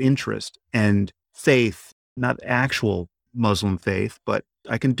spiritual interest and faith, not actual Muslim faith, but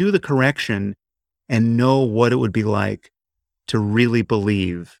I can do the correction and know what it would be like to really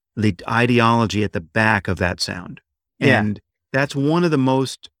believe the ideology at the back of that sound. Yeah. And that's one of the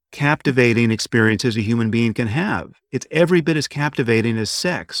most captivating experiences a human being can have. It's every bit as captivating as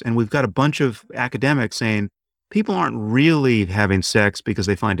sex. And we've got a bunch of academics saying, people aren't really having sex because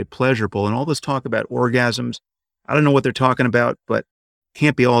they find it pleasurable. And all this talk about orgasms, I don't know what they're talking about, but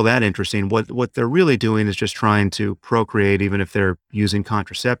can't be all that interesting. What they're really doing is just trying to procreate, even if they're using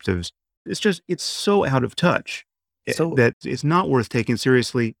contraceptives. It's so out of touch that it's not worth taking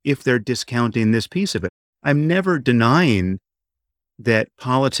seriously if they're discounting this piece of it. I'm never denying that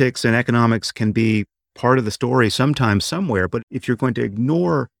politics and economics can be part of the story sometimes, somewhere. But if you're going to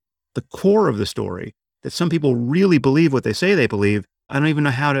ignore the core of the story, that some people really believe what they say they believe, I don't even know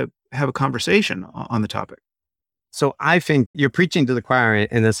how to have a conversation on the topic. So I think you're preaching to the choir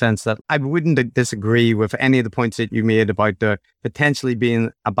in the sense that I wouldn't disagree with any of the points that you made about there potentially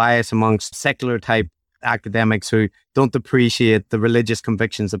being a bias amongst secular type academics who don't appreciate the religious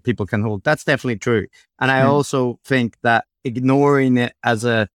convictions that people can hold. That's definitely true. And I also think that ignoring it as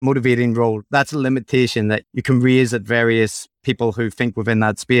a motivating role, that's a limitation that you can raise at various people who think within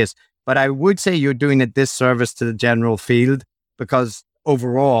that space. But I would say you're doing a disservice to the general field because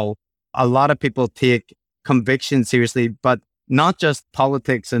overall, a lot of people take conviction seriously, but not just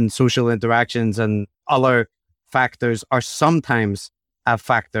politics and social interactions and other factors are sometimes a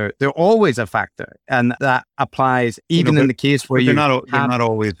factor. They're always a factor. And that applies even in the case where they're not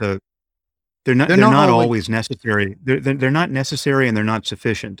always necessary. They're not necessary and they're not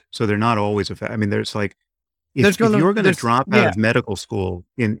sufficient. So they're not always a factor. I mean, there's like, if you're going to drop out of medical school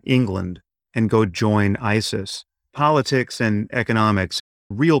in England and go join ISIS, politics and economics,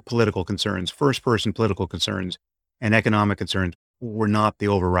 real political concerns, first-person political concerns and economic concerns were not the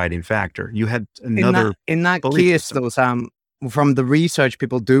overriding factor. You had another... In that case, though, Sam, from the research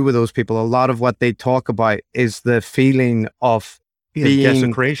people do with those people, a lot of what they talk about is the feeling of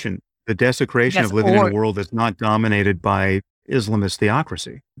desecration. The desecration of living in a world that's not dominated by Islamist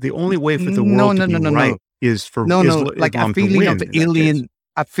theocracy. The only way for the world to be right is for Islam like a feeling of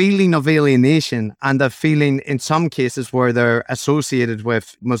a feeling of alienation, and a feeling in some cases where they're associated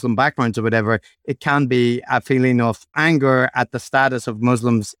with Muslim backgrounds or whatever, it can be a feeling of anger at the status of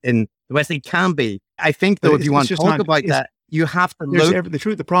Muslims in the West. It can be. I think though, if you want to talk about that, you have to look.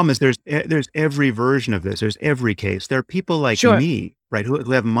 The problem is there's every version of this. There's every case. There are people like Sure. me, right,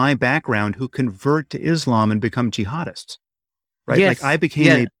 who have my background, who convert to Islam and become jihadists, right? Yes. Like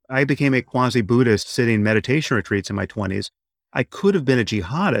I became a quasi-Buddhist sitting in meditation retreats in my 20s. I could have been a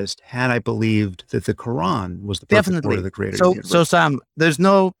jihadist had I believed that the Quran was the perfect word of the Creator. So Sam, there's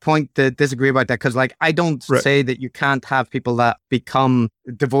no point to disagree about that, because like I don't say that you can't have people that become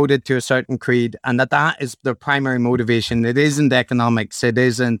devoted to a certain creed and that is their primary motivation. It isn't economics. It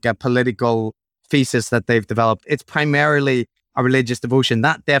isn't a political thesis that they've developed. It's primarily a religious devotion.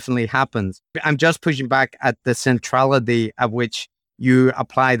 That definitely happens. I'm just pushing back at the centrality at which you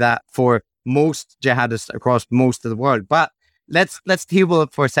apply that for most jihadists across most of the world. But let's table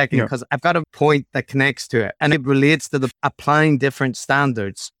it for a second, because I've got a point that connects to it, and it relates to the applying different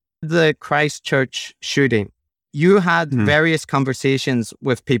standards. The Christchurch shooting, you had various conversations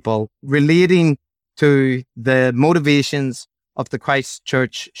with people relating to the motivations of the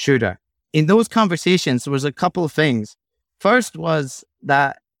Christchurch shooter. In those conversations, there was a couple of things. First was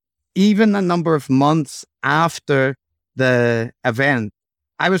that even a number of months after the event,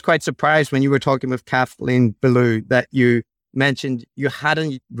 I was quite surprised when you were talking with Kathleen Belew that you mentioned you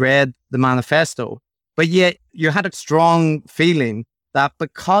hadn't read the manifesto, but yet you had a strong feeling that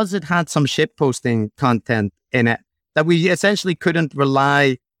because it had some shitposting content in it, that we essentially couldn't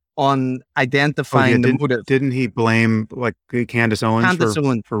rely on identifying the motive. Didn't he blame like Candace Owens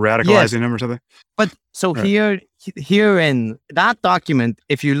for radicalizing him or something? But so here in that document,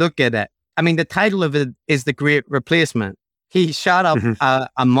 if you look at it, I mean, the title of it is The Great Replacement. He shot up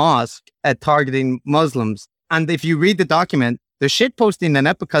a mosque targeting Muslims. And if you read the document, there's shitposting in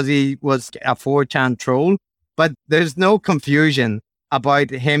it because he was a 4chan troll, but there's no confusion about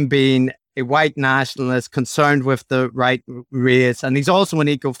him being a white nationalist concerned with the right race. And he's also an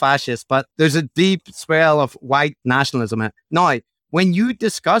eco-fascist, but there's a deep swell of white nationalism. Now, when you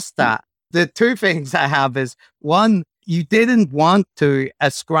discuss that, the two things I have is, one, you didn't want to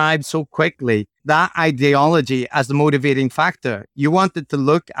ascribe so quickly that ideology as the motivating factor. You wanted to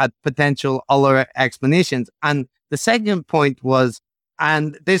look at potential other explanations. And the second point was,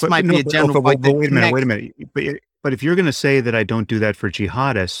 and this might be a general point. Wait a minute. But if you're going to say that I don't do that for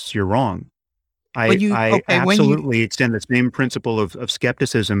jihadists, you're wrong. I absolutely extend the same principle of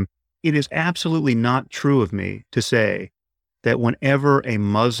skepticism. It is absolutely not true of me to say that whenever a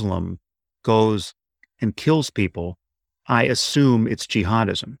Muslim goes and kills people, I assume it's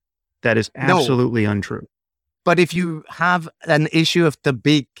jihadism. That is absolutely untrue. But if you have an issue of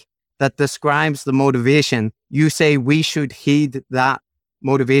Dabiq that describes the motivation, you say we should heed that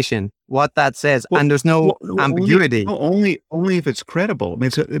motivation, what that says, and there's no ambiguity. Only if it's credible. I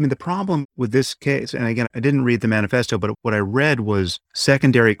mean, the problem with this case, and again, I didn't read the manifesto, but what I read was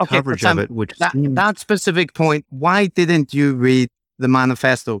secondary coverage of it, which that specific point. Why didn't you read the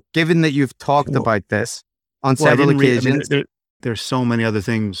manifesto, given that you've talked about this on several occasions? There's so many other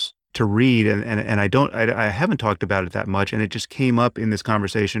things to read, and I haven't talked about it that much, and it just came up in this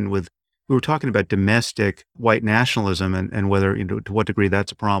conversation we were talking about domestic white nationalism and whether, to what degree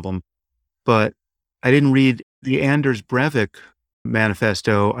that's a problem. But I didn't read the Anders Breivik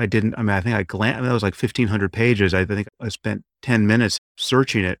manifesto. I think I glanced, that was like 1,500 pages. I think I spent 10 minutes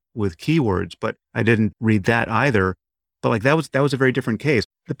searching it with keywords, but I didn't read that either. But like that was a very different case.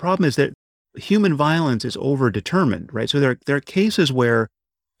 The problem is that human violence is overdetermined, right? So there are cases where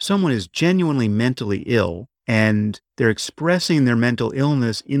someone is genuinely mentally ill and they're expressing their mental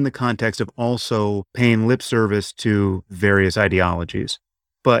illness in the context of also paying lip service to various ideologies.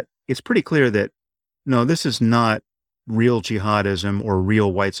 But it's pretty clear that, no, this is not real jihadism or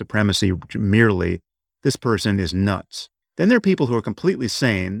real white supremacy merely. This person is nuts. Then there are people who are completely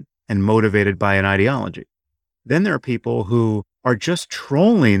sane and motivated by an ideology. Then there are people who are just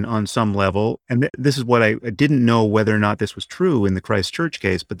trolling on some level. And this is what I didn't know whether or not this was true in the Christchurch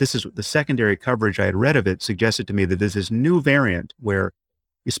case, but this is the secondary coverage I had read of it suggested to me that there's this new variant where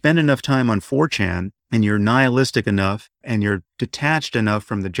you spend enough time on 4chan and you're nihilistic enough and you're detached enough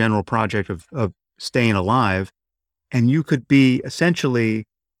from the general project of staying alive, and you could be essentially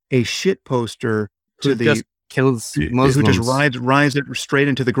a shit poster to the kills Muslims. Who just rides it straight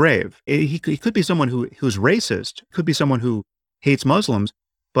into the grave. He could be someone who's racist, could be someone who hates Muslims,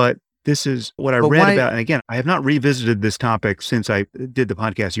 but this is what I read about. And again, I have not revisited this topic since I did the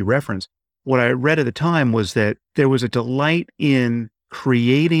podcast you referenced. What I read at the time was that there was a delight in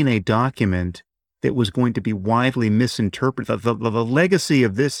creating a document that was going to be widely misinterpreted. The legacy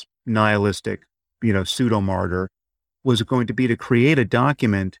of this nihilistic, pseudo-martyr was going to be to create a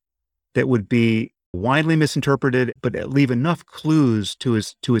document that would be widely misinterpreted, but leave enough clues to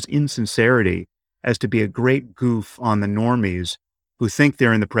his insincerity as to be a great goof on the normies who think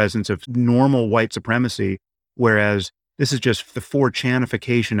they're in the presence of normal white supremacy, whereas this is just the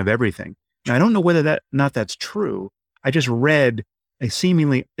 4chanification of everything. Now, I don't know whether that's true. I just read a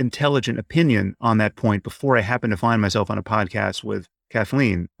seemingly intelligent opinion on that point before I happened to find myself on a podcast with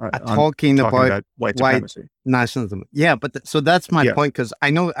Kathleen talking about white supremacy. Nationalism. Yeah, but so that's my point, because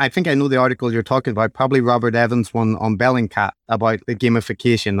I think I know the article you're talking about, probably Robert Evans one on Bellingcat about the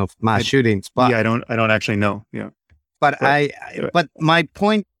gamification of mass shootings. But I don't actually know. Yeah. But my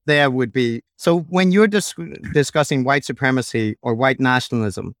point there would be, so when you're discussing white supremacy or white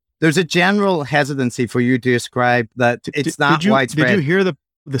nationalism, there's a general hesitancy for you to describe that it's not widespread. Did you hear the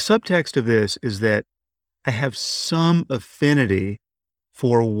subtext of this is that I have some affinity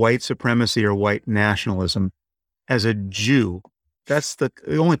for white supremacy or white nationalism as a Jew. That's the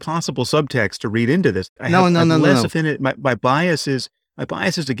only possible subtext to read into this. I have less affinity. My bias is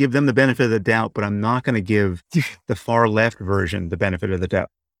to give them the benefit of the doubt, but I'm not going to give the far left version the benefit of the doubt.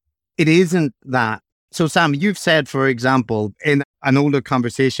 It isn't that. So Sam, you've said, for example, in an older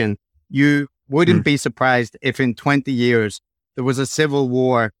conversation, you wouldn't be surprised if in 20 years there was a civil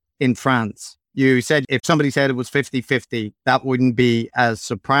war in France. You said if somebody said it was 50-50, that wouldn't be a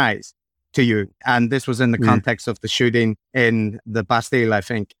surprise to you. And this was in the context of the shooting in the Bastille, I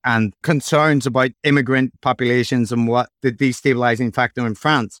think, and concerns about immigrant populations and what the destabilizing factor in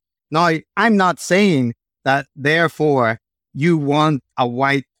France. Now, I'm not saying that therefore you want a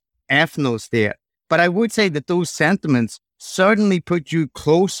white ethno-state, but I would say that those sentiments certainly put you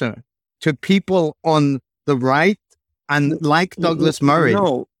closer to people on the right and like Douglas Murray.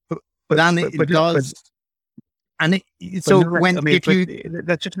 No. That's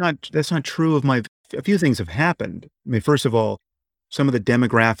not true of a few things have happened. I mean, first of all, some of the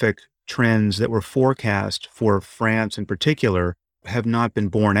demographic trends that were forecast for France in particular have not been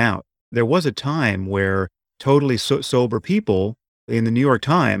borne out. There was a time where totally sober people in the New York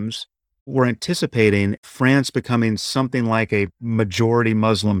Times were anticipating France becoming something like a majority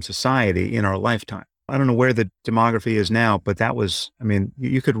Muslim society in our lifetime. I don't know where the demography is now, but that was, I mean,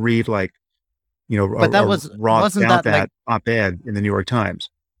 you could read like, Ross Douthat op-ed in the New York Times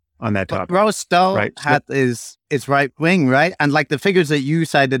on that topic. Ross Douthat is right wing, right? And like the figures that you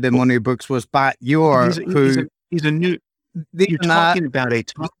cited in one of your books was Bat Yor, he's a new. You're talking about a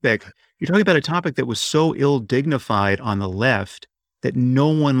topic that was so ill-dignified on the left that no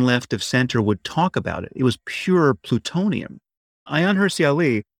one left of center would talk about it. It was pure plutonium. Ayaan Hirsi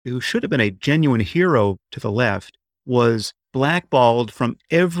Ali, who should have been a genuine hero to the left, was blackballed from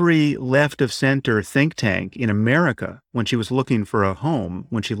every left of center think tank in America when she was looking for a home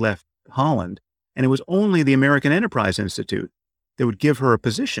when she left Holland. And it was only the American Enterprise Institute that would give her a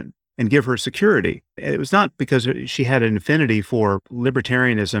position and give her security. It was not because she had an affinity for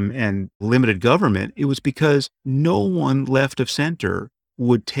libertarianism and limited government. It was because no one left of center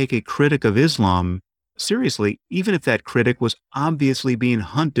would take a critic of Islam seriously, even if that critic was obviously being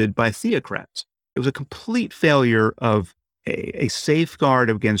hunted by theocrats. It was a complete failure of a safeguard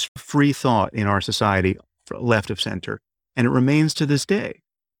against free thought in our society, left of center. And it remains to this day.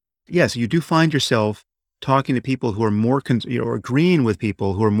 Yes, you do find yourself talking to people who are more, or agreeing with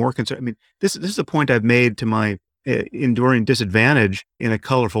people who are more concerned. I mean, this is a point I've made to my enduring disadvantage in a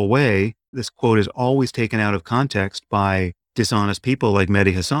colorful way. This quote is always taken out of context by dishonest people like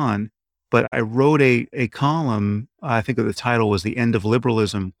Mehdi Hasan. But I wrote a column, I think that the title was The End of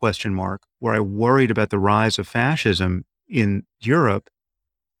Liberalism, ? Where I worried about the rise of fascism in Europe.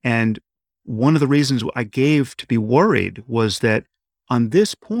 And one of the reasons I gave to be worried was that on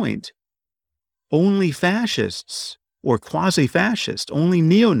this point, only fascists or quasi-fascists, only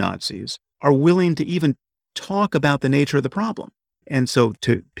neo-Nazis are willing to even talk about the nature of the problem. And so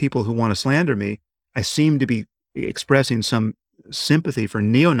to people who want to slander me, I seem to be expressing some sympathy for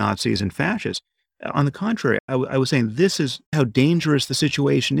neo-Nazis and fascists. On the contrary, I was saying this is how dangerous the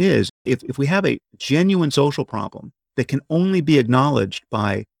situation is. If we have a genuine social problem that can only be acknowledged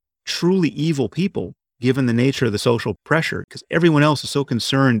by truly evil people, given the nature of the social pressure, because everyone else is so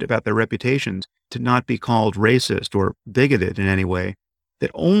concerned about their reputations to not be called racist or bigoted in any way,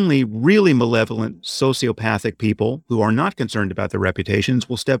 that only really malevolent sociopathic people who are not concerned about their reputations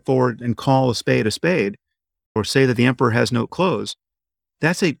will step forward and call a spade, or say that the emperor has no clothes.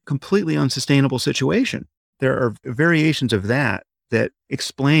 That's a completely unsustainable situation. There are variations of that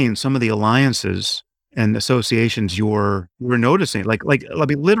explain some of the alliances and associations you're noticing. Like I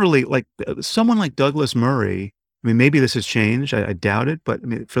mean, literally, like someone like Douglas Murray. I mean, maybe this has changed. I doubt it, but I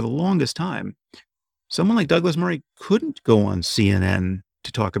mean, for the longest time, someone like Douglas Murray couldn't go on CNN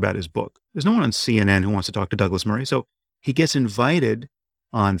to talk about his book. There's no one on CNN who wants to talk to Douglas Murray. So he gets invited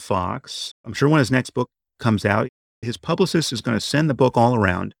on Fox. I'm sure when his next book comes out, his publicist is going to send the book all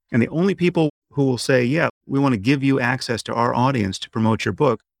around. And the only people who will say, yeah, we want to give you access to our audience to promote your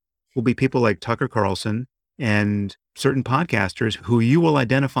book will be people like Tucker Carlson and certain podcasters who you will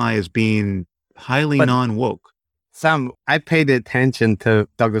identify as being highly non-woke. Sam, I paid attention to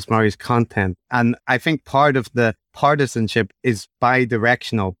Douglas Murray's content, and I think part of the partisanship is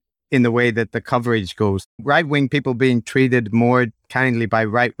bi-directional in the way that the coverage goes. Right-wing people being treated more kindly by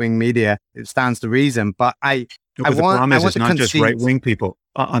right-wing media, it stands to reason. But the problem is it's not just right-wing people.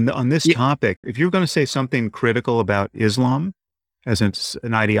 On this topic, if you're going to say something critical about Islam as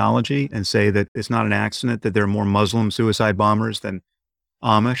an ideology and say that it's not an accident that there are more Muslim suicide bombers than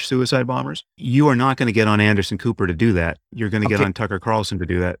Amish suicide bombers, you are not going to get on Anderson Cooper to do that. You're going to get on Tucker Carlson to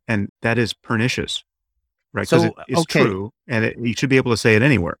do that. And that is pernicious, right? Because it's true, and you should be able to say it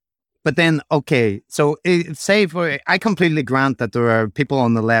anywhere. But then, so I completely grant that there are people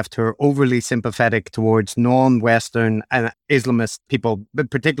on the left who are overly sympathetic towards non-Western and Islamist people, but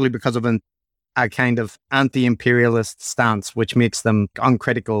particularly because of a kind of anti-imperialist stance, which makes them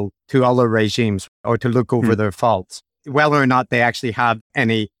uncritical to other regimes or to look over their faults, whether or not they actually have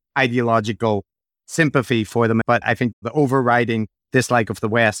any ideological sympathy for them. But I think the overriding dislike of the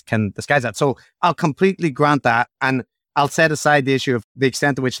West can disguise that. So I'll completely grant that. And I'll set aside the issue of the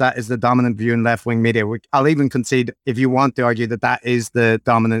extent to which that is the dominant view in left-wing media. I'll even concede, if you want to argue, that is the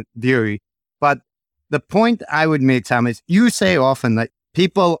dominant view. But the point I would make, Sam, is you say often that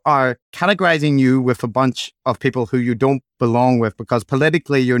people are categorizing you with a bunch of people who you don't belong with because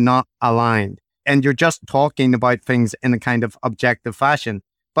politically you're not aligned. And you're just talking about things in a kind of objective fashion.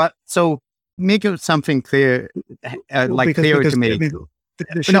 But so make it something clear, clearer to me. I mean,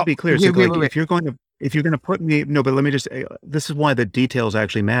 it should be clear. So if you're going to put me, but let me just, this is why the details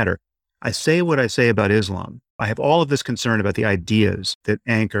actually matter. I say what I say about Islam. I have all of this concern about the ideas that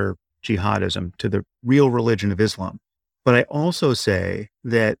anchor jihadism to the real religion of Islam. But I also say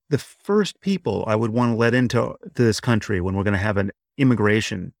that the first people I would want to let into this country when we're going to have an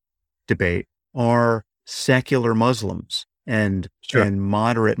immigration debate are secular Muslims and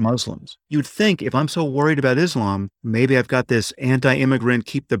moderate Muslims. You'd think if I'm so worried about Islam, maybe I've got this anti-immigrant,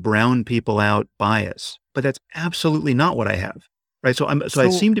 keep the brown people out bias, but that's absolutely not what I have, right? So I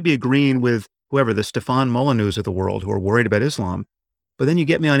seem to be agreeing with whoever, the Stefan Molyneux of the world, who are worried about Islam, but then you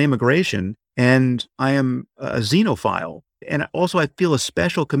get me on immigration and I am a xenophile. And also I feel a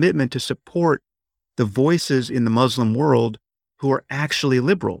special commitment to support the voices in the Muslim world who are actually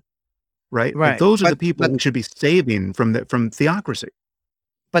liberal. Right. Like those are the people we should be saving from theocracy.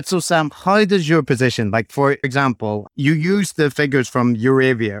 But so, Sam, how does your position, like, for example, you use the figures from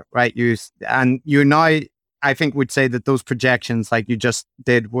Euravia, right? And you now, I think, would say that those projections, like you just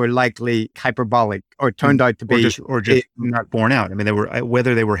did, were likely hyperbolic or turned out to be, or just not borne out. I mean,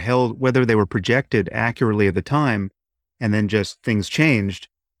 whether they were projected accurately at the time, and then just things changed.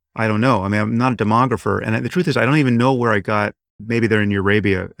 I don't know. I mean, I'm not a demographer, and the truth is, I don't even know where I got. Maybe they're in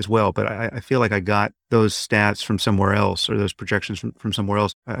Eurabia as well, but I feel like I got those stats from somewhere else or those projections from somewhere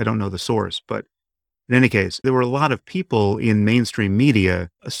else. I don't know the source, but in any case, there were a lot of people in mainstream media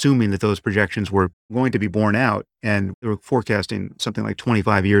assuming that those projections were going to be borne out, and they were forecasting something like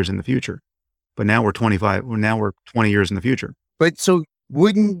 25 years in the future. But now we're 20 years in the future. But so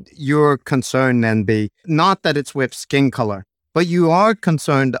wouldn't your concern then be not that it's with skin color, but you are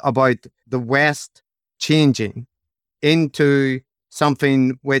concerned about the West changing into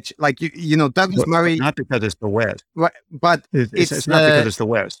something which, like, Douglas Murray... Not because it's the West. Right, but it's not because it's the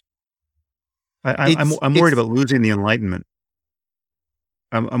West. I'm worried about losing the Enlightenment.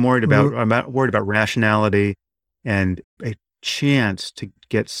 I'm worried about rationality and a chance to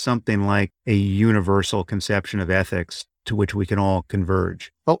get something like a universal conception of ethics to which we can all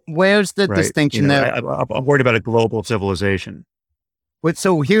converge. But where's the distinction there? I'm worried about a global civilization. But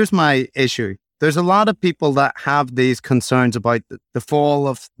so here's my issue. There's a lot of people that have these concerns about the fall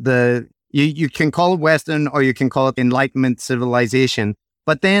of you can call it Western or you can call it Enlightenment civilization,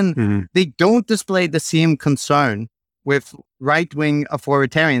 but then they don't display the same concern with right-wing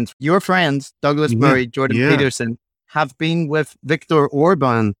authoritarians. Your friends, Douglas Murray, Jordan Peterson, have been with Viktor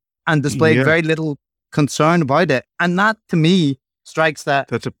Orban and displayed very little concern about it. And that, to me, strikes that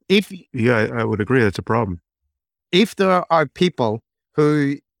I would agree. That's a problem. If there are people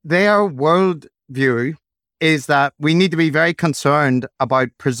who their world view is that we need to be very concerned about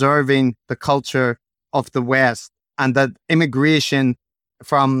preserving the culture of the West, and that immigration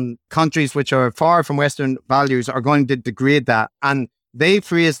from countries which are far from Western values are going to degrade that. And they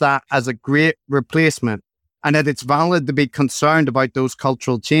phrase that as a great replacement, and that it's valid to be concerned about those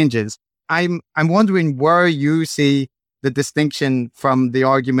cultural changes. I'm wondering where you see the distinction from the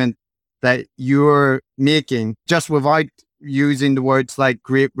argument that you're making, just without using the words like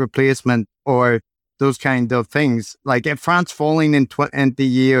great replacement or those kind of things. Like if France falling in 20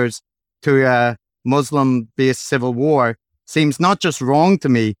 years to a Muslim-based civil war seems not just wrong to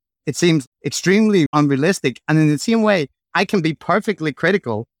me, it seems extremely unrealistic. And in the same way, I can be perfectly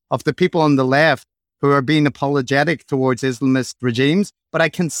critical of the people on the left who are being apologetic towards Islamist regimes, but I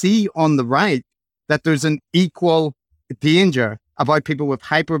can see on the right that there's an equal danger about people with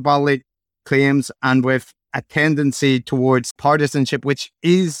hyperbolic claims and with a tendency towards partisanship, which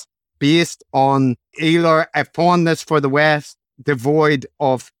is based on either a fondness for the West devoid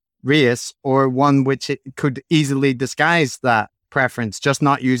of race or one which it could easily disguise that preference, just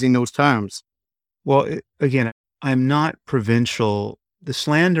not using those terms. Well, again, I'm not provincial. The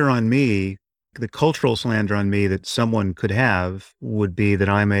slander on me, the cultural slander on me that someone could have would be that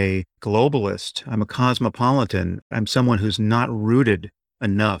I'm a globalist. I'm a cosmopolitan. I'm someone who's not rooted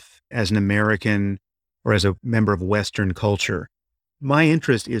enough as an American or as a member of Western culture. My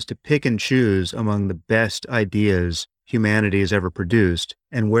interest is to pick and choose among the best ideas humanity has ever produced.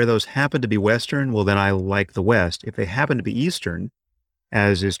 And where those happen to be Western, well, then I like the West. If they happen to be Eastern,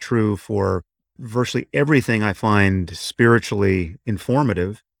 as is true for virtually everything I find spiritually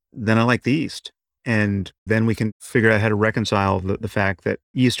informative, then I like the East. And then we can figure out how to reconcile the fact that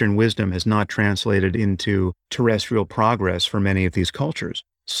Eastern wisdom has not translated into terrestrial progress for many of these cultures.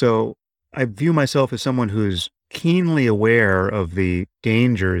 So I view myself as someone who's keenly aware of the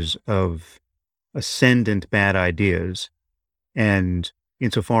dangers of ascendant bad ideas. And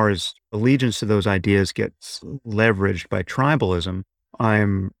insofar as allegiance to those ideas gets leveraged by tribalism,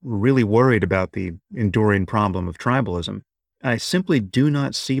 I'm really worried about the enduring problem of tribalism. I simply do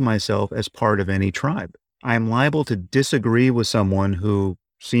not see myself as part of any tribe. I'm liable to disagree with someone who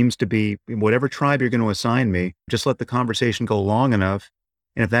seems to be in whatever tribe you're going to assign me. Just let the conversation go long enough.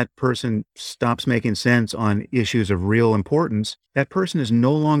 And if that person stops making sense on issues of real importance, that person is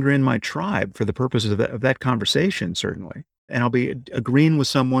no longer in my tribe for the purposes of that conversation, certainly. And I'll be agreeing with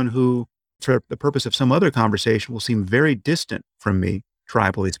someone who, for the purpose of some other conversation, will seem very distant from me,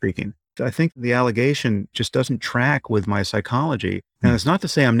 tribally speaking. I think the allegation just doesn't track with my psychology. And it's not to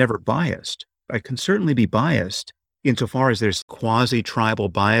say I'm never biased. I can certainly be biased insofar as there's quasi-tribal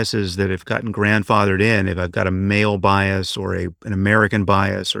biases that have gotten grandfathered in. If I've got a male bias or an American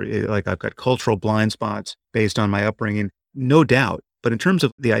bias, or like I've got cultural blind spots based on my upbringing, no doubt. But in terms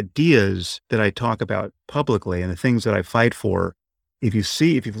of the ideas that I talk about publicly and the things that I fight for, if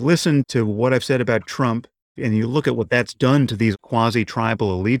you've listened to what I've said about Trump, and you look at what that's done to these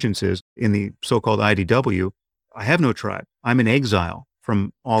quasi-tribal allegiances in the so-called IDW, I have no tribe. I'm in exile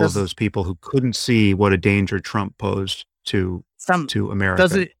from all of those people who couldn't see what a danger Trump posed to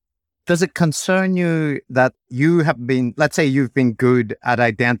America. Does it concern you that you have been, let's say you've been good at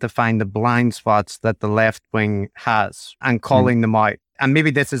identifying the blind spots that the left wing has and calling them out? And maybe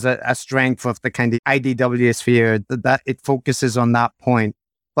this is a strength of the kind of IDW sphere that it focuses on that point.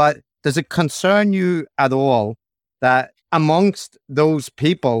 But does it concern you at all that amongst those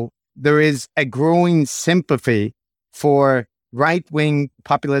people, there is a growing sympathy for right-wing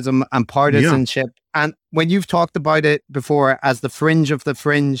populism and partisanship? Yeah. And when you've talked about it before as the fringe of the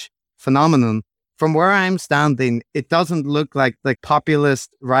fringe phenomenon, from where I'm standing, it doesn't look like the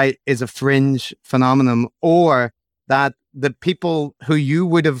populist right is a fringe phenomenon, or that the people who you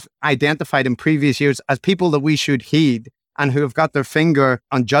would have identified in previous years as people that we should heed and who have got their finger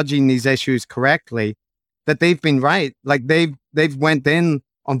on judging these issues correctly, that they've been right. Like they've went in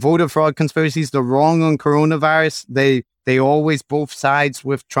on voter fraud conspiracies. They're wrong on coronavirus. They always both sides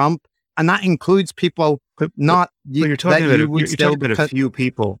with Trump. And that includes people you're talking about a few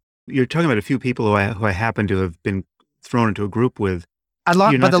people. You're talking about a few people who I happen to have been thrown into a group with. A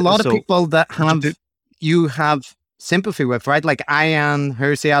lot of people that you have sympathy with, right? Like Ayan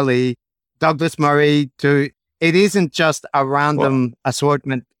Hirsi Ali, Douglas Murray. It isn't just a random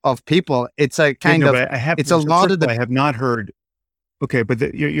assortment of people. It's a kind of. I have not heard. Okay, but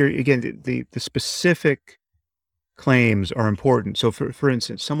the specific claims are important. So, for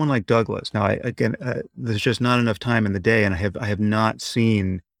instance, someone like Douglas. Now, there's just not enough time in the day, and I have not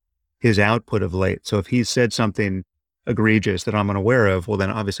seen his output of late. So, if he's said something egregious that I'm unaware of, well,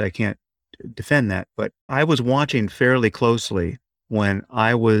 then obviously I can't defend that. But I was watching fairly closely when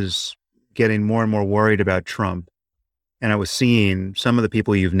I was getting more and more worried about Trump, and I was seeing some of the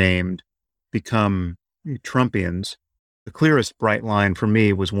people you've named become Trumpians. The clearest bright line for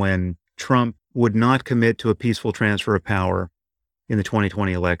me was when Trump would not commit to a peaceful transfer of power in the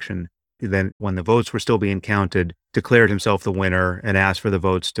 2020 election. Then when the votes were still being counted, declared himself the winner and asked for the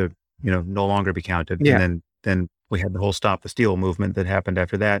votes to, no longer be counted. Yeah. And then we had the whole Stop the Steal movement that happened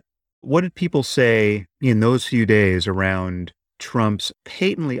after that. What did people say in those few days around Trump's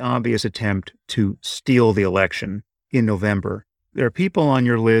patently obvious attempt to steal the election in November? There are people on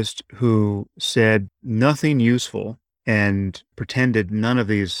your list who said nothing useful and pretended none of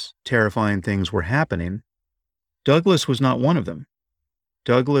these terrifying things were happening. Douglas was not one of them.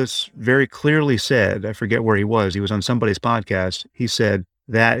 Douglas very clearly said, I forget where he was on somebody's podcast. He said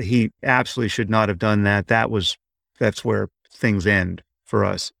that he absolutely should not have done that. That's where things end for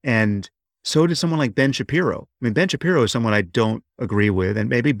us. And so did someone like Ben Shapiro. I mean, Ben Shapiro is someone I don't agree with, and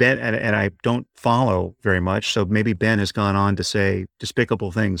maybe Ben, and I don't follow very much. So maybe Ben has gone on to say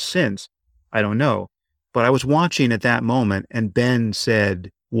despicable things since. I don't know. But I was watching at that moment, and Ben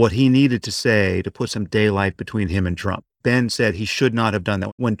said what he needed to say to put some daylight between him and Trump. Ben said he should not have done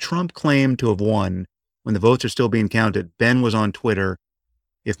that. When Trump claimed to have won, when the votes are still being counted, Ben was on Twitter,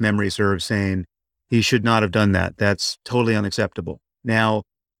 if memory serves, saying he should not have done that. That's totally unacceptable. Now,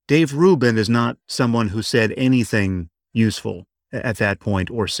 Dave Rubin is not someone who said anything useful at that point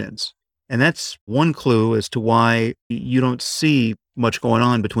or since. And that's one clue as to why you don't see much going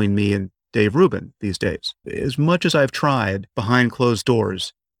on between me and Dave Rubin these days. As much as I've tried behind closed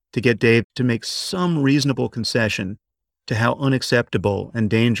doors to get Dave to make some reasonable concession to how unacceptable and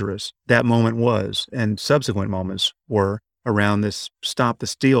dangerous that moment was and subsequent moments were around this Stop the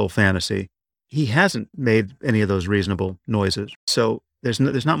Steal fantasy, he hasn't made any of those reasonable noises. So there's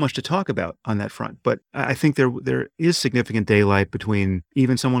not much to talk about on that front. But I think there is significant daylight between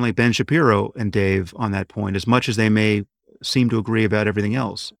even someone like Ben Shapiro and Dave on that point, as much as they may seem to agree about everything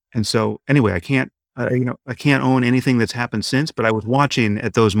else. And so anyway, I can't own anything that's happened since, but I was watching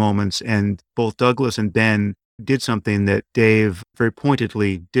at those moments, and both Douglas and Ben did something that Dave very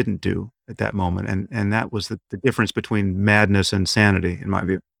pointedly didn't do at that moment. And that was the difference between madness and sanity, in my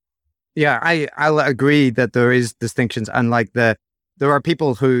view. Yeah, I'll agree that there is distinctions, and there are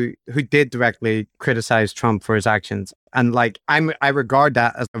people who did directly criticize Trump for his actions. And I regard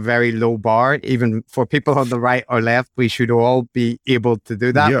that as a very low bar, even for people on the right or left. We should all be able to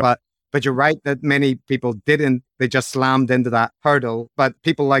do that. Yeah. But you're right that many people didn't. They just slammed into that hurdle. But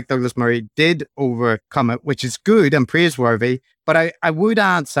people like Douglas Murray did overcome it, which is good and praiseworthy. But I would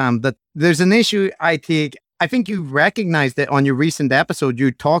add, Sam, that there's an issue I think you recognized it on your recent episode.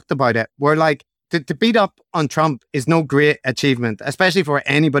 You talked about it, where to beat up on Trump is no great achievement, especially for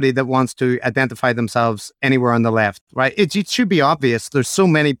anybody that wants to identify themselves anywhere on the left, right? It should be obvious. There's so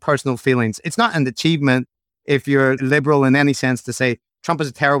many personal feelings. It's not an achievement if you're liberal in any sense to say Trump is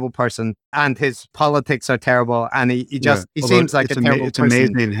a terrible person and his politics are terrible, and he seems like a terrible person. It's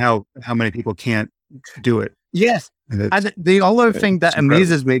amazing how many people can't do it. Yes. And the other thing that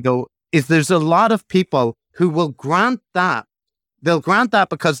amazes me, though, is there's a lot of people who will grant that. They'll grant that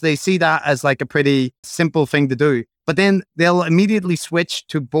because they see that as a pretty simple thing to do. But then they'll immediately switch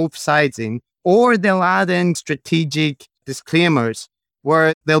to both sides or they'll add in strategic disclaimers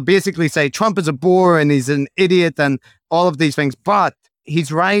where they'll basically say Trump is a bore and he's an idiot and all of these things. But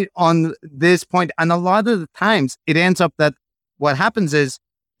he's right on this point. And a lot of the times it ends up that what happens is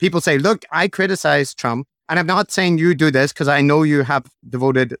people say, look, I criticize Trump. And I'm not saying you do this because I know you have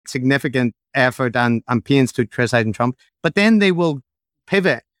devoted significant effort and pains to criticizing Trump, but then they will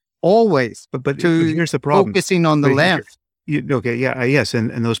pivot always but to here's the problem. Focusing on the left. Yes.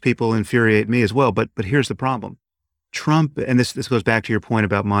 And those people infuriate me as well. But here's the problem. Trump, and this goes back to your point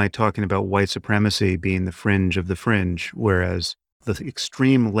about my talking about white supremacy being the fringe of the fringe, whereas the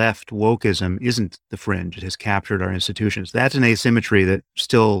extreme left wokeism isn't the fringe. It has captured our institutions. That's an asymmetry that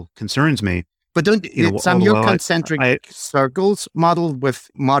still concerns me. But your concentric circles modeled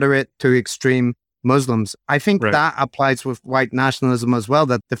with moderate to extreme Muslims, I think that applies with white nationalism as well,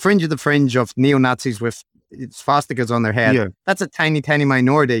 that the fringe of neo-Nazis with swastikas on their head, that's a tiny, tiny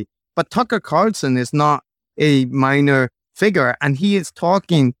minority. But Tucker Carlson is not a minor figure, and he is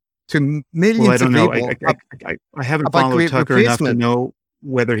talking to millions of people. I haven't followed Tucker enough to know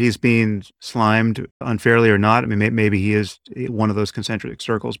whether he's being slimed unfairly or not. I mean, maybe he is one of those concentric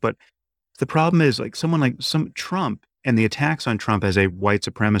circles, but the problem is someone like Trump and the attacks on Trump as a white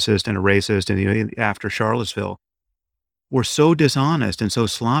supremacist and a racist and after Charlottesville were so dishonest and so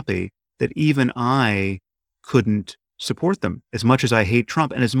sloppy that even I couldn't support them as much as I hate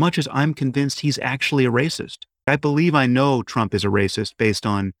Trump and as much as I'm convinced he's actually a racist. I believe I know Trump is a racist based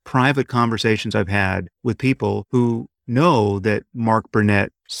on private conversations I've had with people who know that Mark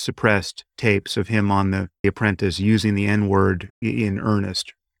Burnett suppressed tapes of him on The Apprentice using the N-word in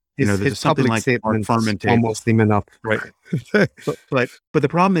earnest. There's something like Mark Furman tape. Almost seem enough. Right. but the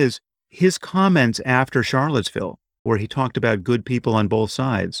problem is his comments after Charlottesville, where he talked about good people on both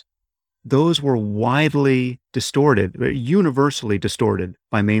sides, those were widely distorted, universally distorted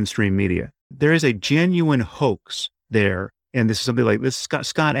by mainstream media. There is a genuine hoax there. And this is something like this.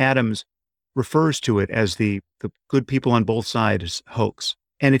 Scott Adams refers to it as the good people on both sides hoax.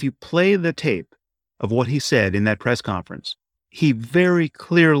 And if you play the tape of what he said in that press conference, he very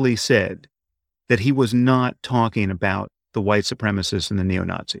clearly said that he was not talking about the white supremacists and the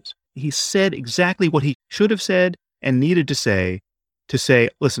neo-Nazis. He said exactly what he should have said and needed to say,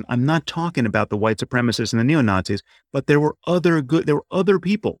 listen, I'm not talking about the white supremacists and the neo-Nazis, but there were other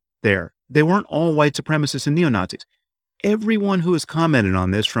people there. They weren't all white supremacists and neo-Nazis. Everyone who has commented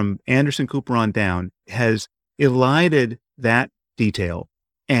on this, from Anderson Cooper on down, has elided that detail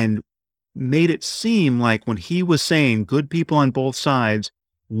and made it seem like when he was saying good people on both sides,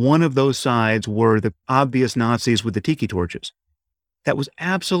 one of those sides were the obvious Nazis with the tiki torches. That was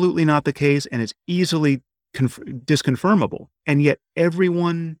absolutely not the case, and it's easily disconfirmable. And yet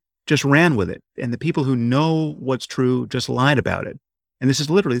everyone just ran with it. And the people who know what's true just lied about it. And this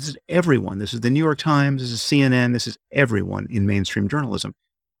is everyone. This is the New York Times, this is CNN, this is everyone in mainstream journalism.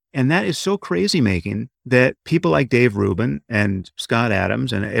 And that is so crazy making that people like Dave Rubin and Scott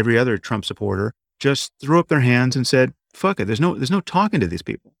Adams and every other Trump supporter just threw up their hands and said, fuck it. There's no talking to these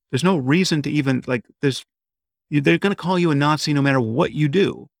people. There's no reason to even they're going to call you a Nazi no matter what you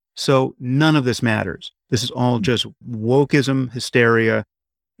do. So none of this matters. This is all just wokeism, hysteria,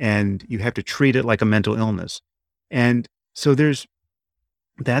 and you have to treat it like a mental illness. And so that's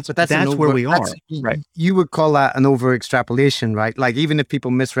where we are. Right. You would call that an over extrapolation, right? Like even if people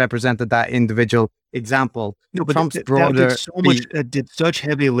misrepresented that individual example, no, but Trump's that did such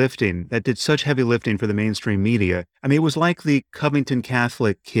heavy lifting for the mainstream media. I mean, it was like the Covington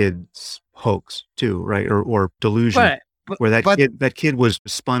Catholic kids hoax too, right? Or delusion, where that kid was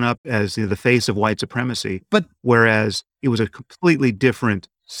spun up as the face of white supremacy, whereas it was a completely different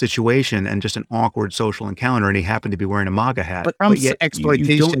situation and just an awkward social encounter, and he happened to be wearing a MAGA hat. But Trump's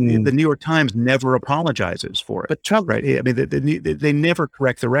exploitation, the New York Times never apologizes for it. But Trump, right? I mean, they never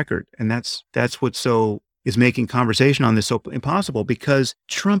correct the record, and that's what is making conversation on this so impossible, because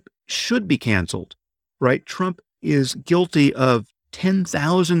Trump should be canceled, right? Trump is guilty of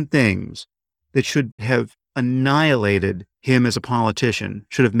 10,000 things that should have annihilated him as a politician,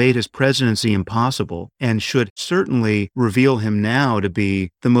 should have made his presidency impossible, and should certainly reveal him now to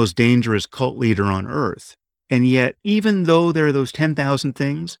be the most dangerous cult leader on earth. And yet, even though there are those 10,000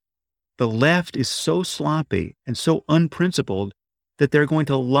 things, the left is so sloppy and so unprincipled that they're going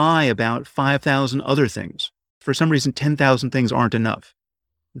to lie about 5,000 other things. For some reason, 10,000 things aren't enough.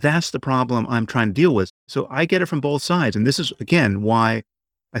 That's the problem I'm trying to deal with. So I get it from both sides. And this is, again, why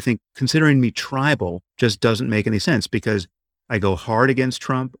I think considering me tribal just doesn't make any sense, because I go hard against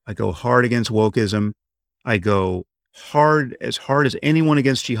Trump. I go hard against wokeism. I go hard as anyone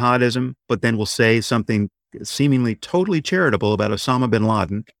against jihadism, but then will say something seemingly totally charitable about Osama bin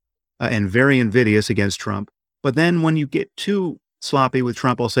Laden and very invidious against Trump. But then when you get too sloppy with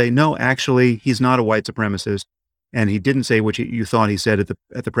Trump, I'll say, no, actually, he's not a white supremacist. And he didn't say what you thought he said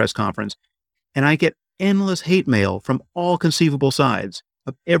at the press conference. And I get endless hate mail from all conceivable sides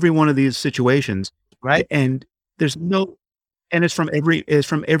of every one of these situations, right? And it's from every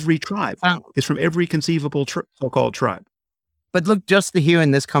tribe. It's from every conceivable so-called tribe. But look, just to hear in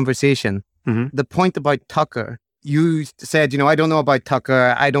this conversation, the point about Tucker, you said, I don't know about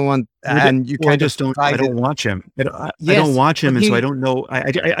Tucker. I don't want, and you I don't watch him. I don't watch him, and so I don't know.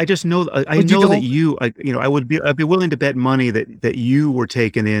 I just know. I know that I'd be willing to bet money that you were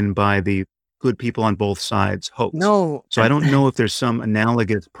taken in by the good people on both sides hoax. No. So I don't know if there's some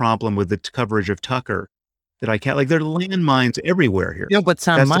analogous problem with the coverage of Tucker that I can't, there are landmines everywhere here. But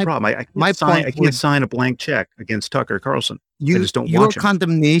Sam, that's the problem. I can't sign a blank check against Tucker Carlson. I just don't watch him. Your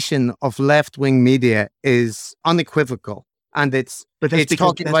condemnation of left-wing media is unequivocal. And that's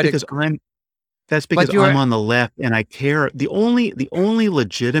because I'm on the left and I care. The only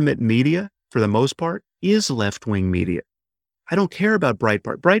legitimate media, for the most part, is left-wing media. I don't care about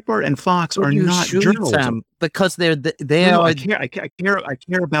Breitbart. Breitbart and Fox are not journalism, Sam, because I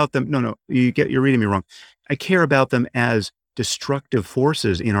care about them. No, you're reading me wrong. I care about them as destructive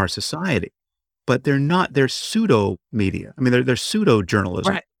forces in our society, but they're not. They're pseudo media. I mean, they're pseudo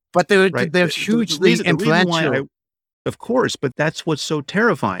journalism, right? But they're hugely influential. Of course, but that's what's so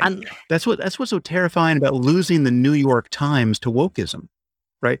terrifying. That's what's so terrifying about losing the New York Times to wokeism,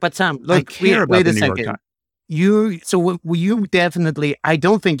 right? But Sam, I care about the New York Times. You definitely, I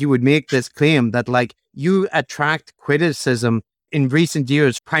don't think you would make this claim that you attract criticism in recent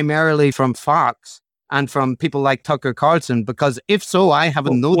years, primarily from Fox and from people like Tucker Carlson, because if so, I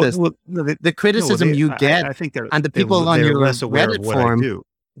haven't noticed the criticism you get, I think and the people on your Reddit forum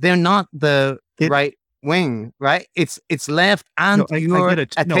they're not the It- right wing, right? It's left, and I your get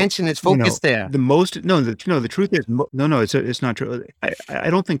it. No, attention is focused there. The truth is, it's not true. I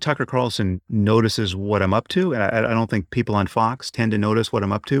don't think Tucker Carlson notices what I'm up to. And I don't think people on Fox tend to notice what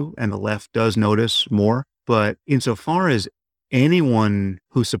I'm up to. And the left does notice more. But insofar as anyone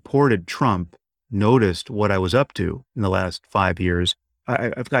who supported Trump noticed what I was up to in the last 5 years,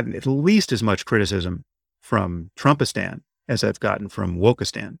 I've gotten at least as much criticism from Trumpistan as I've gotten from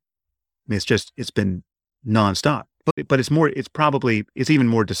Wokeistan. I mean, it's been nonstop. But it's even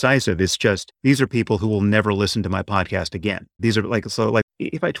more decisive. It's just, these are people who will never listen to my podcast again. These are like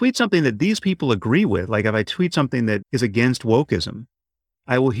if I tweet something that these people agree with, like if I tweet something that is against wokeism,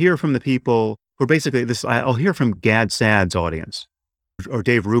 I will hear from the people who are basically I'll hear from Gad Saad's audience or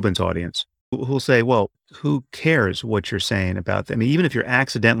Dave Rubin's audience who'll say, well, who cares what you're saying about them? I mean, even if you're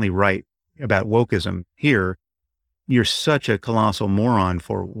accidentally right about wokeism here, you're such a colossal moron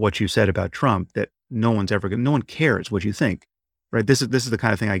for what you said about Trump that no one cares what you think, right? This is the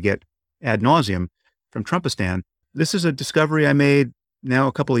kind of thing I get ad nauseum from Trumpistan. This is a discovery I made now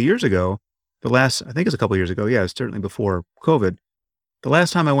a couple of years ago. I think it's a couple of years ago. Yeah, certainly before COVID. The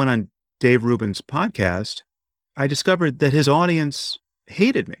last time I went on Dave Rubin's podcast, I discovered that his audience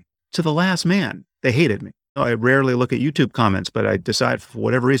hated me to the last man. They hated me. I rarely look at YouTube comments, but for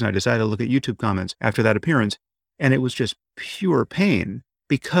whatever reason, I decided to look at YouTube comments after that appearance. And it was just pure pain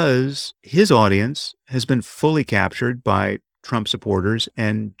because his audience has been fully captured by Trump supporters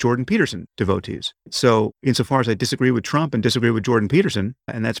and Jordan Peterson devotees. So insofar as I disagree with Trump and disagree with Jordan Peterson,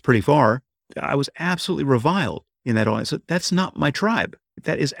 and that's pretty far, I was absolutely reviled in that audience. So that's not my tribe.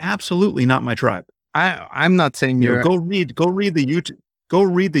 That is absolutely not my tribe. I'm not saying you're... Go read the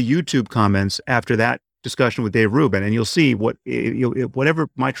YouTube comments after that discussion with Dave Rubin, and you'll see whatever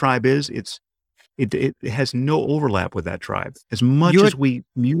my tribe is, it has no overlap with that tribe. As much as we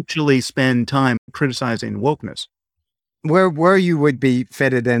mutually spend time criticizing wokeness. Where you would be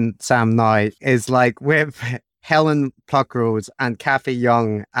fitted in, Sam, now is like with Helen Pluckrose and Kathy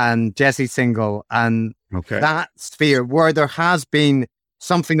Young and Jesse Singal and that sphere where there has been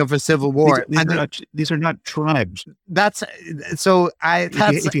something of a civil war. These are not tribes. If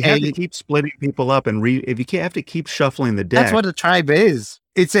you have to keep splitting people up and if you have to keep shuffling the deck. That's what a tribe is.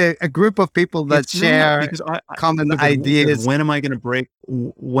 It's a group of people that share common ideas. When am I going to break?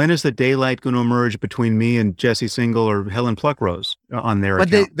 When is the daylight going to emerge between me and Jesse Singal or Helen Pluckrose on their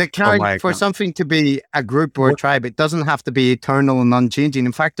account? But for something to be a group or a tribe, it doesn't have to be eternal and unchanging.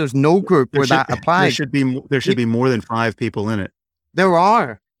 In fact, there's no group where that applies. There should be more than 5 people in it. There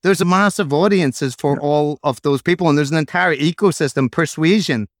are. There's a massive audiences for all of those people, and there's an entire ecosystem,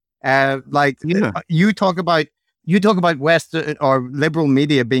 persuasion. You talk about Western or liberal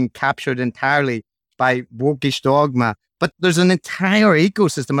media being captured entirely by wokish dogma, but there's an entire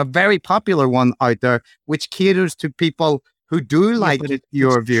ecosystem, a very popular one out there, which caters to people who do like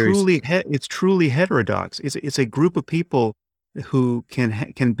your views. It's truly heterodox. It's a group of people who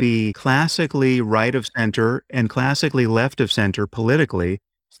can be classically right of center and classically left of center politically.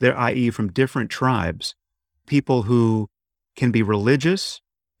 They're, i.e., from different tribes. People who can be religious,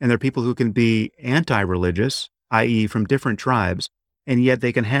 and there are people who can be anti-religious, i.e., from different tribes, and yet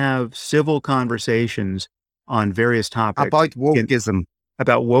they can have civil conversations on various topics. About wokeism.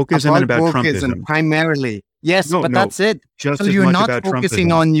 About wokeism and about Trumpism. Primarily. Yes, that's it. Just so you're not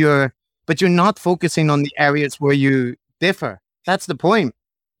focusing on but you're not focusing on the areas where you differ. That's the point.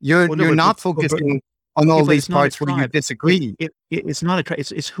 You're not focusing on all these parts where you disagree. It's not a tribe.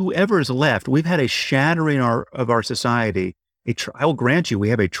 It's whoever is left. We've had a shattering of our society. I will grant you, we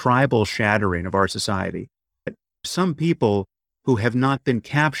have a tribal shattering of our society. Some people who have not been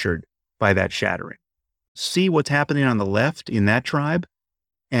captured by that shattering see what's happening on the left in that tribe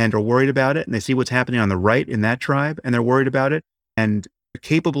and are worried about it. And they see what's happening on the right in that tribe and they're worried about it and are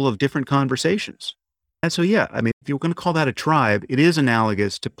capable of different conversations. And so, yeah, I mean, if you're going to call that a tribe, it is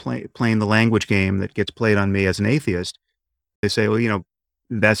analogous to playing the language game that gets played on me as an atheist. They say, well,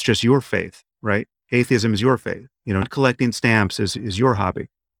 that's just your faith, right? Atheism is your faith. Collecting stamps is your hobby.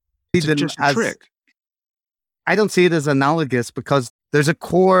 It's just a trick. I don't see it as analogous because there's a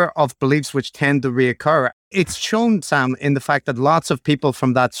core of beliefs which tend to reoccur. It's shown, Sam, in the fact that lots of people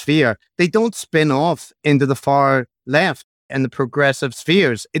from that sphere, they don't spin off into the far left and the progressive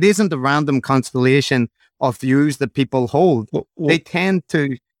spheres. It isn't a random constellation of views that people hold. They tend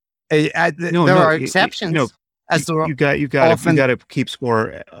to. There are exceptions. You got to keep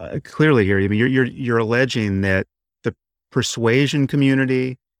score clearly here. I mean, you're alleging that the persuasion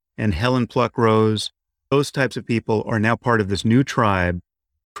community and Helen Pluckrose, those types of people are now part of this new tribe,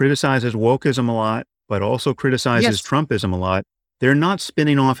 criticizes wokeism a lot, but also criticizes Trumpism a lot. They're not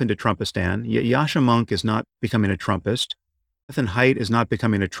spinning off into Trumpistan. Yascha Mounk is not becoming a Trumpist. Jonathan Haidt is not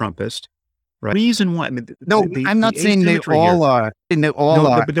becoming a Trumpist. Right? Reason why? I mean, I'm not saying they all are. They all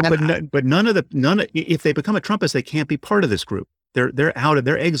are. But none of. If they become a Trumpist, they can't be part of this group. They're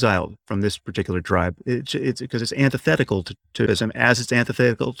exiled from this particular tribe. It's because it's antithetical to Trumpism, as it's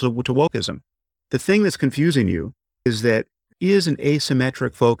antithetical to wokeism. The thing that's confusing you is that is an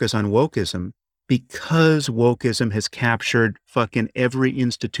asymmetric focus on wokeism because wokeism has captured fucking every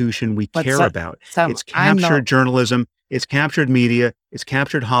institution we care about. It's captured journalism. It's captured media. It's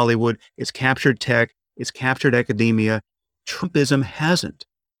captured Hollywood. It's captured tech. It's captured academia. Trumpism hasn't.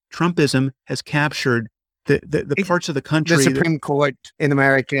 Trumpism has captured the parts of the country. The Supreme Court in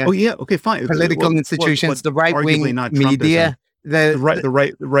America. Oh yeah. Okay. Fine. Political institutions, the right wing media,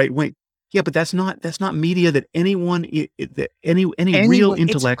 the right wing. Yeah, but that's not media that any real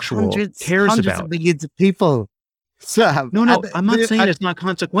intellectual cares about. Millions of people. So, no, I'm not saying it's not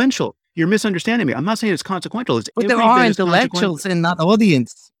consequential. You're misunderstanding me. I'm not saying it's consequential. But there are intellectuals in that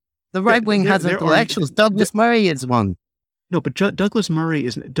audience. The right wing has intellectuals. Douglas Murray is one. No, but Douglas Murray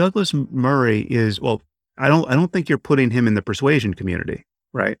is well. I don't think you're putting him in the persuasion community,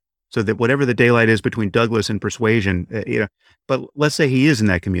 right? So that whatever the daylight is between Douglas and persuasion, but let's say he is in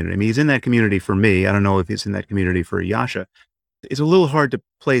that community. I mean, he's in that community for me. I don't know if he's in that community for Yascha. It's a little hard to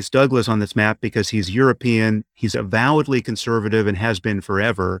place Douglas on this map because he's European. He's avowedly conservative and has been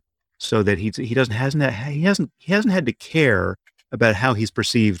forever. So that he hasn't had to care about how he's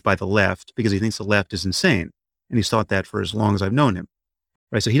perceived by the left because he thinks the left is insane, and he's thought that for as long as I've known him.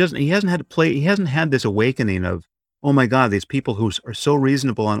 Right. So he hasn't had this awakening of, oh my God, these people who are so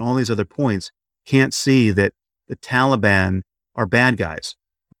reasonable on all these other points can't see that the Taliban are bad guys,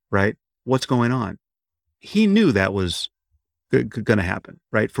 right? What's going on? He knew that was going to happen,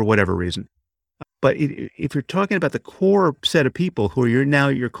 right? For whatever reason. But if you're talking about the core set of people who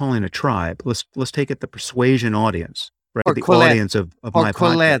you're calling a tribe, let's take it the persuasion audience, right? Or the Quillette, audience of my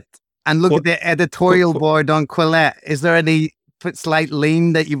Quillette, and look at the editorial board on Quillette. Is there any slight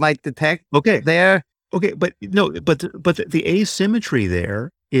lean that you might detect? There. Okay, but the asymmetry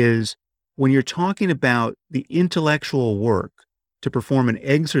there is when you're talking about the intellectual work to perform an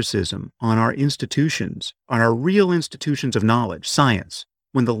exorcism on our institutions, on our real institutions of knowledge, science.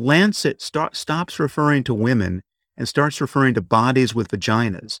 When the Lancet stops referring to women and starts referring to bodies with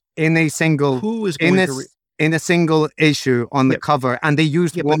vaginas in a single in a single issue on the cover, and they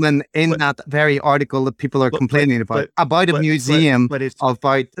used woman in that very article that people are complaining about a museum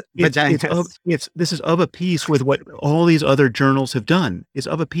about vaginas. This is of a piece with what all these other journals have done. It's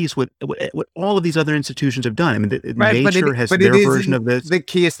of a piece with what all of these other institutions have done. I mean, Nature has their version of this. The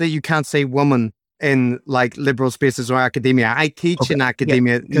case that you can't say woman in like liberal spaces or academia. I teach in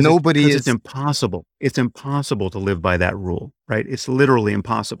academia. Nobody is. It's impossible. It's impossible to live by that rule, right? It's literally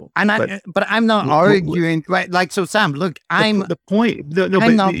impossible. And but I'm not arguing, right? Like, so Sam, look, the point.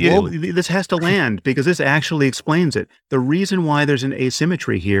 This has to land because this actually explains it. The reason why there's an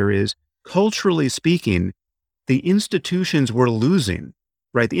asymmetry here is, culturally speaking, the institutions we're losing,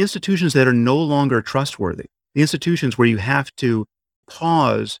 right? The institutions that are no longer trustworthy, the institutions where you have to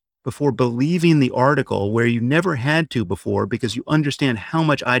pause before believing the article where you never had to before because you understand how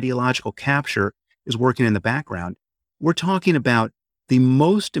much ideological capture is working in the background. We're talking about the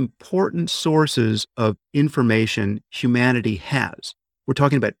most important sources of information humanity has. We're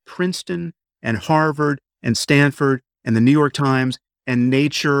talking about Princeton and Harvard and Stanford and the New York Times and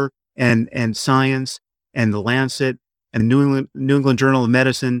Nature and Science and the Lancet and the New England Journal of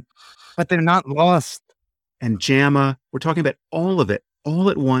Medicine. But they're not lost. And JAMA. We're talking about all of it, all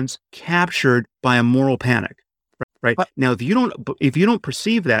at once, captured by a moral panic, right? Now, if you don't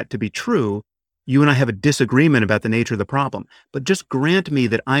perceive that to be true, you and I have a disagreement about the nature of the problem. But just grant me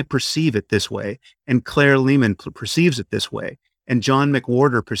that I perceive it this way, and Claire Lehman perceives it this way, and John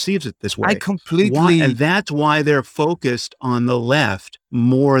McWhorter perceives it this way. I completely... And that's why they're focused on the left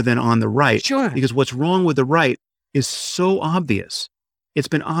more than on the right. Sure. Because what's wrong with the right is so obvious. It's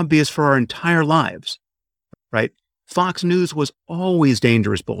been obvious for our entire lives, right? Fox News was always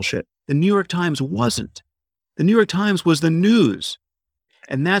dangerous bullshit. The New York Times wasn't. The New York Times was the news.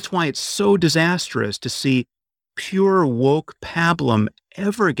 And that's why it's so disastrous to see pure woke pablum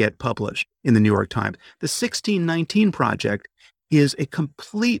ever get published in the New York Times. The 1619 Project is a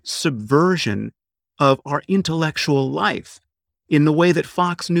complete subversion of our intellectual life in the way that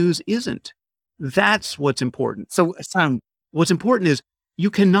Fox News isn't. That's what's important. So, Sam, what's important is you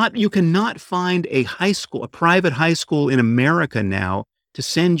cannot find a private high school in America now to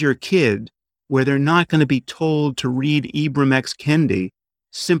send your kid where they're not going to be told to read Ibram X. Kendi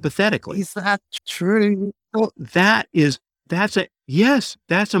sympathetically. Is that true? Well, that is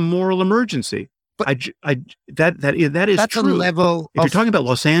That's a moral emergency. But That is that's true. a level If you're talking about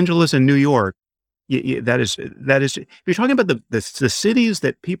Los Angeles and New York, that is. If you're talking about the cities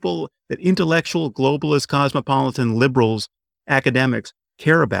that intellectual, globalist, cosmopolitan, liberals, academics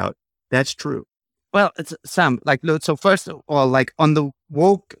care about, that's true. Well, it's Sam, like, look, so first of all, like on the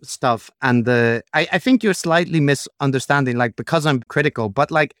woke stuff and I think you're slightly misunderstanding, like, because I'm critical, but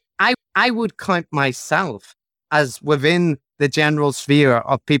like, I would count myself as within the general sphere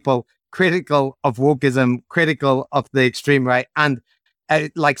of people critical of wokeism, critical of the extreme right, and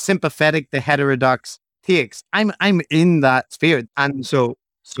like sympathetic to heterodox takes. I'm in that sphere. And So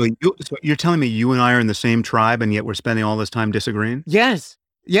you're telling me you and I are in the same tribe, and yet we're spending all this time disagreeing? yes.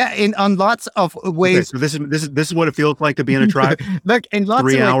 Yeah, on lots of ways. Okay, so this is what it feels like to be in a tribe. Look, in lots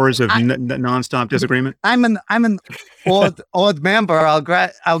 3 of ways, hours of nonstop disagreement. I'm an odd member. I'll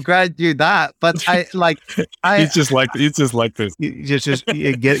grant you that. But He's just like this. You just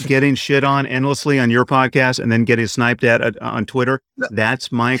getting shit on endlessly on your podcast, and then getting sniped at on Twitter.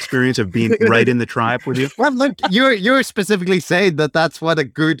 That's my experience of being right in the tribe with you. Well, look, you're specifically saying that that's what a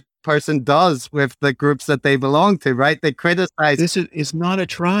good person does with the groups that they belong to, right? They criticize. It's not a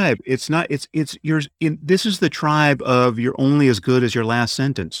tribe. It's not. It's yours. This is the tribe of you're only as good as your last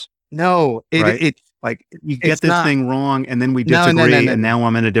sentence. No, Right? Like you get it's this not. thing wrong, and then we No, disagree, no. and now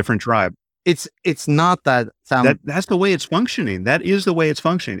I'm in a different tribe. It's not that, Sam. That's the way it's functioning. That is the way it's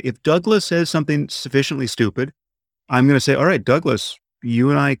functioning. If Douglas says something sufficiently stupid, I'm going to say, all right, Douglas, you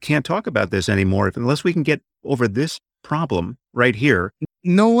and I can't talk about this anymore unless we can get over this problem right here.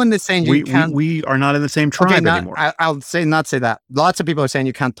 No one is saying you can't. We are not in the same tribe anymore. I'll not say that. Lots of people are saying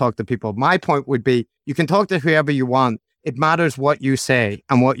you can't talk to people. My point would be you can talk to whoever you want. It matters what you say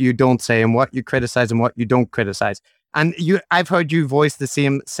and what you don't say and what you criticize and what you don't criticize. And I've heard you voice the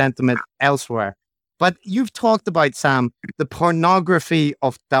same sentiment elsewhere. But you've talked about, Sam, the pornography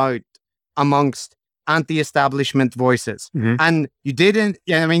of doubt amongst anti-establishment voices. Mhm. And you didn't,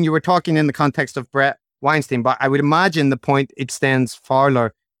 I mean, you were talking in the context of Brett Weinstein, but I would imagine the point extends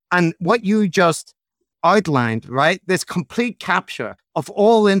farther. And what you just outlined, right? This complete capture of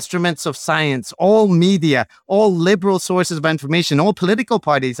all instruments of science, all media, all liberal sources of information, all political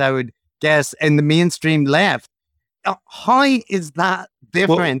parties, I would guess, in the mainstream left. How is that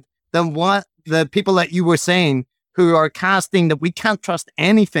different than what the people that you were saying who are casting that we can't trust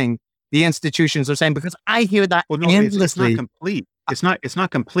anything the institutions are saying? Because I hear that endlessly. It's not complete. It's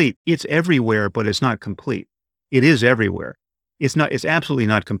not complete. It's everywhere, but it's not complete. It is everywhere. It's absolutely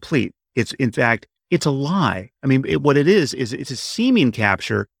not complete. In fact, it's a lie. I mean, what it is it's a seeming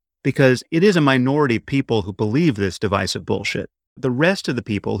capture because it is a minority of people who believe this divisive bullshit. The rest of the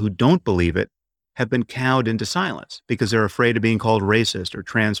people who don't believe it have been cowed into silence because they're afraid of being called racist or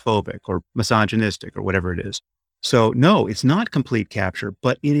transphobic or misogynistic or whatever it is. So no, it's not complete capture,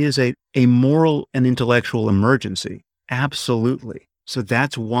 but it is a moral and intellectual emergency. Absolutely. So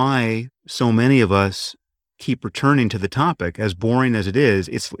that's why so many of us keep returning to the topic. As boring as it is,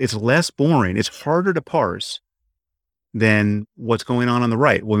 it's less boring. It's harder to parse than what's going on the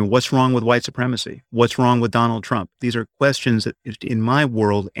right. Well, what's wrong with white supremacy? What's wrong with Donald Trump? These are questions that in my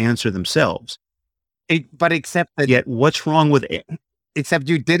world answer themselves. But except that, Yet what's wrong with it? except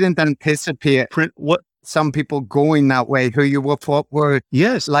you didn't anticipate What? some people going that way who you thought were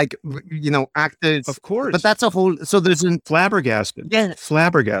Yes, like, actors. of course. But that's a whole, so there's an, Flabbergasted. yeah.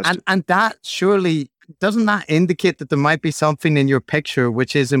 Flabbergasted. And that surely, doesn't that indicate that there might be something in your picture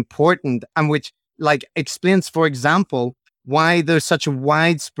which is important and which like explains, for example, why there's such a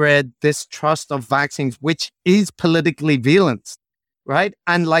widespread distrust of vaccines, which is politically valenced, right?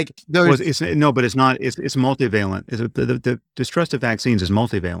 And like there's, But it's not. It's multivalent. The distrust of vaccines is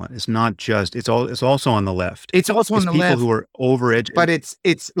multivalent. It's not just. It's also on the left. it's also on It's the people left, who are overeducated. but it's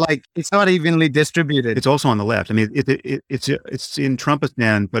like, it's not evenly distributed. It's also on the left. I mean, it's in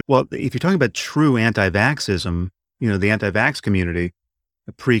Trumpistan. But well, if you're talking about true anti-vaxism, the anti-vax community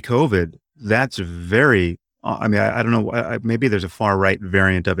pre-COVID, that's very. I mean, I don't know. Maybe there's a far right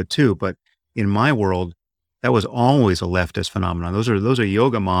variant of it too. But in my world, that was always a leftist phenomenon. Those are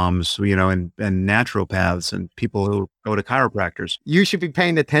yoga moms, and naturopaths and people who go to chiropractors. You should be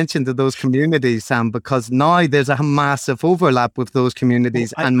paying attention to those communities, Sam, because now there's a massive overlap with those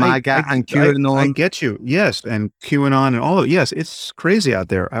communities and MAGA and QAnon. I get you. Yes. And QAnon and all of it. Yes. It's crazy out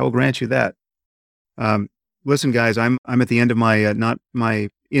there. I will grant you that. Listen, guys, I'm at the end of my, not my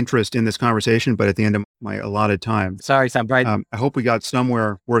interest in this conversation, but at the end of my allotted time. Sorry, Sam, right? I hope we got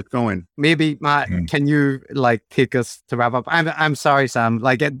somewhere worth going. Maybe, Matt, can you take us to wrap up? I'm sorry, Sam.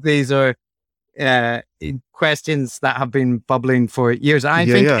 These are questions that have been bubbling for years. I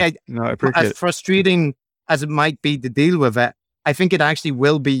think No, I appreciate as it. frustrating as it might be to deal with it, I think it actually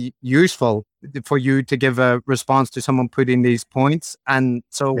will be useful for you to give a response to someone putting these points. And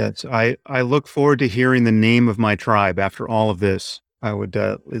so, yes, I look forward to hearing the name of my tribe after all of this. I would,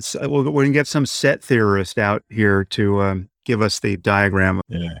 we're going to get some set theorist out here to give us the diagram.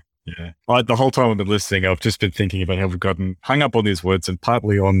 Yeah. Yeah. The whole time I've been listening, I've just been thinking about how we've gotten hung up on these words and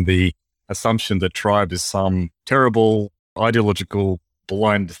partly on the assumption that tribe is some terrible ideological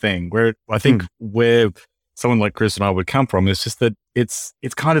blind thing, where I think where someone like Chris and I would come from is just that it's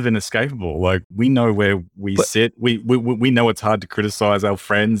kind of inescapable. Like, we know where we sit. We know it's hard to criticize our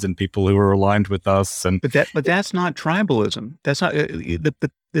friends and people who are aligned with us. And but that's not tribalism. That's not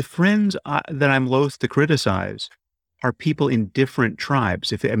the friends that I'm loath to criticize are people in different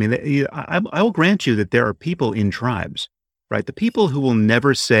tribes. I will grant you that there are people in tribes, right? The people who will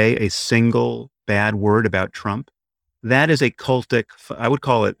never say a single bad word about Trump, that is a cultic, I would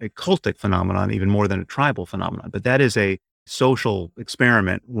call it a cultic phenomenon, even more than a tribal phenomenon, but that is a social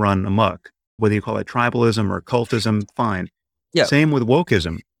experiment run amok. Whether you call it tribalism or cultism, fine. Yeah. Same with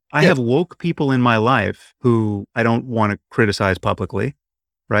wokeism. I have woke people in my life who I don't want to criticize publicly.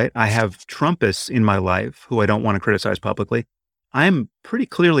 Right? I have Trumpists in my life who I don't want to criticize publicly. I'm pretty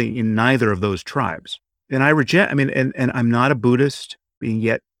clearly in neither of those tribes. And I reject, and I'm not a Buddhist, being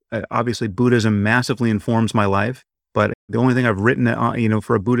yet, obviously Buddhism massively informs my life. But the only thing I've written,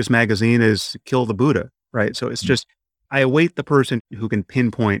 for a Buddhist magazine is kill the Buddha, right? So it's just, I await the person who can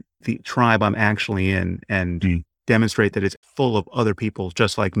pinpoint the tribe I'm actually in and demonstrate that it's full of other people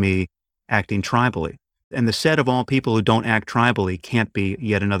just like me acting tribally. And the set of all people who don't act tribally can't be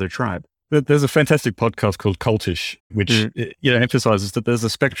yet another tribe. There's a fantastic podcast called Cultish, which emphasizes that there's a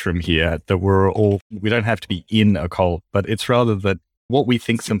spectrum here, that we don't have to be in a cult, but it's rather that what we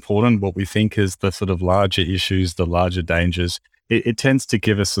think is important, what we think is the sort of larger issues, the larger dangers, it tends to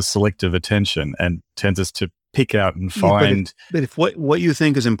give us a selective attention and tends us to pick out and find. But if what you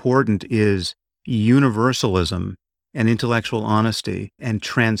think is important is universalism and intellectual honesty and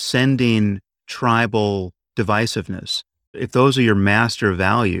transcending tribal divisiveness, if those are your master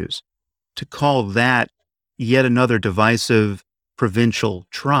values, to call that yet another divisive provincial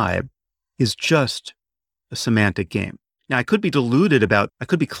tribe is just a semantic game. Now, I could be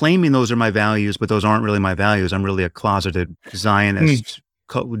claiming those are my values, but those aren't really my values. I'm really a closeted Zionist,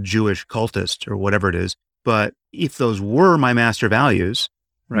 Jewish cultist, or whatever it is. But if those were my master values,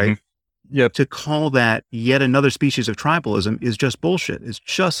 right? To call that yet another species of tribalism is just bullshit. It's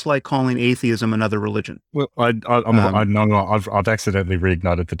just like calling atheism another religion. Well, I know I've accidentally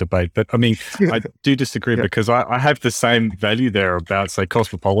reignited the debate, but I mean, I do disagree because I have the same value there about, say,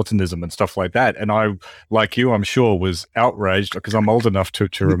 cosmopolitanism and stuff like that. And I, like you, I'm sure, was outraged because I'm old enough to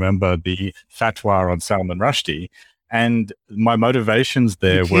remember the fatwa on Salman Rushdie, and my motivations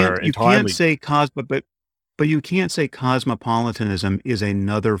there were entirely. You can't say But you can't say cosmopolitanism is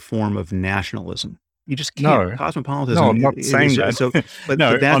another form of nationalism. You just can't. No. Cosmopolitanism. No, I'm not saying that. So, but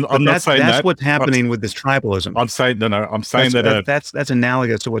no, I'm not saying that's that. what's happening with this tribalism. I'm saying no. I'm saying that's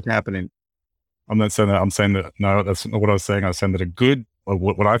analogous to what's happening. I'm not saying that. I'm saying that no, that's not what I was saying. I was saying that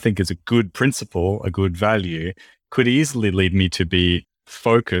what I think is a good principle, a good value, could easily lead me to be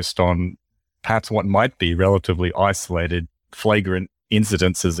focused on perhaps what might be relatively isolated, flagrant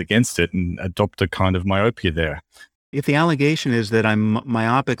incidences against it and adopt a kind of myopia there. If the allegation is that I'm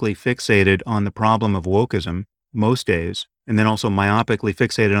myopically fixated on the problem of wokeism most days, and then also myopically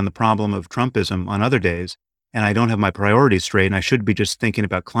fixated on the problem of Trumpism on other days, and I don't have my priorities straight, and I should be just thinking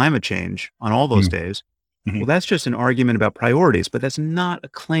about climate change on all those days, well, that's just an argument about priorities, but that's not a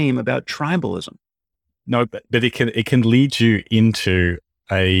claim about tribalism. No, but it can lead you into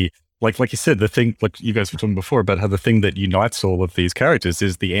a like you said, the thing, like you guys were talking before about how the thing that unites all of these characters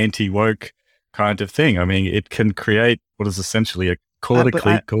is the anti-woke kind of thing. I mean, it can create what is essentially call it a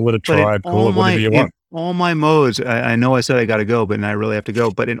clique, call it a tribe, call it whatever you want. All my modes, I know I said I got to go, but I really have to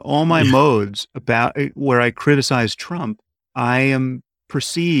go. But in all my modes about where I criticize Trump, I am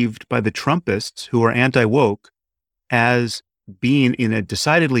perceived by the Trumpists who are anti-woke as being in a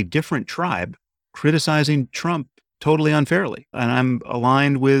decidedly different tribe, criticizing Trump totally unfairly. And I'm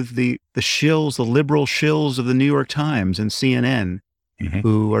aligned with the shills, the liberal shills of the New York Times and CNN,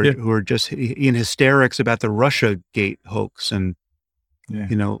 who are just in hysterics about the Russiagate hoax and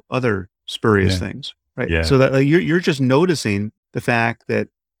other spurious things. Right. Yeah. So that you're just noticing the fact that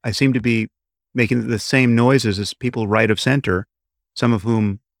I seem to be making the same noises as people right of center, some of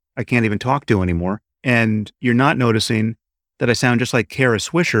whom I can't even talk to anymore. And you're not noticing that I sound just like Kara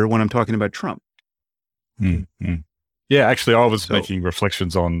Swisher when I'm talking about Trump. Mm-hmm. Yeah, actually, I was making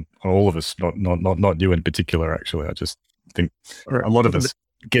reflections on all of us, not you in particular. Actually, I just think a lot of us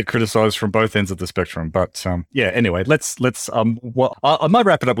get criticized from both ends of the spectrum. But yeah, anyway, let's well, I might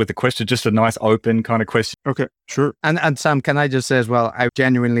wrap it up with a question, just a nice open kind of question. Okay, sure. And Sam, can I just say as well, I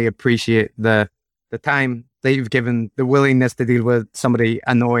genuinely appreciate the time that you've given, the willingness to deal with somebody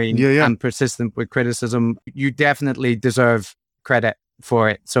annoying and persistent with criticism. You definitely deserve credit for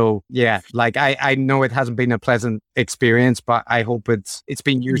it. So yeah, like I know it hasn't been a pleasant experience, but I hope it's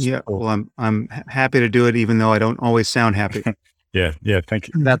been useful. Yeah, well, I'm happy to do it, even though I don't always sound happy. Yeah, thank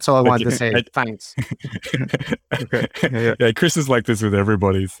you. That's all I wanted to say. Thanks. Okay. Yeah, Chris is like this with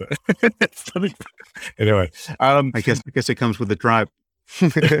everybody. So anyway, I guess it comes with the tribe.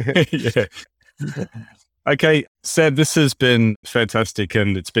 Yeah. Okay, Sam, this has been fantastic,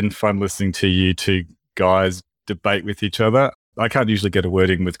 and it's been fun listening to you two guys debate with each other. I can't usually get a word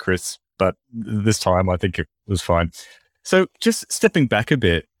in with Chris, but this time I think it was fine. So just stepping back a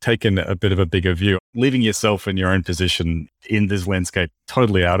bit, taking a bit of a bigger view, leaving yourself in your own position in this landscape,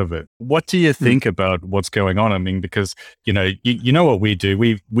 totally out of it. What do you think about what's going on? I mean, because, you know what we do,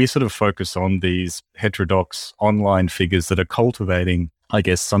 we sort of focus on these heterodox online figures that are cultivating, I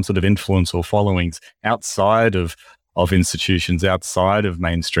guess, some sort of influence or followings outside of institutions, outside of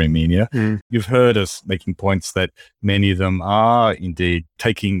mainstream media. You've heard us making points that many of them are indeed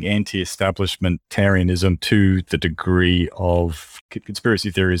taking anti-establishmentarianism to the degree of conspiracy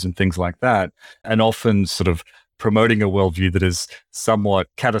theories and things like that, and often sort of promoting a worldview that is somewhat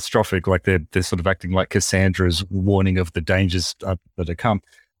catastrophic, like they're sort of acting like Cassandra's warning of the dangers that are come.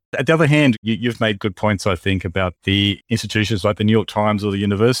 On the other hand, you've made good points, I think, about the institutions like the New York Times or the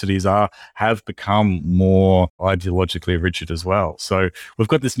universities have become more ideologically rigid as well. So we've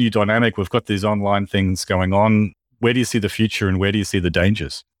got this new dynamic. We've got these online things going on. Where do you see the future and where do you see the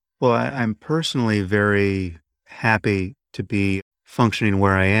dangers? Well, I'm personally very happy to be functioning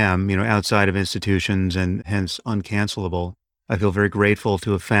where I am, outside of institutions and hence uncancelable. I feel very grateful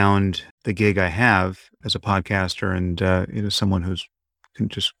to have found the gig I have as a podcaster and someone who's can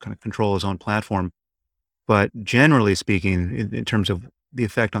just kind of control his own platform. But generally speaking, in terms of the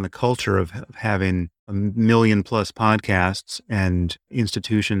effect on the culture of having 1 million plus podcasts and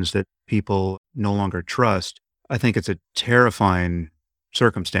institutions that people no longer trust, I think it's a terrifying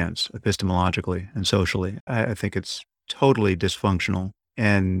circumstance epistemologically and socially. I think it's totally dysfunctional,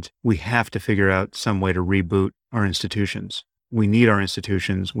 and we have to figure out some way to reboot our institutions. We need our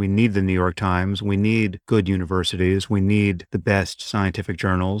institutions. We need the New York Times. We need good universities. We need the best scientific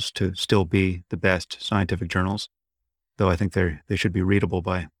journals to still be the best scientific journals, though I think they should be readable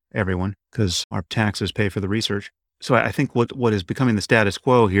by everyone because our taxes pay for the research. So I think what is becoming the status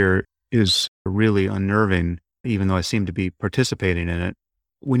quo here is really unnerving, even though I seem to be participating in it.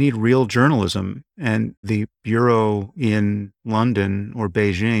 We need real journalism, and the bureau in London or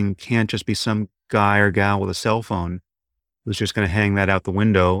Beijing can't just be some guy or gal with a cell phone who's just going to hang that out the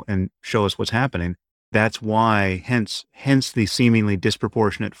window and show us what's happening. That's why, hence the seemingly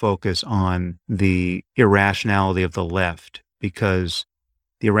disproportionate focus on the irrationality of the left, because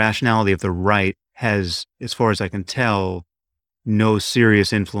the irrationality of the right has, as far as I can tell, no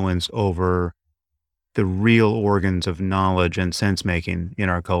serious influence over the real organs of knowledge and sense-making in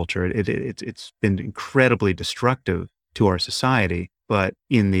our culture. It's been incredibly destructive to our society, but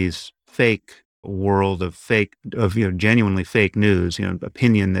in these fake world of genuinely fake news,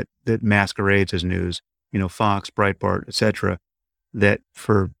 opinion that masquerades as news, Fox, Breitbart, etc., that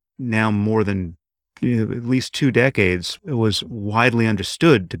for now more than at least 2 decades, it was widely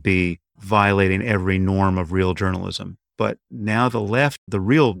understood to be violating every norm of real journalism. But now the left, the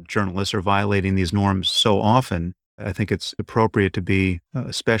real journalists, are violating these norms so often, I think it's appropriate to be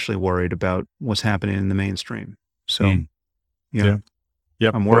especially worried about what's happening in the mainstream. So,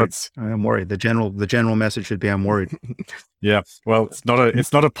 Yep. I'm worried. I'm worried. The general message should be, I'm worried. Yeah. Well, it's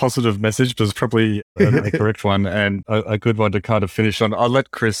not a positive message, but it's probably a correct one and a good one to kind of finish on. I'll let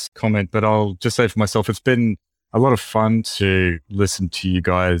Chris comment, but I'll just say for myself, it's been a lot of fun to listen to you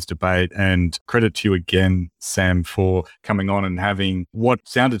guys debate, and credit to you again, Sam, for coming on and having what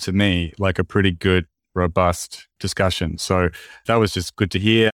sounded to me like a pretty good, robust discussion. So that was just good to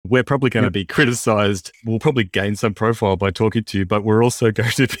hear. We're probably going to be criticized. We'll probably gain some profile by talking to you, but we're also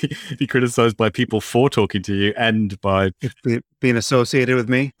going to be criticized by people for talking to you and by being associated with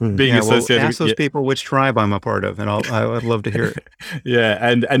me. Being associated ask those people which tribe I'm a part of, and I'd love to hear it. Yeah,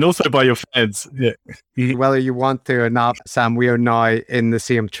 and also by your fans. Yeah. Whether you want to or not, Sam, we are now in the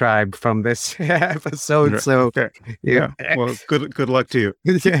same tribe from this episode. So okay. Yeah. Well, good luck to you.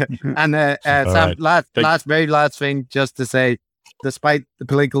 Yeah. And Sam, right. very last thing, just to say, despite the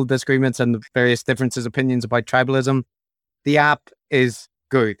political disagreements and the various differences, opinions about tribalism, the app is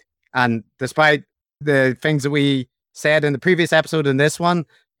good. And despite the things that we said in the previous episode and this one,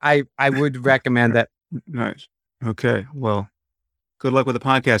 I would recommend it. Nice. Okay. Well, good luck with the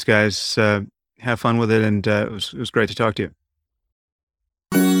podcast, guys. Have fun with it, and it was great to talk to you.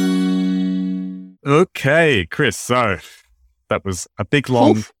 Okay, Chris. So that was a big,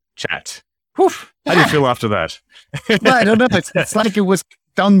 long chat. Oof. How do you feel after that? Well, I don't know. It's like it was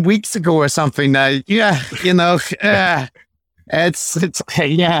done weeks ago or something. It's yeah.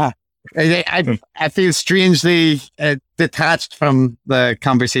 I feel strangely detached from the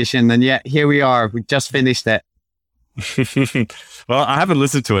conversation, and yet here we are. We just finished it. Well, I haven't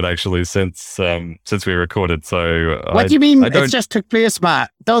listened to it actually since we recorded. So what do you mean? It just took place,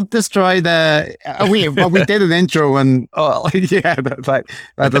 Matt. Don't destroy the. We did an intro, and that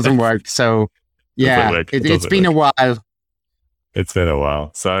doesn't work. So yeah, it's been a while. It's been a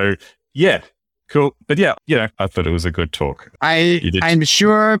while. So yeah. Cool. But yeah, I thought it was a good talk. I'm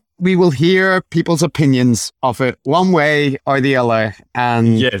sure we will hear people's opinions of it one way or the other.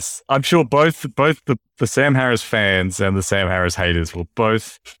 And yes, I'm sure both the Sam Harris fans and the Sam Harris haters will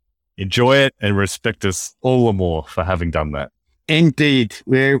both enjoy it and respect us all the more for having done that. Indeed.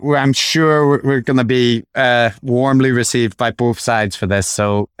 I'm sure we're going to be warmly received by both sides for this.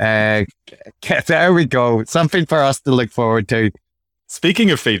 So there we go. Something for us to look forward to.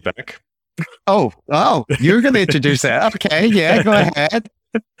 Speaking of feedback. Oh, you're going to introduce it. Okay, yeah, go ahead.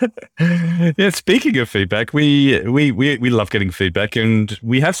 Yeah, speaking of feedback, we love getting feedback, and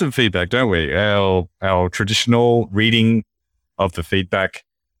we have some feedback, don't we? Our traditional reading of the feedback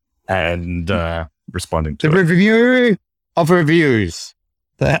and responding to the review of reviews,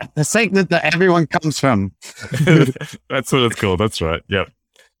 the segment that everyone comes from. That's what it's called. That's right. Yep.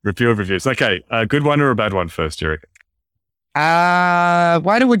 Review of reviews. Okay, a good one or a bad one first, Eric?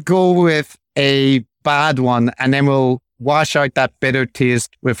 Why don't we go with a bad one, and then we'll wash out that bitter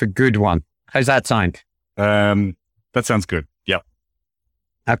taste with a good one. How's that sound? That sounds good. Yep.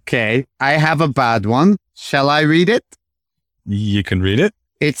 Okay, I have a bad one. Shall I read it? You can read it.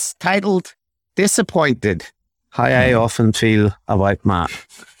 It's titled "Disappointed." How I often feel about Matt.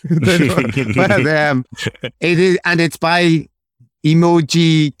 But, it is, and it's by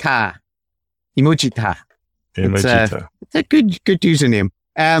Emojita. It's a good username.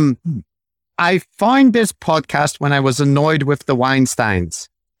 I found this podcast when I was annoyed with the Weinsteins.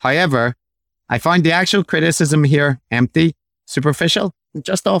 However, I find the actual criticism here empty, superficial, and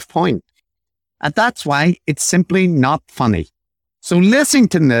just off point. And that's why it's simply not funny. So listening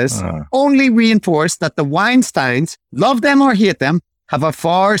to this only reinforced that the Weinsteins, love them or hate them, have a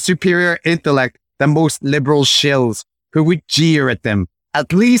far superior intellect than most liberal shills who would jeer at them.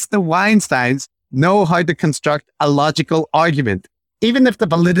 At least the Weinsteins know how to construct a logical argument, even if the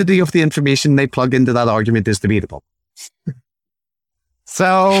validity of the information they plug into that argument is debatable.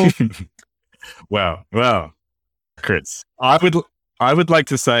 So, well, Chris, I would like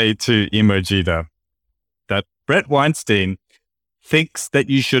to say to Emojita that Brett Weinstein thinks that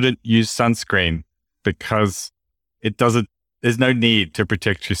you shouldn't use sunscreen because there's no need to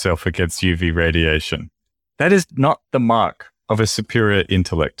protect yourself against UV radiation. That is not the mark of a superior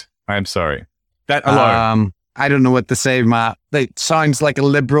intellect. I am sorry. That alone. I don't know what to say, Matt. It sounds like a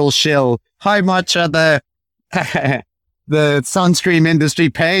liberal shill. How much are the sunscreen industry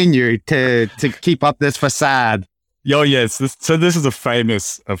paying you to keep up this facade? Oh, yes. This is a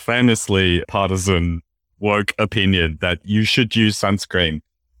famously partisan woke opinion that you should use sunscreen.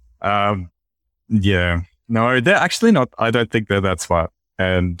 Yeah. No, they're actually not. I don't think they're that smart.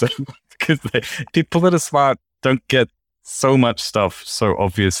 And because people that are smart don't get so much stuff so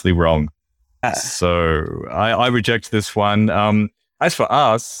obviously wrong. So I reject this one. As for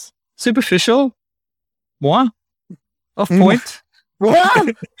us, superficial, moi, off point.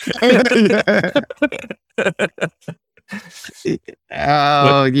 What?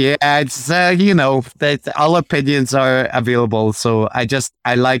 Oh yeah, it's that all opinions are available. So I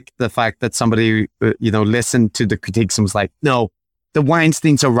like the fact that somebody listened to the critiques and was like, no, the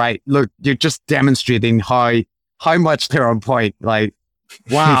Weinsteins are right. Look, you're just demonstrating how much they're on point. Like,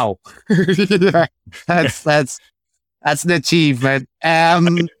 wow, that's an achievement. So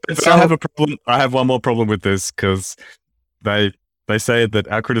I have a problem. I have one more problem with this because they say that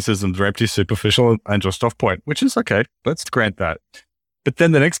our criticisms are empty, superficial, and just off point, which is okay. Let's grant that. But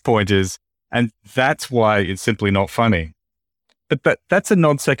then the next point is, and that's why it's simply not funny. But that's a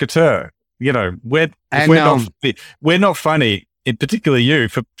non sequitur. We're not funny, in particular you,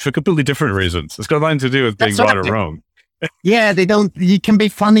 for completely different reasons. It's got nothing to do with being right or wrong. Yeah, you can be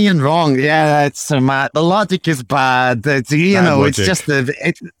funny and wrong. Yeah, it's the logic is bad. It's, it's just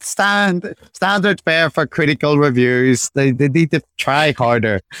it's standard fare for critical reviews. They need to try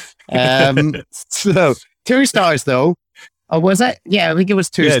harder. So 2 stars though. Oh, was it? Yeah, I think it was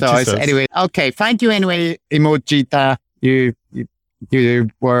 2 Yeah, 2 stars. stars. Anyway, okay. Thank you anyway, Emojita. You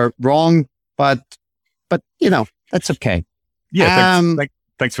were wrong, but that's okay. Yeah,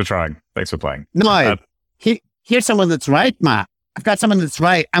 thanks for trying. Thanks for playing. No, here's someone that's right, Matt. I've got someone that's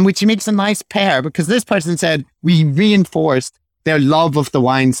right, and which makes a nice pair because this person said we reinforced their love of the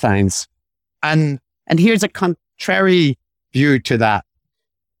Weinsteins. And here's a contrary view to that.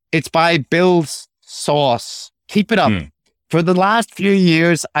 It's by Bill's Sauce. Keep it up. For the last few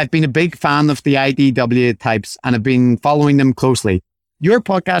years, I've been a big fan of the IDW types and have been following them closely. Your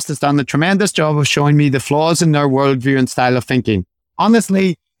podcast has done a tremendous job of showing me the flaws in their worldview and style of thinking.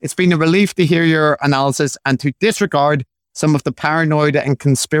 Honestly, it's been a relief to hear your analysis and to disregard some of the paranoid and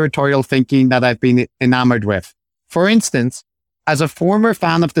conspiratorial thinking that I've been enamored with. For instance, as a former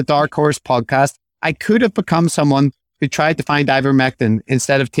fan of the Dark Horse podcast, I could have become someone who tried to find ivermectin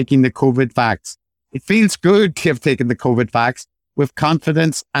instead of taking the COVID vax. It feels good to have taken the COVID vax with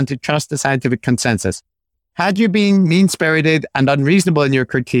confidence and to trust the scientific consensus. Had you been mean-spirited and unreasonable in your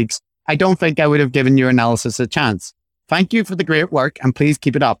critiques, I don't think I would have given your analysis a chance. Thank you for the great work and please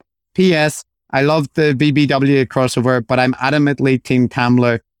keep it up. P.S. I love the BBW crossover, but I'm adamantly Team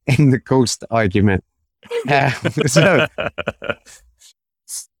Tamler in the Ghost argument. So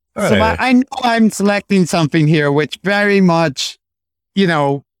I know I'm selecting something here which very much,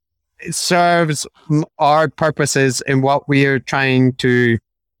 serves our purposes in what we are trying to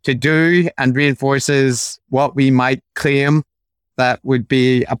do and reinforces what we might claim that would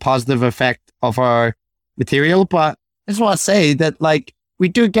be a positive effect of our material. But I just want to say that, we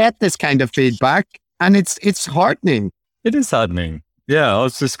do get this kind of feedback and it's heartening. It is heartening. Yeah, I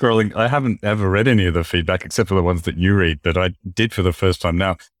was just scrolling. I haven't ever read any of the feedback except for the ones that you read that I did for the first time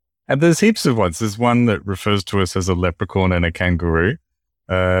now. And there's heaps of ones. There's one that refers to us as a leprechaun and a kangaroo.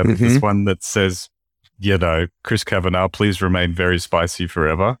 There's one that says, Chris Kavanagh, please remain very spicy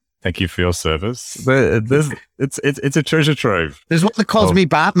forever. Thank you for your service. It's a treasure trove. There's one that calls me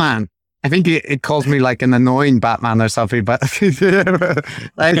Batman. I think it calls me like an annoying Batman or something, but it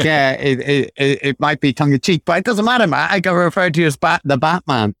might be tongue in cheek, but it doesn't matter, man. I get referred to as the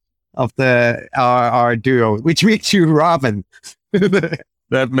Batman of our duo, which makes you Robin.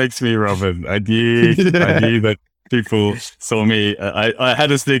 That makes me Robin. I knew that people saw me. I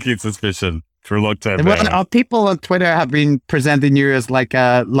had a sneaking suspicion for a long time. Well, people on Twitter have been presenting you as like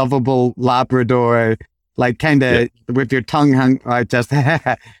a lovable Labrador, kind of with your tongue hung just.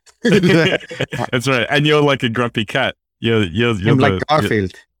 That's right. And you're like a grumpy cat. You're like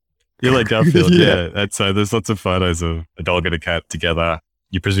Garfield. You're like Garfield, yeah. And so there's lots of photos of a dog and a cat together.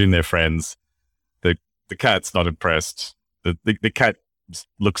 You presume they're friends. The cat's not impressed. The cat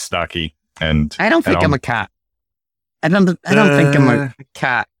looks snarky, and I don't think I'm a cat. I don't think I'm a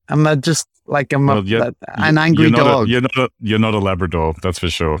cat. I'm an angry dog. You're not a Labrador, that's for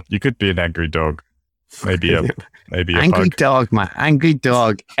sure. You could be an angry dog. Maybe a angry pug. dog, Matt. Angry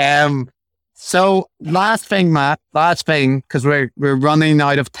dog. So last thing, because we're running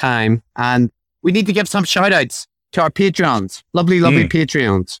out of time, and we need to give some shout outs to our Patreons, lovely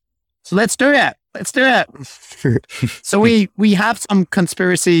Patreons. So let's do it. So we have some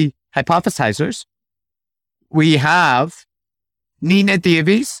conspiracy hypothesizers. We have Nina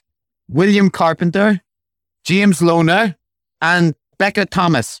Davies, William Carpenter, James Lohner, and Becca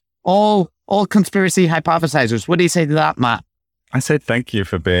Thomas. All conspiracy hypothesizers. What do you say to that, Matt? I say thank you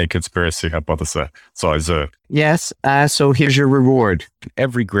for being a conspiracy hypothesizer. Yes, so here's your reward.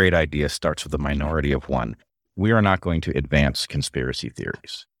 Every great idea starts with a minority of one. We are not going to advance conspiracy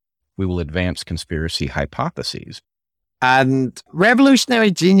theories. We will advance conspiracy hypotheses. And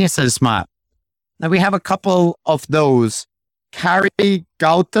revolutionary geniuses, Matt. Now we have a couple of those. Carrie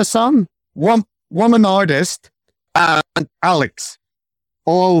Gautason, woman artist, and Alex.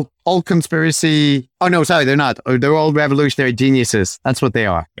 All conspiracy. Oh no, sorry, they're not. They're all revolutionary geniuses. That's what they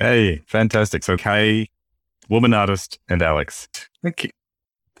are. Hey, fantastic. So Kay, woman artist, and Alex. Thank you.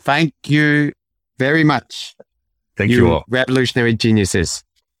 Thank you very much. Thank you all. Revolutionary geniuses.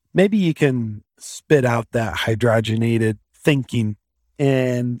 Maybe you can spit out that hydrogenated thinking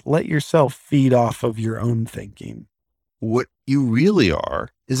and let yourself feed off of your own thinking. What you really are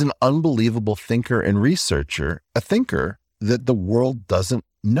is an unbelievable thinker and researcher, a thinker that the world doesn't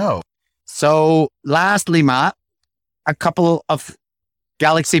know. So lastly, Matt, a couple of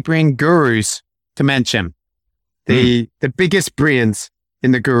Galaxy Brain gurus to mention. The biggest brains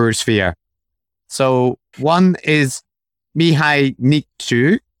in the guru sphere. So one is Mihai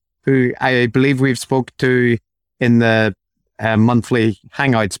Nikcu, who I believe we've spoke to in the monthly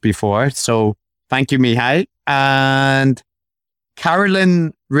Hangouts before. So thank you, Mihai. And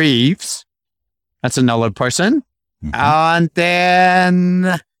Carolyn Reeves, That's another person. Mhm. And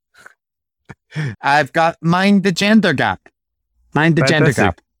then I've got Mind the Gender Gap. Mind the Gender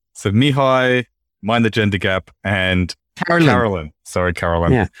Fantastic. Gap. So Mihai, Mind the Gender Gap, and Carolyn. Sorry,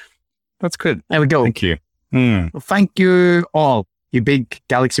 Carolyn. Yeah. That's good. There we go. Thank you. Mm. Well, thank you all, you big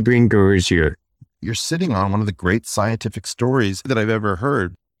Galaxy Brain gurus here. You're sitting on one of the great scientific stories that I've ever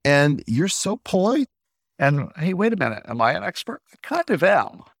heard. And you're so polite. And hey, wait a minute. Am I an expert? I kind of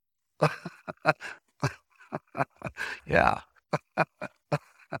am. Yeah.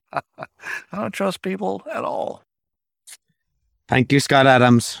 I don't trust people at all. Thank you, Scott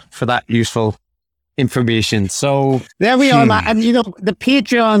Adams, for that useful information. So there we are. And you know, the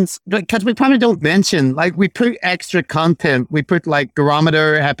Patreons, because we probably don't mention, like we put extra content. We put like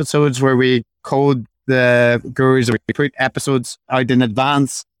Garometer episodes where we code the gurus, or we put episodes out in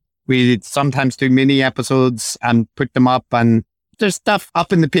advance. We sometimes do mini episodes and put them up, and there's stuff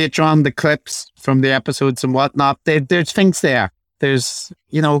up in the Patreon, the clips from the episodes and whatnot. There's things there. There's,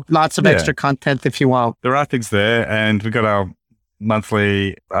 you know, lots of extra content if you want. There are things there, and we got our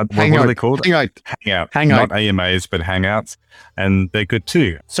monthly, what Hangout. are they called? Hangout. Not AMAs, but Hangouts, and they're good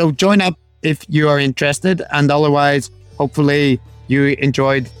too. So join up if you are interested, and otherwise, hopefully you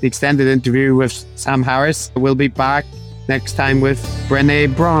enjoyed the extended interview with Sam Harris. We'll be back next time with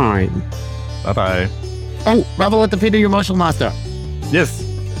Brené Brown. Bye-bye. Oh, Revel at the feet of your emotional master. Yes.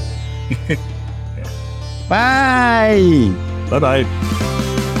 Bye. Bye-bye.